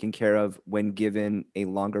stories are taken care of when given a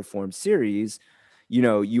longer form series.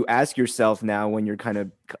 You ask yourself now when you're kind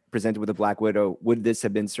of presented with a Black Widow, would this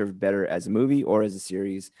have been served better as a movie or as a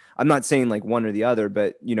series? I'm not saying like one or the other,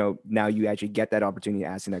 but now you actually get that opportunity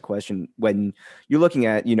asking that question when you're looking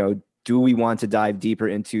at, do we want to dive deeper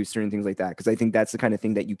into certain things like that? Because I think that's the kind of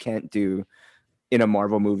thing that you can't do in a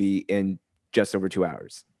Marvel movie in just over 2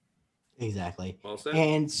 hours. Exactly. Well said.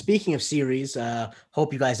 And speaking of series,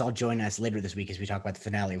 hope you guys all join us later this week as we talk about the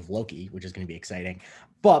finale of Loki, which is going to be exciting.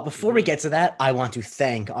 But before we get to that, I want to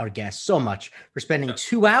thank our guests so much for spending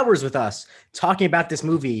 2 hours with us talking about this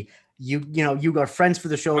movie. You are friends for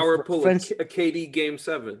the show. Power pull friends. a KD Game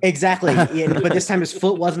 7. Exactly. Yeah, but this time his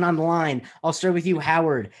foot wasn't on the line. I'll start with you,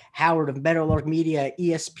 Howard. Howard of Meadowlark Media,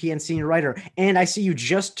 ESPN senior writer. And I see you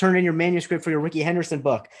just turned in your manuscript for your Ricky Henderson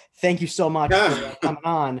book. Thank you so much for coming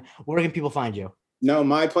on. Where can people find you? No,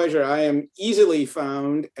 my pleasure. I am easily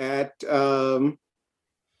found at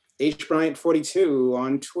HBryant42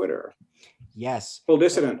 on Twitter. Yes. Full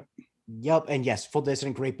Dissident. Yep. And yes, Full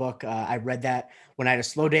Dissident, great book. I read that when I had a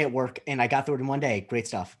slow day at work and I got through it in one day. Great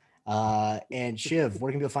stuff. And Shiv,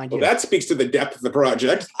 where can people find you? Well, that speaks to the depth of the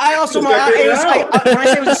project. I also, Just when got figured out. I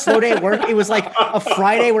say it was a slow day at work, it was like a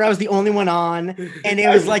Friday where I was the only one on. And it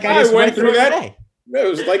was like, I just went through that. that. It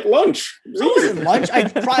was like lunch. It was It easy. wasn't lunch.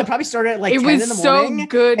 I probably started at like it 10 was in the so morning.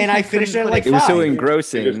 good, and I he finished couldn't it at like put It was so 5.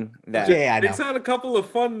 engrossing that Yeah, I know. It's had a couple of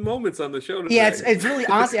fun moments on the show today. Yeah, it's really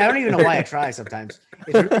honestly, I don't even know why I try sometimes.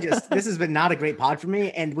 It's really just this has been not a great pod for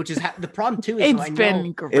me, and which is the problem too. Is I It's know,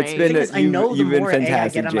 been great. It's the been thing is, I you've- know the you've been more A I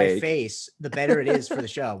fantastic, get on my Jake. face, the better it is for the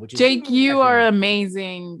show. Which is Jake, you definitely- are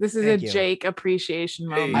amazing. This is Thank a you. Jake appreciation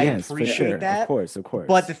moment. I yes, for appreciate sure. that, Of course.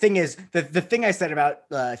 But the thing is, the thing I said about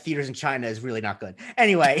theaters in China is really not good.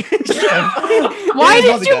 Anyway, Why it is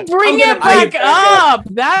did mostly you good. bring I'm it gonna back up?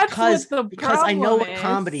 That's what the because I know what problem is.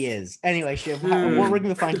 comedy is. Anyway, Shiv, where can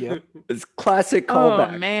we find you? It's classic Oh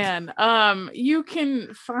callback. man. You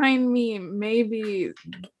can find me maybe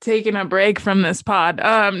taking a break from this pod.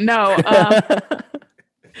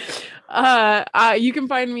 You can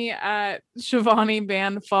find me at Shivani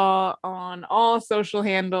Bandfall on all social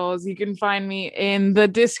handles. You can find me in the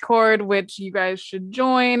Discord, which you guys should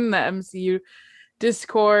join, the MCU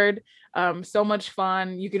Discord. So much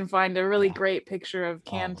fun. You can find a really great picture of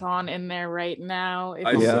Canton in there right now. If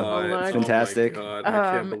I you Yeah. saw have a it. look. Oh my Fantastic. God, I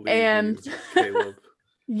can't believe and you, Caleb.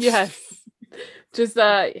 Yes. Just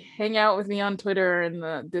hang out with me on Twitter and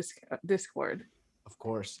the Discord. Of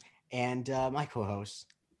course. And my co-host,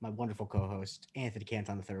 my wonderful co-host, Anthony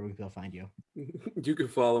Canton III. Where can people find you? You can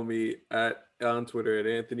follow me on Twitter at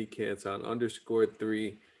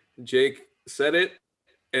Anthony_Canton_3. Jake said it,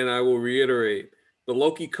 and I will reiterate. The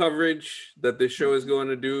Loki coverage that this show is going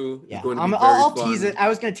to do Yeah, is going to be very I'll fun. tease it. I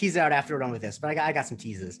was going to tease it out after we're done with this, but I got some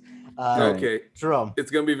teases. Okay. Jerome. It's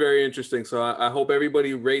going to be very interesting. So I hope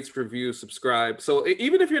everybody rates, reviews, subscribe. So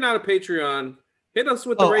even if you're not a Patreon, hit us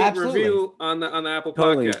with the rate absolutely. review on the Apple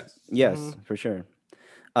Totally. Podcast. Yes, Mhm. for sure.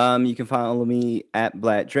 You can follow me at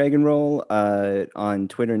Black Dragon Roll on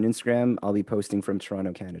Twitter and Instagram. I'll be posting from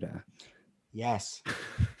Toronto, Canada. Yes,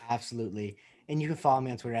 absolutely. And you can follow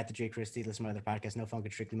me on Twitter at the J Christie. Listen to my other podcast, No Funk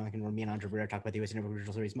and Strictly Monk, and where me and Andre Barrera talk about the US Network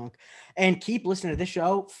Original Series Monk. And keep listening to this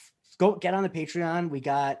show. Go get on the Patreon. We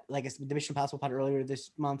got, like I said, the Mission Impossible pod earlier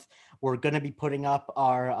this month. We're going to be putting up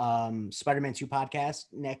our Spider-Man 2 podcast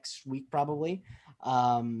next week, probably,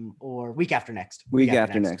 or week after next. Week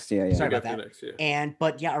after next. Yeah. Sorry Week about after that. next, yeah. And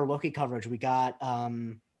but yeah, our Loki coverage. We got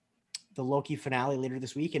the Loki finale later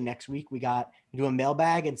this week, and next week we do a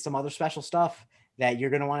mailbag and some other special stuff that you're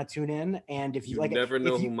going to want to tune in. And if you like, never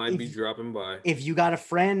know who might be dropping by. If you got a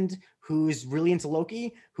friend who's really into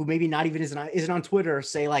Loki, who maybe not even isn't on Twitter,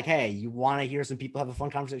 say like, hey, you want to hear some people have a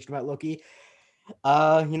fun conversation about Loki,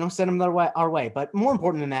 send them our way. But more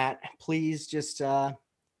important than that, please just have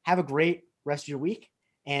a great rest of your week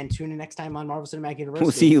and tune in next time on Marvel Cinematic Universe.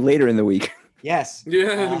 We'll see you later in the week. Yes.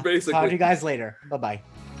 Yeah, basically. Talk to you guys later. Bye-bye.